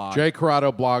Joe's blog,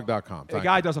 jcorradoblog.com. the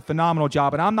guy does a phenomenal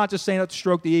job. And I'm not just saying that to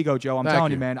stroke the ego, Joe. I'm Thank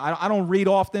telling you, you. man. I don't read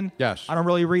often. Yes. I don't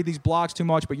really read these blogs too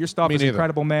much, but your stuff Me is neither.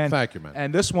 incredible, man. Thank you, man.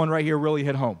 And this one right here really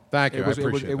hit home. Thank you. It was, I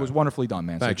appreciate it was that. wonderfully done,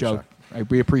 man. Thank so, you, Joe,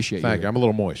 we appreciate you. Thank you. I'm a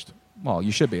little moist. Well,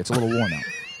 you should be. It's a little warm out.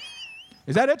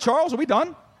 Is that it, Charles? Are we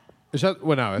done? Is that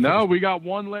well? No. No, we got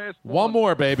one last One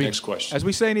more, baby. Next question. As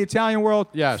we say in the Italian world,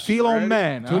 yes. filo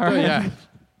man. Tutto, All right?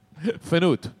 yeah.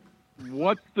 Finute.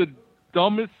 What's the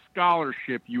dumbest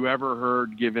scholarship you ever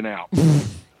heard given out?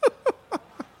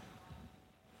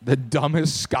 The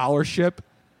dumbest scholarship?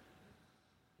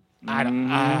 I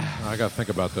got to think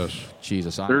about this.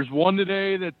 Jesus. There's one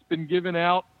today that's been given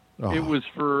out. Oh. It was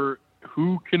for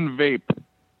who can vape.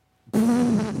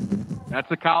 That's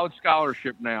a college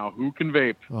scholarship now. Who can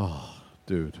vape? Oh,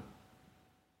 dude.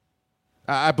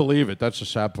 I believe it. That's the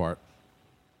sad part.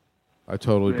 I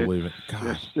totally believe it. It's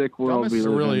a sick world Dumbest, we it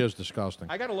live really in. is disgusting.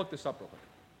 I got to look this up real quick.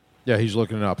 Yeah, he's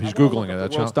looking it up. He's I wanna Googling look it. up the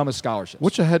That's world's how, dumbest scholarships.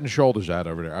 What's the Head and Shoulders at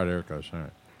over there? Oh, there it goes. All right.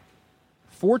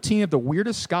 14 of the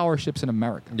weirdest scholarships in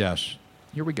America. Yes.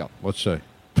 Here we go. Let's see.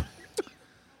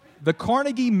 The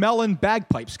Carnegie Mellon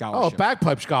Bagpipe Oh, Scholarship.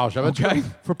 bagpipe scholarship. That's Okay.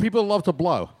 for people who love to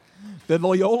blow. The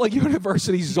Loyola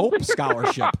University Zolp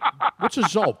Scholarship. What's a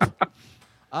Zolp?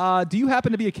 Do you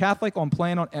happen to be a Catholic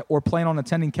plan on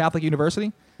attending Catholic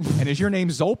University? And is your name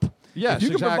Zolp? Yes, If you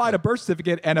can exactly. provide a birth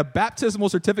certificate and a baptismal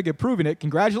certificate proving it,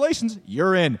 congratulations,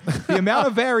 you're in. The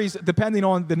amount varies depending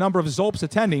on the number of Zolps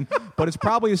attending, but it's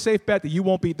probably a safe bet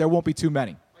that there won't be too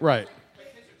many. Right.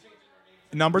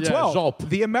 Number Yeah, 12, Zolp.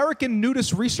 the American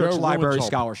Nudist Research Joe Library ruined Zolp.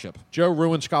 Scholarship. Joe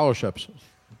ruined scholarships.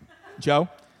 Joe,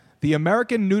 the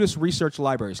American Nudist Research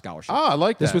Library Scholarship. Ah, I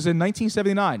like that. This was in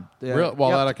 1979. Well, Yep.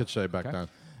 that I could say back then.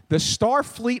 The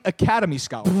Starfleet Academy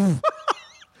Scholarship.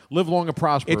 Live long and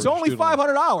prosper. It's only student.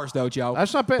 $500 though, Joe.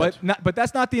 That's not bad. But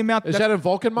that's not the amount. Is that in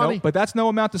Vulcan money? No, but that's no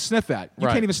amount to sniff at. You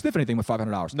Right. can't even sniff anything with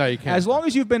 $500. No, you can't. As long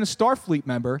as you've been a Starfleet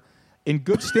member in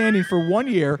good standing for 1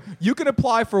 year, you can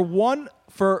apply for one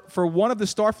of the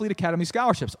Starfleet Academy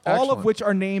scholarships, all of Excellent. which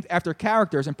are named after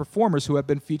characters and performers who have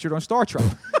been featured on Star Trek.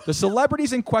 The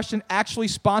celebrities in question actually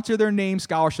sponsor their name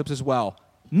scholarships as well.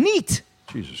 Neat.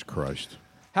 Jesus Christ.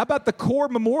 How about the Core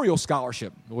Memorial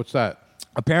Scholarship? What's that?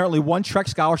 Apparently, one Trek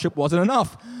scholarship wasn't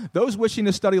enough. Those wishing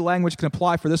to study language can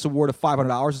apply for this award of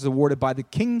 $500. It's awarded by the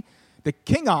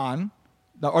Klingon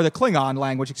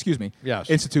language, Yes.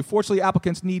 Institute. Fortunately,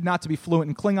 applicants need not to be fluent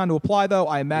in Klingon to apply, though.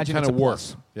 I imagine Kind it's a of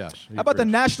plus. works. Yes. How about the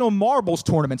National Marbles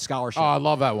Tournament Scholarship? Oh, I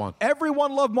love that one.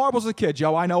 Everyone loved marbles as a kid,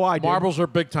 Joe. I know I did. Marbles are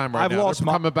big time right I've now. lost They're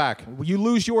my- coming back. You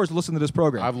lose yours, listen to this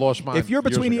program. I've lost mine If you're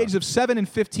years between the ago. ages of 7 and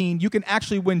 15, you can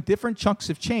actually win different chunks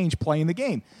of change playing the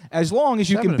game, as long as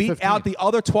you 7 can and beat 15. out the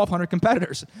other 1,200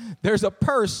 competitors. There's a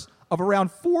purse of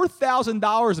around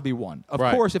 $4,000 to be won. Of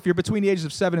Right. course, if you're between the ages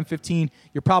of 7 and 15,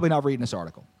 you're probably not reading this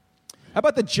article. How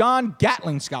about the John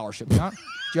Gatling Scholarship,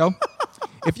 Joe?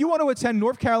 If you want to attend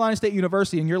North Carolina State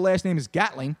University and your last name is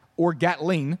Gatling or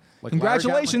Gatling, Like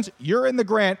congratulations, you're in the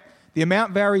grant. The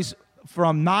amount varies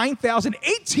from $9,000,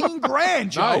 $18,000,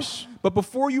 Joe. Nice. But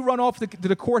before you run off to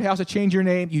the courthouse to change your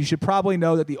name, you should probably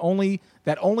know that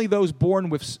only those born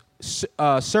with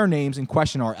surnames in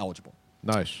question are eligible.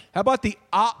 Nice. How about the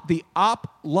Op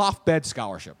Loft Bed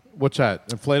Scholarship? What's that?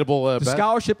 Inflatable The bed?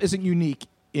 scholarship isn't unique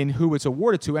in who it's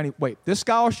awarded to. This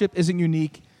scholarship isn't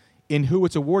unique in who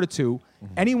it's awarded to.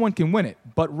 Mm-hmm. Anyone can win it,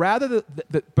 but rather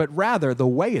the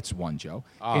way it's won, Joe.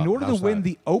 In order to how's win that?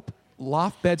 the Ope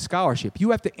Loft Bed Scholarship, you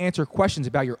have to answer questions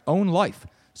about your own life,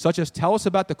 such as tell us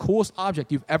about the coolest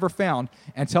object you've ever found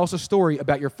and tell us a story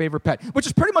about your favorite pet, which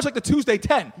is pretty much like the Tuesday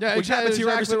 10, Yeah, which happens here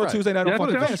every exactly single right. Tuesday night on That Fun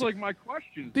and sounds Fantasy. like my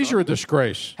question. These are a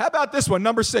disgrace. How about this one,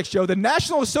 number 6, Joe? The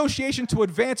National Association to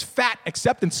Advance Fat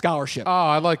Acceptance Scholarship. Oh,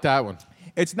 I like that one.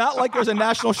 It's not like there's a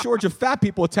national shortage of fat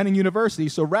people attending university.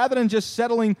 So rather than just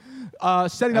setting up And a a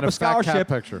fat cat scholarship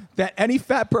picture. that any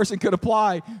fat person could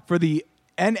apply for the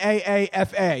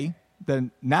NAAFA, the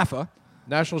NAFA,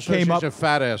 National came Association up- of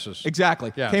Fat Asses.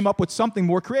 exactly, Yes. came up with something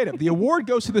more creative. The award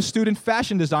goes to the student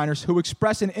fashion designers who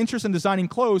express an interest in designing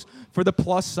clothes for the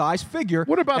plus-size figure.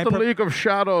 What about and the League of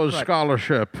Shadows Right.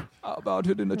 scholarship? How about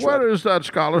it in the What is that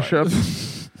scholarship?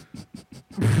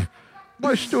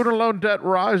 my student loan debt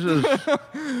rises.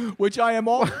 Which I am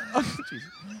all. Jesus.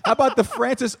 How about the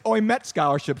Francis Ouimet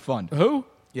Scholarship Fund? Who?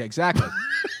 Yeah, exactly.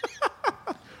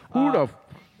 Who the?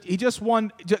 He just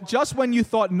won. Just when you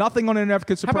thought nothing on the internet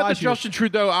could How surprise about the you. Justin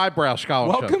Trudeau eyebrow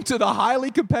scholarship? Welcome to the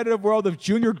highly competitive world of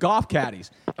junior golf caddies.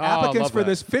 Applicants love for that.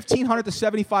 this $1,500 to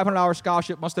 $7,500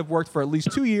 scholarship must have worked for at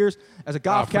least 2 years as a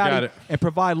golf forget caddy it. and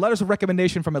provide letters of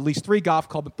recommendation from at least 3 golf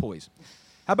club employees.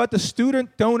 How about the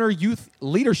Student Donor Youth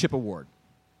Leadership Award?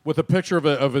 With a picture of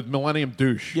a Millennium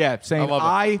douche. Yeah, saying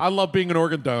I love being an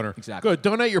organ donor. Exactly. Good.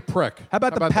 Donate your prick. How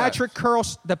about that? Patrick Kerr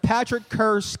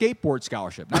Skateboard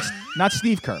Scholarship? Not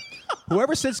Steve Kerr.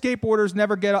 Whoever said skateboarders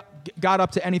never got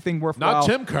up to anything worthwhile. Not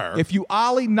Tim Kerr. If you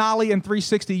ollie, nollie, and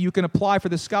 360, you can apply for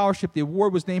this scholarship. The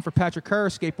award was named for Patrick Kerr, a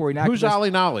skateboarding activist. Who's ollie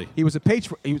nollie? He was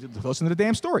listen to the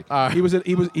damn story. He was a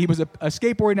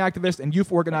skateboarding activist and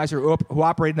youth organizer who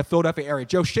operated in the Philadelphia area.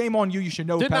 Joe, shame on you. You should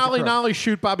know. Didn't Patrick ollie Kerr. nollie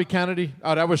shoot Bobby Kennedy?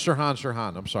 Oh, that was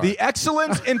Sirhan. I'm sorry. The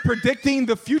Excellence in Predicting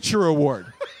the Future Award.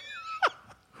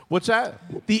 What's that?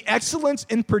 The Excellence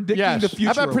in Predicting the Future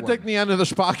How about Award. predicting the end of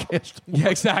this podcast? Yeah,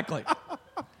 exactly.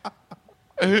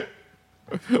 How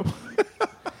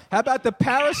about the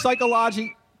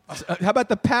Parapsychology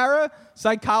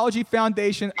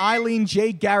Foundation Eileen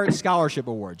J. Garrett Scholarship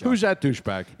Award, Joe? Who's that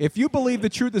douchebag? If you believe the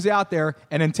truth is out there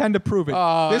and intend to prove it,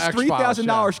 this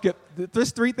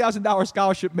 $3,000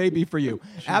 scholarship may be for you.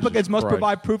 Applicants must Christ.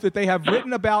 provide proof that they have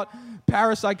written about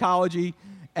parapsychology.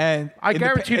 And I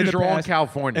guarantee these are all in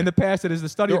California. In the past, it is the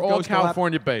study They're of all ghost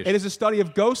California-based. It is a study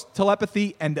of ghost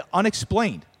telepathy and the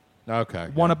unexplained. Okay.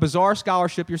 Won a bizarre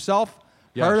scholarship yourself?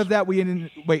 Yes. Heard of that?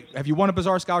 Have you won a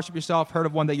bizarre scholarship yourself? Heard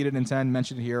of one that you didn't intend?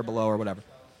 Mention it here, below, or whatever.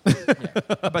 Yeah. How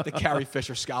about the Carrie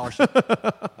Fisher Scholarship?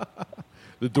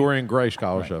 The Dorian Gray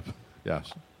Scholarship. Right.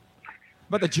 Yes.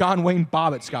 How about the John Wayne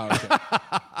Bobbitt Scholarship?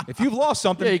 If you've lost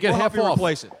something, you get we'll half help you off.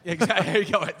 replace it. Exactly. There you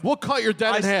go. We'll cut your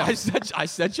debt in half. I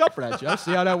set you up for that, Joe.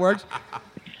 See how that works?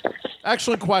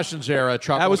 Excellent questions there,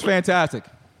 Chuck. That was fantastic.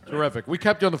 Terrific. We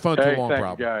kept you on the phone too long, thank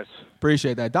probably. you guys.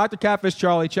 Appreciate that. Dr. Catfish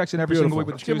Charlie checks in every single week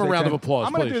with the Give him a Tuesday round of 10. applause,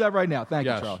 I'm going to please. do that right now. Thank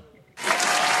Yes. you, Charlie.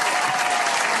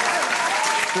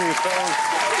 See you, fellas.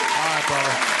 All right,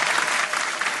 brother.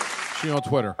 See you on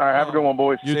Twitter. All right, have a good one,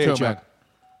 boys. You See too, you, Chuck. man.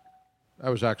 That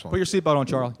was excellent. Put your seatbelt on,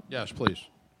 Charlie. Yes, please.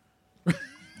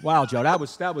 Wow, Joe, that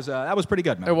was pretty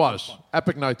good, man. It was.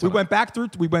 Epic night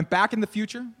tonight. We went back in the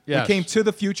future. Yes. We came to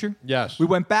the future. Yes. We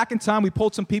went back in time. We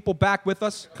pulled some people back with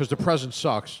us. Because the present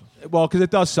sucks. Well, because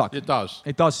it does suck. It does.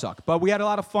 It does suck. But we had a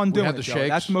lot of fun doing had it, the Joe. shakes.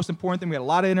 That's the most important thing. We had a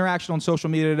lot of interaction on social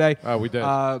media today. Oh, we did.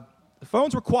 The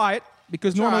phones were quiet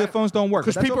because normally the phones don't work.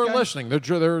 Because but that's people okay. are listening.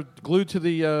 They're glued to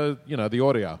the the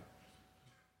audio.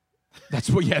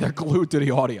 They're glued to the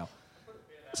audio.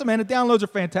 Listen, man, the downloads are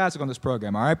fantastic on this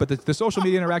program, all right? But the social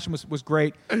media interaction was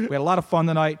great. We had a lot of fun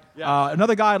tonight.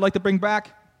 Another guy I'd like to bring back,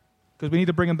 because we need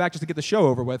to bring him back just to get the show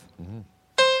over with.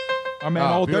 Our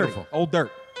man, Old beautiful. Dirt. Old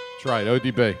Dirt. That's right,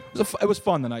 ODB. It was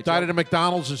fun tonight, Joe. Died at a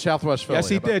McDonald's in Southwest Philly. Yes,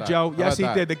 he How about did, that? Joe. How Yes, about he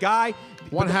that? did. The guy...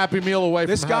 One happy meal away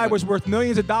This from guy heaven. was worth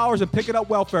millions of dollars and picking up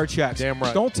welfare checks. Damn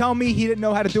right. Don't tell me he didn't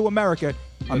know how to do America.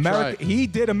 right. He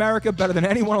did America better than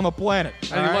anyone on the planet.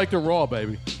 And he liked it raw,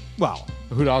 baby. Well,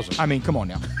 who doesn't? I mean, come on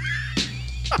now.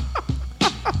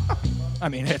 I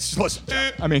mean, listen.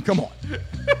 I mean, come on.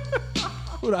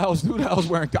 Who the hell's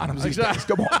wearing condoms these days?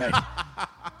 Come on, man.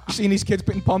 You seen these kids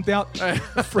getting pumped out?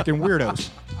 Freaking weirdos.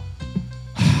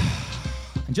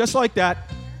 And just like that,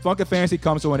 Funk and Fantasy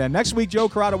comes to an end. Next week, Joe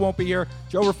Corrado won't be here.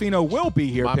 Joe Rufino will be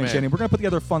here, My pinch man. hitting. We're going to put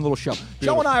together a fun little show.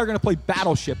 Joe and I are going to play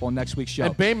Battleship on next week's show.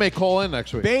 And Bane may call in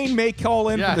next week. Bane may call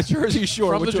in from the Jersey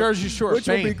Shore. From the Jersey Shore. Which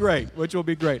will Bane. be great. Which will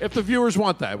be great. If the viewers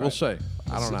want that, we'll see.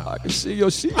 I don't know. I can see your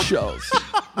seashells.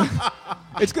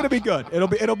 It's going to be good. It'll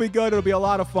be good. It'll be a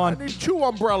lot of fun. I need 2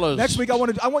 umbrellas. Next week, I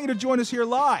want you to join us here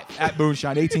live at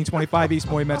Moonshine, 1825 East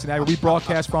Moynihan, Cincinnati. We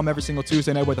broadcast from every single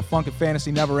Tuesday night where the funk and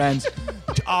fantasy never ends.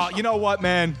 You know what,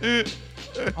 man?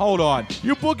 Hold on.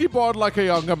 You boogie board like a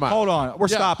younger man. Hold on. We're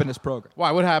Yes. stopping this program.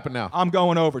 Why? What happened now? I'm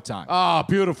going overtime. Ah,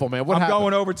 beautiful, man. What I'm happened?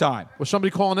 going overtime. Was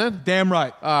somebody calling in? Damn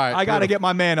right. All right. I got to beautiful. get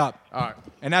my man up. All right.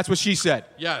 And that's what she said.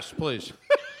 Yes, please.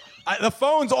 The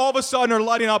phones all of a sudden are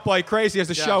lighting up like crazy as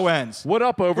the Yes. show ends. What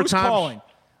up, overtime? Who's calling?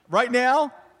 Right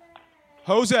now,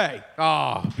 Jose.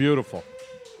 Ah, beautiful.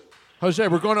 Jose,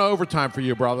 we're going to overtime for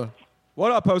you, brother.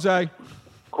 What up, Jose?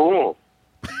 Cool.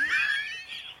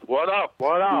 What up?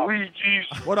 What up? Luigi's.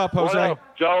 What up, Jose? What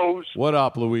up, Joe's? What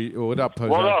up, Louis? What up, Jose?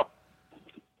 What up?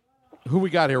 Who we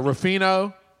got here?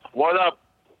 Rufino? What up?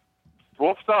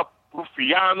 What's up?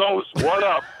 Rufianos? What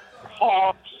up?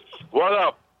 Hops? What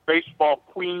up? Baseball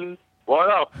Queen? What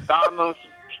up? Donnas?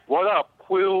 What up?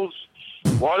 Quills?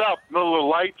 What up? Miller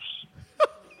Lights?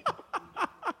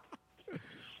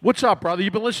 What's up, brother?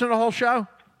 You been listening to the whole show?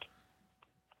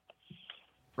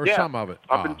 Or Yeah, some of it?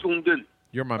 I've been tuned in.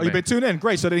 You're my Oh, man. you've been tuned in.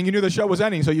 Great. So then you knew the show was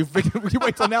ending. So you figured you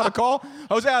wait till now to call.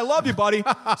 Jose, I love you, buddy.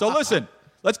 So listen,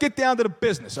 let's get down to the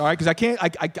business, all right? Because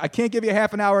I can't give you a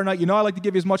half an hour a night. You know I like to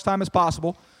give you as much time as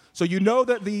possible. So you know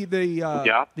that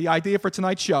the idea for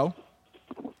tonight's show.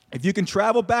 If you can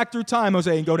travel back through time,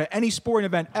 Jose, and go to any sporting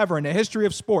event ever in the history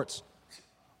of sports,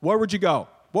 where would you go?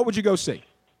 What would you go see?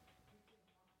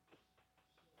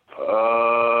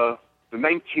 The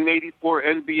 1984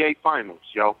 NBA Finals,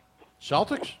 yo.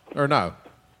 Celtics? Or no?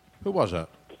 Who was that?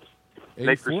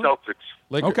 Lakers 84? Celtics.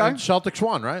 Lakers. Okay. And Celtics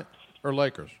won, right? Or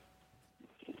Lakers?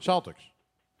 Celtics.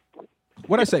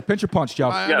 What'd I say? Pinch or punch, Joe?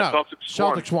 Yeah, no.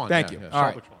 Celtics won. Thank Yeah, you. yeah, All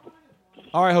right. Celtics won.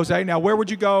 All right, Jose. Now, where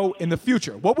would you go in the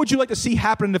future? What would you like to see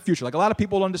happen in the future? Like a lot of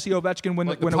people want to see Ovechkin win,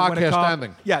 Like the win a podcast cup.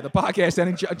 ending. Yeah, the podcast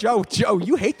ending. Joe,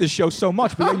 you hate this show so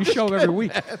much, but you show every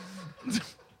week.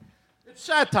 It's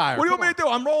satire. What do you want me to do?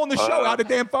 I'm rolling the show out. The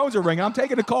damn phones are ringing. I'm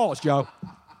taking the calls, Joe.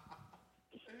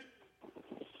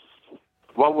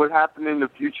 What would happen in the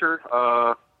future?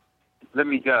 Let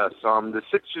me guess. The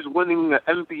Sixers winning the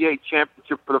NBA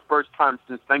championship for the first time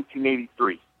since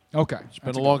 1983. Okay. It's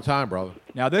been a long time, brother.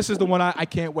 Now, this is the one I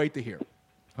can't wait to hear.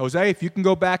 Jose, if you can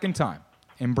go back in time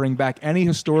and bring back any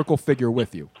historical figure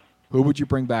with you, who would you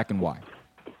bring back and why?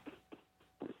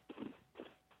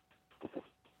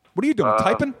 What are you doing,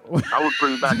 typing? I would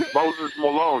bring back Moses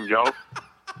Malone, yo.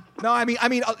 No, I mean,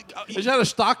 is that a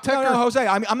stock ticker? No, Jose.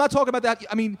 I'm not talking about that.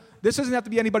 I mean, this doesn't have to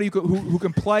be anybody who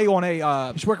can play on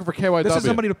a. He's working for KYW. This is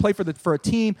somebody to play for a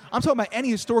team. I'm talking about any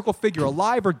historical figure,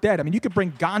 alive or dead. I mean, you could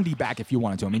bring Gandhi back if you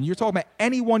wanted to. I mean, you're talking about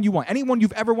anyone you want, anyone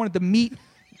you've ever wanted to meet,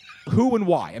 who and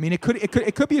why. I mean, it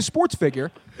could be a sports figure,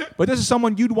 but this is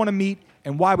someone you'd want to meet,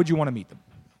 and why would you want to meet them?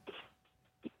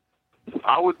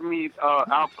 I would meet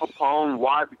Al Capone.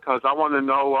 Why? Because I want to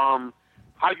know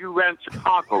how you ran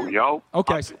Chicago, yo.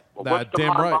 Okay. What's the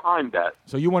mind behind that?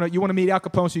 So you want to meet Al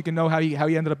Capone so you can know how he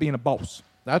ended up being a boss.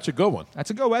 That's a good one. That's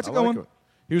a good one. It.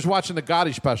 He was watching the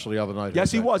Gotti special the other night.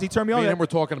 Yes, he was. He turned me on. Me and him were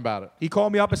talking about it. He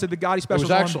called me up and said the Gotti It special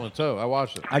was excellent too. I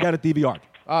watched it. I got a DVR.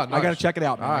 Ah, nice. I got to check it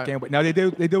out, man. All I right. can't wait. Now they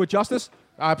do it justice.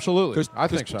 Absolutely. I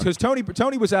think so. Because Tony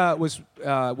was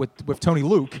with Tony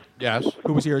Luke. Yes.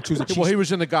 Who was here at Tuesday. Well, he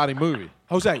was in the Gotti movie.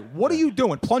 Jose, what are you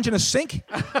doing? Plunging a sink?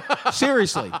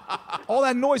 Seriously. All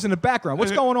that noise in the background.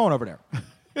 What's going on over there?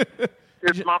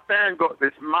 It's my fan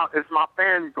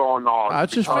going on.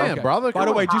 That's his fan, Okay. brother. By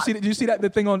the way, did you see that the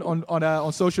thing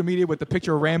on social media with the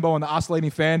picture of Rambo and the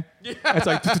oscillating fan? Yeah. It's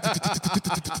like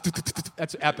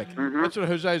that's epic. That's what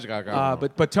Jose's got going on.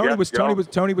 But Tony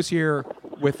was here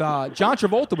with John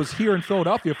Travolta was here in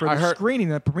Philadelphia for the screening,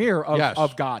 the premiere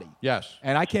of Gotti. Yes.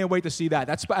 And I can't wait to see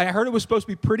that. I heard it was supposed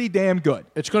to be pretty damn good.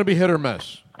 It's going to be hit or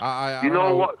miss. You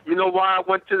know what? You know why I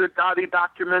went to the Gotti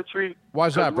documentary?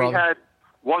 Why's that, brother? We had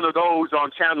one of those on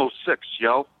Channel 6,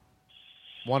 yo.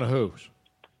 One of whose?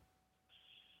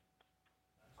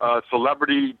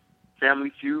 Celebrity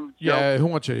Family Feud. Yeah, who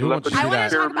wants to see I want that?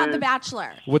 to talk about The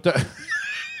Bachelor. With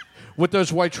with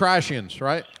those white trashians,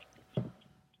 right?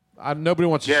 Nobody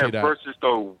wants to see that. Versus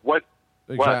the West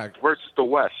versus the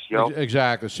West, yo.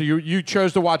 Exactly. So you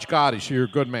chose to watch Gotti, so you're a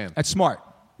good man. That's smart.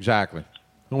 Exactly.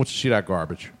 Who wants to see that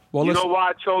garbage? Well, you know why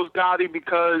I chose Gotti?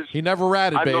 Because he never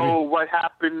ratted, I baby. know what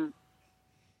happened.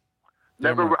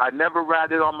 I never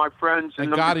ratted on my friends. And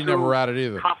number Gotti two, never ratted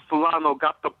either. Castellano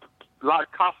got the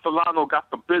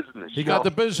business. He got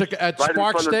the business at Right in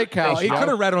Spark front of the Steakhouse. He could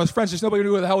have ratted on his friends. Just nobody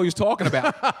knew what the hell he was talking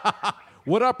about.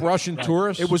 What up, Russian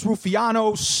tourists? It was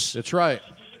Rufianos. That's right.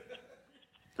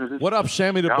 What up,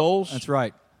 Sammy the Bulls? That's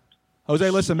right. Jose,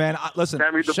 listen, man. Listen.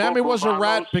 Sammy was a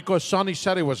rat because Sonny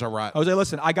said he was a rat. Jose,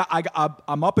 listen.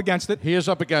 I'm up against it. He is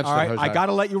up against All right, it, Jose. I got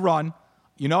to let you run.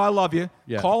 You know I love you.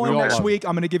 Yeah, Call we in all next love week.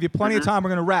 I'm going to give you plenty of time. We're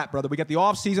going to wrap, brother. We got the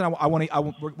off season. We're going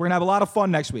to have a lot of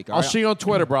fun next week. I'll see you on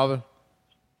Twitter, brother.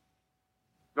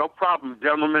 No problem,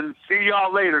 gentlemen. See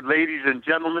y'all later, ladies and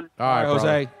gentlemen. All right,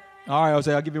 Jose. All right,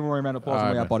 Jose. I'll give you more round of applause on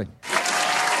the way out, buddy.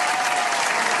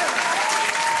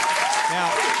 Now,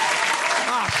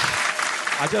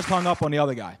 I just hung up on the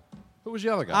other guy. Who was the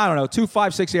other guy? I don't know.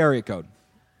 256 area code.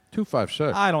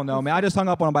 256. I don't know, man. I just hung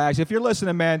up on him by accident. If you're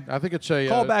listening, man, I think it's a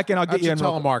call back in. I'll get that's you a in.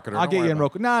 Real telemarketer. I'll get you in real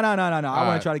quick. No. I want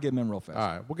right. to try to get him in real fast. All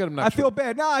right, we'll get him next I feel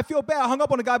bad. No, I feel bad. I hung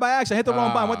up on a guy by accident. I hit the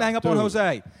wrong button. Went to hang up on dude.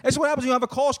 Jose. That's what happens when you have a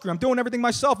call screen. I'm doing everything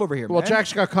myself over here, Well, man.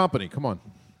 Jack's got company. Come on.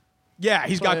 Yeah,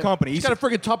 he's got company. He's got a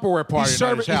freaking Tupperware party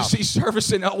at his house. He's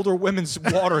servicing older women's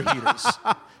water heaters.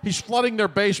 He's flooding their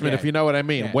basement, if you know what I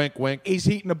mean. Yeah. Wink, wink. He's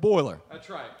heating a boiler. That's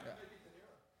right.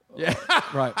 Yeah.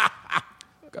 Right.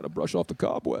 got to brush off the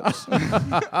cobwebs.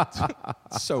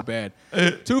 It's so bad.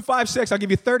 256. I'll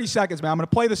give you 30 seconds, man. I'm going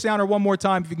to play the sounder one more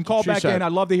time. If you can call back in,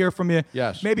 I'd love to hear from you.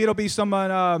 Yes. Maybe it'll be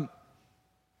someone.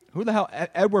 Who the hell?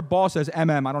 Edward Ball says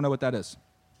MM. I don't know what that is.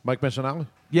 Mike Messinelli?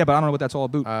 Yeah, but I don't know what that's all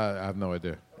about. I have no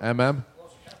idea. MM?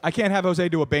 I can't have Jose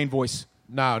do a Bane voice.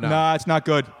 No. No, it's not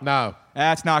good. No.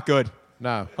 That's not good.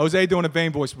 No. Jose doing a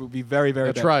Bane voice would be very, very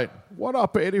That's bad. right. What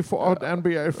up, 84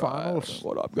 NBA Finals?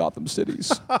 What up, Gotham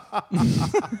Cities?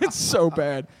 It's so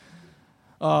bad.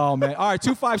 Oh, man. All right,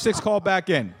 256, call back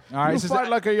in. All right, You fight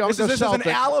like a younger this is an Celtic.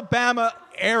 Alabama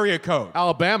area code.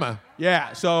 Alabama?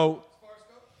 Yeah, so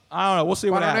I don't know. We'll see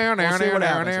what happens. We'll see what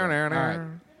happens here. All right.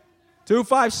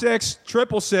 256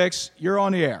 666, you're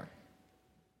on the air.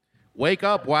 Wake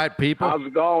up, white people. How's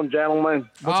it going, gentlemen?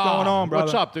 What's going on, brother?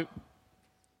 What's up, dude?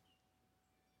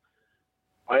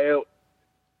 Well,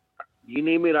 you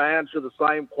need me to answer the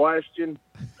same question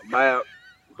about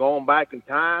going back in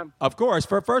time? Of course.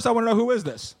 First, I want to know, who is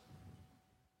this?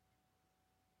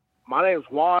 My name's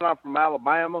Juan. I'm from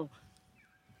Alabama.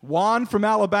 Juan from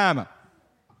Alabama.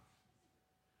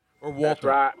 Or Walter. That's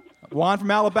right. Juan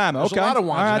from Alabama. There's Okay. a lot of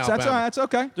Juans all right, in that's Alabama. all right. That's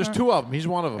okay. There's all right. two of them. He's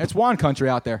one of them. It's Juan country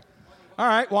out there. All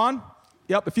right, Juan.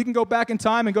 Yep. If you can go back in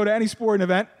time and go to any sporting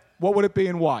event, what would it be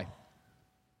and why?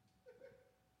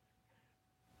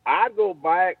 I'd go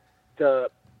back to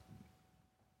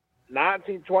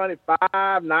 1925,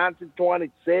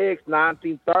 1926,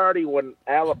 1930 when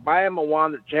Alabama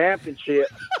won the championship.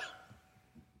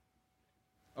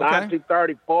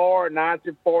 1934,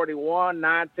 1941,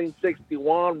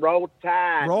 1961, Roll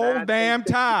Tide. Roll damn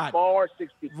Tide.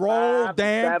 65, Roll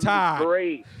damn Tide.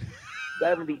 73,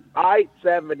 78,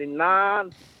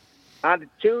 79,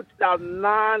 92,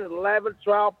 2009, 11,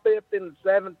 12, 15, and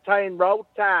 17, Roll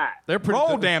Tide. They're pretty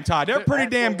Roll damn Tide. They're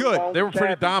pretty damn good. They were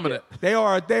pretty dominant. They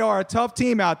are a tough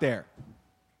team out there.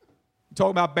 You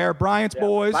talking about Bear Bryant's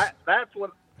boys.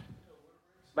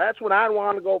 That's when I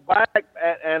want to go back,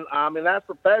 and I mean that's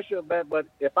professional, but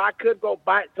if I could go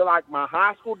back to like my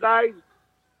high school days,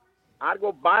 I'd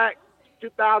go back to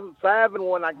 2007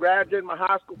 when I graduated my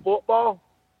high school football,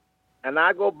 and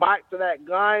I go back to that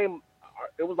game.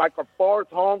 It was like a fourth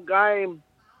home game,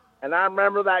 and I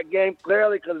remember that game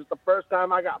clearly because it's the first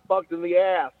time I got fucked in the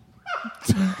ass.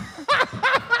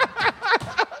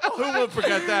 Who would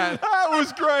forget that? That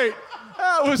was great.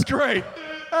 That was great.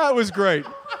 That was great.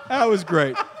 That was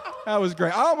great. That was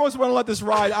great. I almost want to let this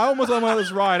ride.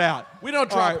 Out. We don't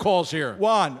drop calls here.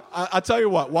 Juan, I'll tell you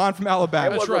what. Juan from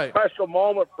Alabama. It was a special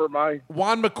moment for me.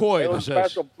 Juan McCoy. It was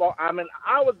special. I mean,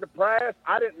 I was depressed.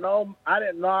 I didn't know I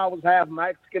was half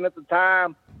Mexican at the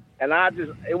time, and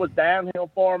it was downhill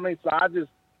for me. So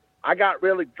I got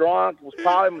really drunk. It was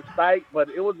probably a mistake, but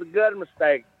it was a good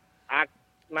mistake. I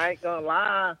ain't gonna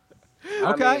lie.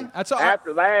 Okay, I mean, that's all.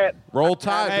 After that, Roll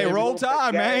Tide. Hey, baby. Roll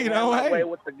Tide, man. You know, my way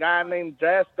with the guy named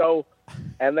Jesco,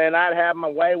 and then I'd have my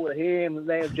way with him. His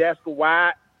name's Jesco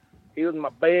White. He was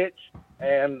my bitch,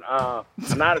 and I'm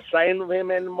not ashamed of him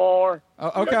anymore.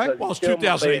 Okay. Well, it's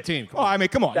 2018. Oh, I mean,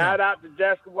 come on. Shout out to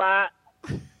Jesco White.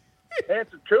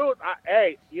 It's the truth.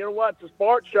 Hey, you know what? It's a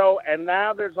sports show, and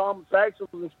now there's homosexuals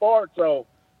in sports, so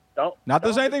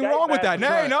There's anything wrong with that.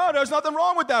 No, there's nothing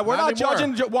wrong with that. We're not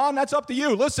judging. Juan, that's up to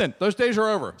you. Listen. Those days are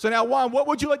over. So now, Juan, what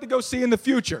would you like to go see in the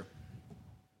future?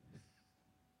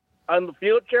 In the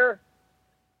future?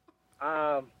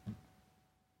 Let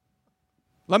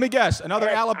me guess. Another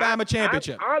Alabama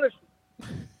championship. Honest.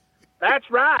 That's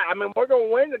right. I mean, we're going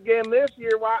to win again this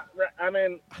year. I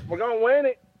mean, we're going to win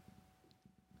it.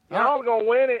 Y'all are going to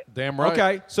win it. Damn right.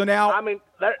 Okay, so now. I mean,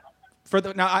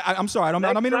 I'm sorry. I don't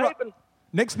mean to interrupt.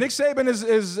 Nick Saban is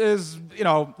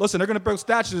listen, they're going to build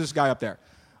statues of this guy up there.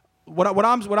 What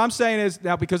I'm saying is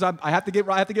now, because I have to get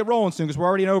rolling soon because we're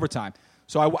already in overtime.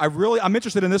 So I'm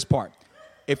interested in this part.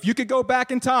 If you could go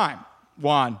back in time,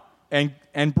 Juan,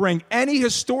 and bring any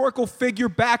historical figure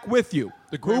back with you,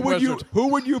 who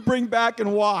would you bring back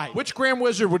and why? Which Grand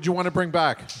Wizard would you want to bring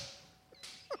back?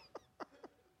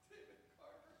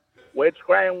 Which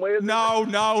Grand Wizard? No,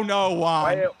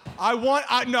 Juan.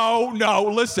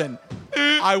 Well, listen.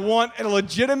 I want a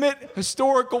legitimate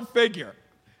historical figure.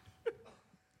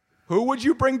 Who would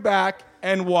you bring back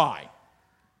and why?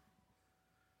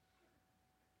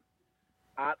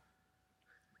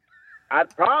 I'd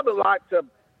probably like to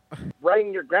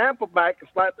bring your grandpa back and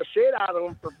slap the shit out of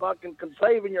him for fucking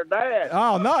conceiving your dad.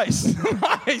 Oh, nice.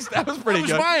 Nice. That was pretty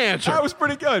good. That was my answer. That was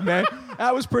pretty good, man.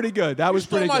 That was pretty good. That was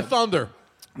pretty good. my thunder.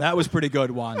 That was pretty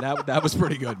good, Juan. That was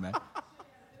pretty good, man.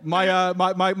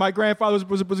 My grandfather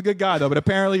was a good guy, though, but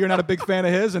apparently you're not a big fan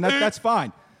of his, and that's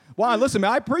fine. Juan, listen,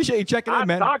 man, I appreciate you checking in,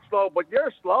 man. I talk slow, but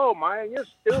you're slow, man. You're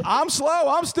stupid. I'm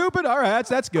slow. I'm stupid. All right,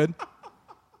 that's good.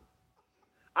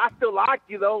 I still like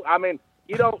you, though. I mean,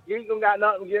 you don't got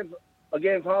nothing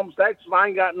against homosexuals. I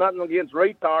ain't got nothing against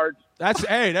retards.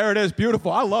 Hey, there it is.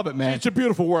 Beautiful. I love it, man. It's a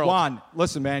beautiful world. Juan,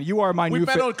 listen, man, you are my new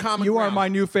are my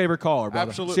new favorite caller, brother.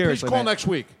 Absolutely. Seriously, Please call man. next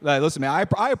week. Listen, man,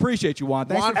 I appreciate you, Juan.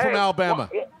 Thanks Juan from Alabama.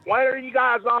 When are you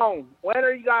guys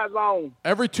on?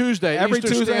 Every Tuesday. Every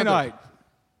Eastern Tuesday Standard. night.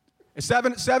 It's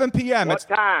 7 p.m. What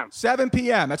time? 7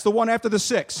 p.m. That's the one after the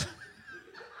 6.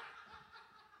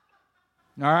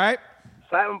 All right?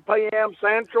 7 p.m.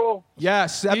 Central?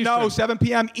 Yes. 7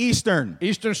 p.m. Eastern.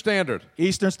 Eastern Standard.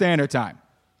 Eastern Standard Time.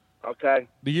 Okay.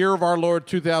 The year of our Lord,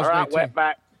 2018. All right,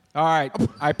 Wetback. All right.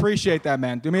 I appreciate that,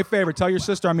 man. Do me a favor. Tell your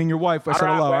sister, your wife, I said All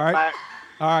right, hello, all right? Wetback.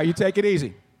 All right, you take it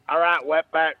easy. All right,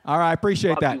 Wetback. All right, I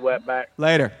appreciate Love that. you, Wetback.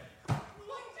 Later.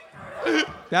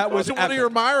 That was it epic. one of your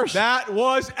Myers? That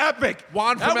was epic.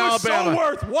 Juan from That was Alabama. so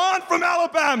worth. Juan from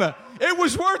Alabama. It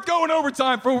was worth going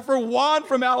overtime for Juan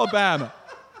from Alabama.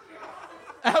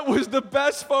 That was the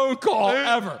best phone call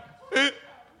ever.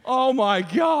 Oh, my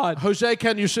God. Jose,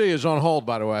 can you see, is on hold,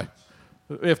 by the way,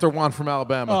 if they're Juan from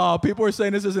Alabama. Oh, people are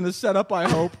saying this isn't a setup, I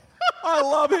hope. I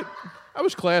love it. That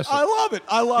was classic. I love it.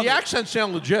 I love it. The accents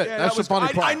sound legit. Yeah, That's the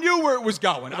funny part. I knew where it was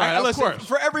going. Right, of listen, course.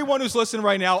 for everyone who's listening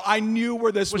right now, I knew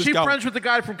where this was Was he going. friends with the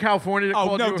guy from California that Oh,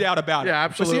 called no you? doubt about it. Yeah,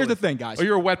 But see, absolutely. here's the thing, guys. Oh,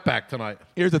 you're a wetback tonight.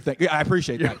 Here's the thing. Yeah, I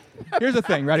appreciate that. Here's the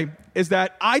thing, ready? Is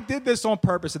that I did this on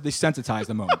purpose to desensitize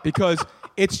the moment because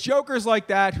it's jokers like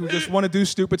that who just want to do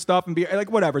stupid stuff and be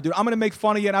like, whatever, dude. I'm going to make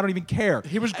fun of you and I don't even care.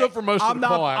 He was good for most of the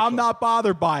call, actually. I'm not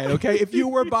bothered by it, okay? If you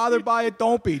were bothered by it,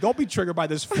 don't be. Don't be triggered by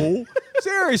this fool.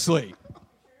 Seriously.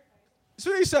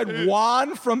 So he said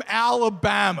Juan from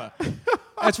Alabama.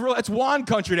 That's real. That's Juan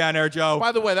country down there, Joe.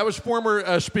 By the way, that was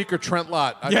former Speaker Trent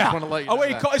Lott. I just want to let you know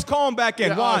wait, that. he's calling back in.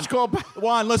 Yeah, Juan, let's call back.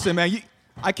 Juan, listen, man.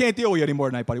 I can't deal with you anymore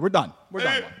tonight, buddy. We're done. We're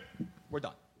done. Juan. We're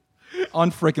done.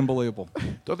 Unfreaking believable.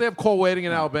 Don't they have call waiting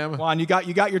in Alabama? Juan, you got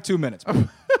your 2 minutes.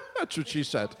 That's what she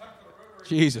said.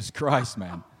 Jesus Christ,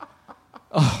 man.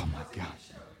 Oh my gosh.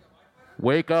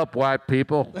 Wake up, white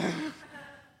people.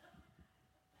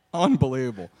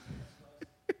 Unbelievable.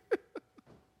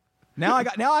 Now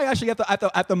I actually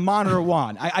have to monitor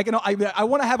Juan. I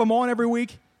want to have him on every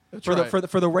week for the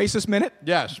racist minute.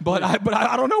 Yes, but I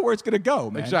don't know where it's going to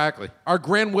go, man. Exactly. Our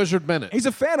Grand Wizard Minute. He's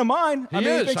a fan of mine. He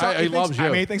is. He loves you. I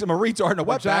mean, he thinks I'm a retard and a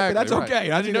wetback, Exactly, but that's right.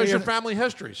 okay. And he knows your family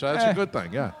history, so that's a good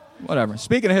thing. Yeah. Whatever.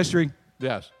 Speaking of history,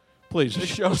 yes. Please. This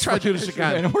show's try to do this history,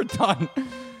 again. man. We're done.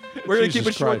 We're going to keep it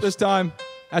Jesus short Christ. this time.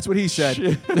 That's what he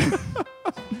said.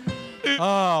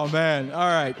 Oh, man. All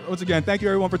right. Once again, thank you,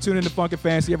 everyone, for tuning in to Funkin'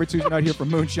 Fantasy every Tuesday night here from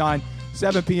Moonshine,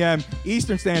 7 p.m.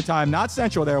 Eastern Standard Time. Not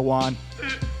Central there, Juan.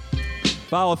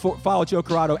 Follow Joe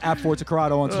Corrado at Forza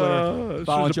Corrado on Twitter.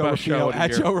 Follow Joe Rufino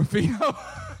at Joe Rufino.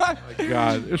 Oh, my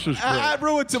God. This is great. At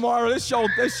Ruin Tomorrow. This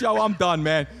show, I'm done,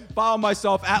 man. Follow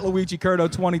myself at Luigi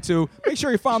Curto 22. Make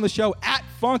sure you follow the show at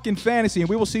Funkin' Fantasy, and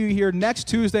we will see you here next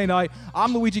Tuesday night.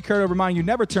 I'm Luigi Curto, reminding you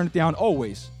never turn it down,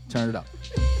 always turn it up.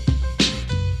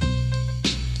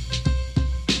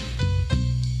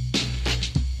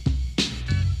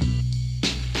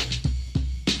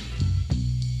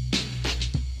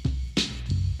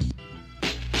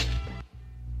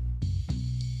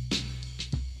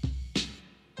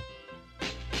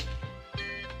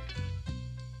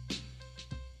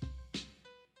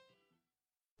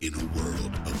 In a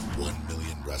world of 1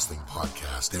 million wrestling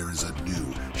podcasts, there is a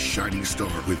new shining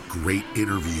star with great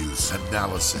interviews,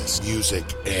 analysis, music,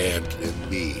 and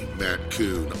me, Matt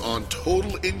Coon, on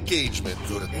total engagement.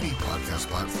 Go to any podcast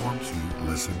platform to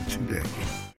listen today.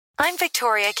 I'm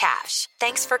Victoria Cash.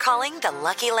 Thanks for calling the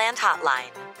Lucky Land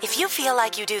Hotline. If you feel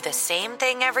like you do the same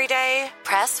thing every day,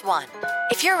 press 1.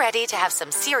 If you're ready to have some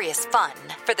serious fun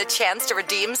for the chance to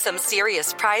redeem some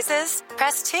serious prizes,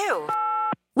 press 2.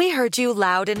 We heard you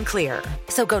loud and clear.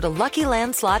 So go to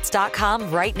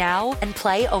LuckyLandSlots.com right now and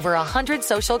play over 100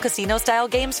 social casino-style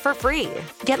games for free.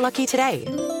 Get lucky today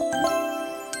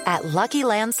at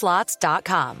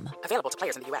LuckyLandSlots.com. Available to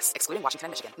players in the U.S., excluding Washington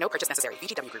and Michigan. No purchase necessary.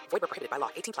 VGW Group. Void where prohibited by law.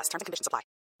 18+. Terms and conditions apply.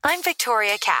 I'm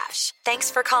Victoria Cash. Thanks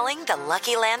for calling the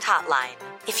Lucky Land Hotline.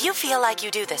 If you feel like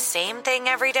you do the same thing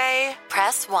every day,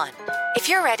 press 1. If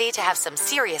you're ready to have some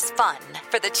serious fun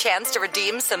for the chance to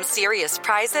redeem some serious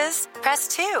prizes, press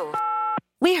 2.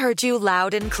 We heard you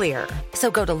loud and clear. So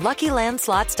go to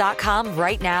LuckyLandSlots.com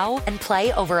right now and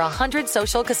play over 100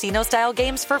 social casino-style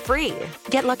games for free.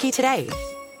 Get lucky today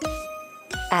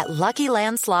at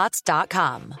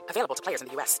LuckyLandSlots.com. Available to players in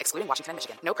the U.S., excluding Washington and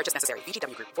Michigan. No purchase necessary.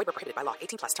 VGW Group. Void where prohibited by law.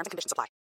 18+. Terms and conditions apply.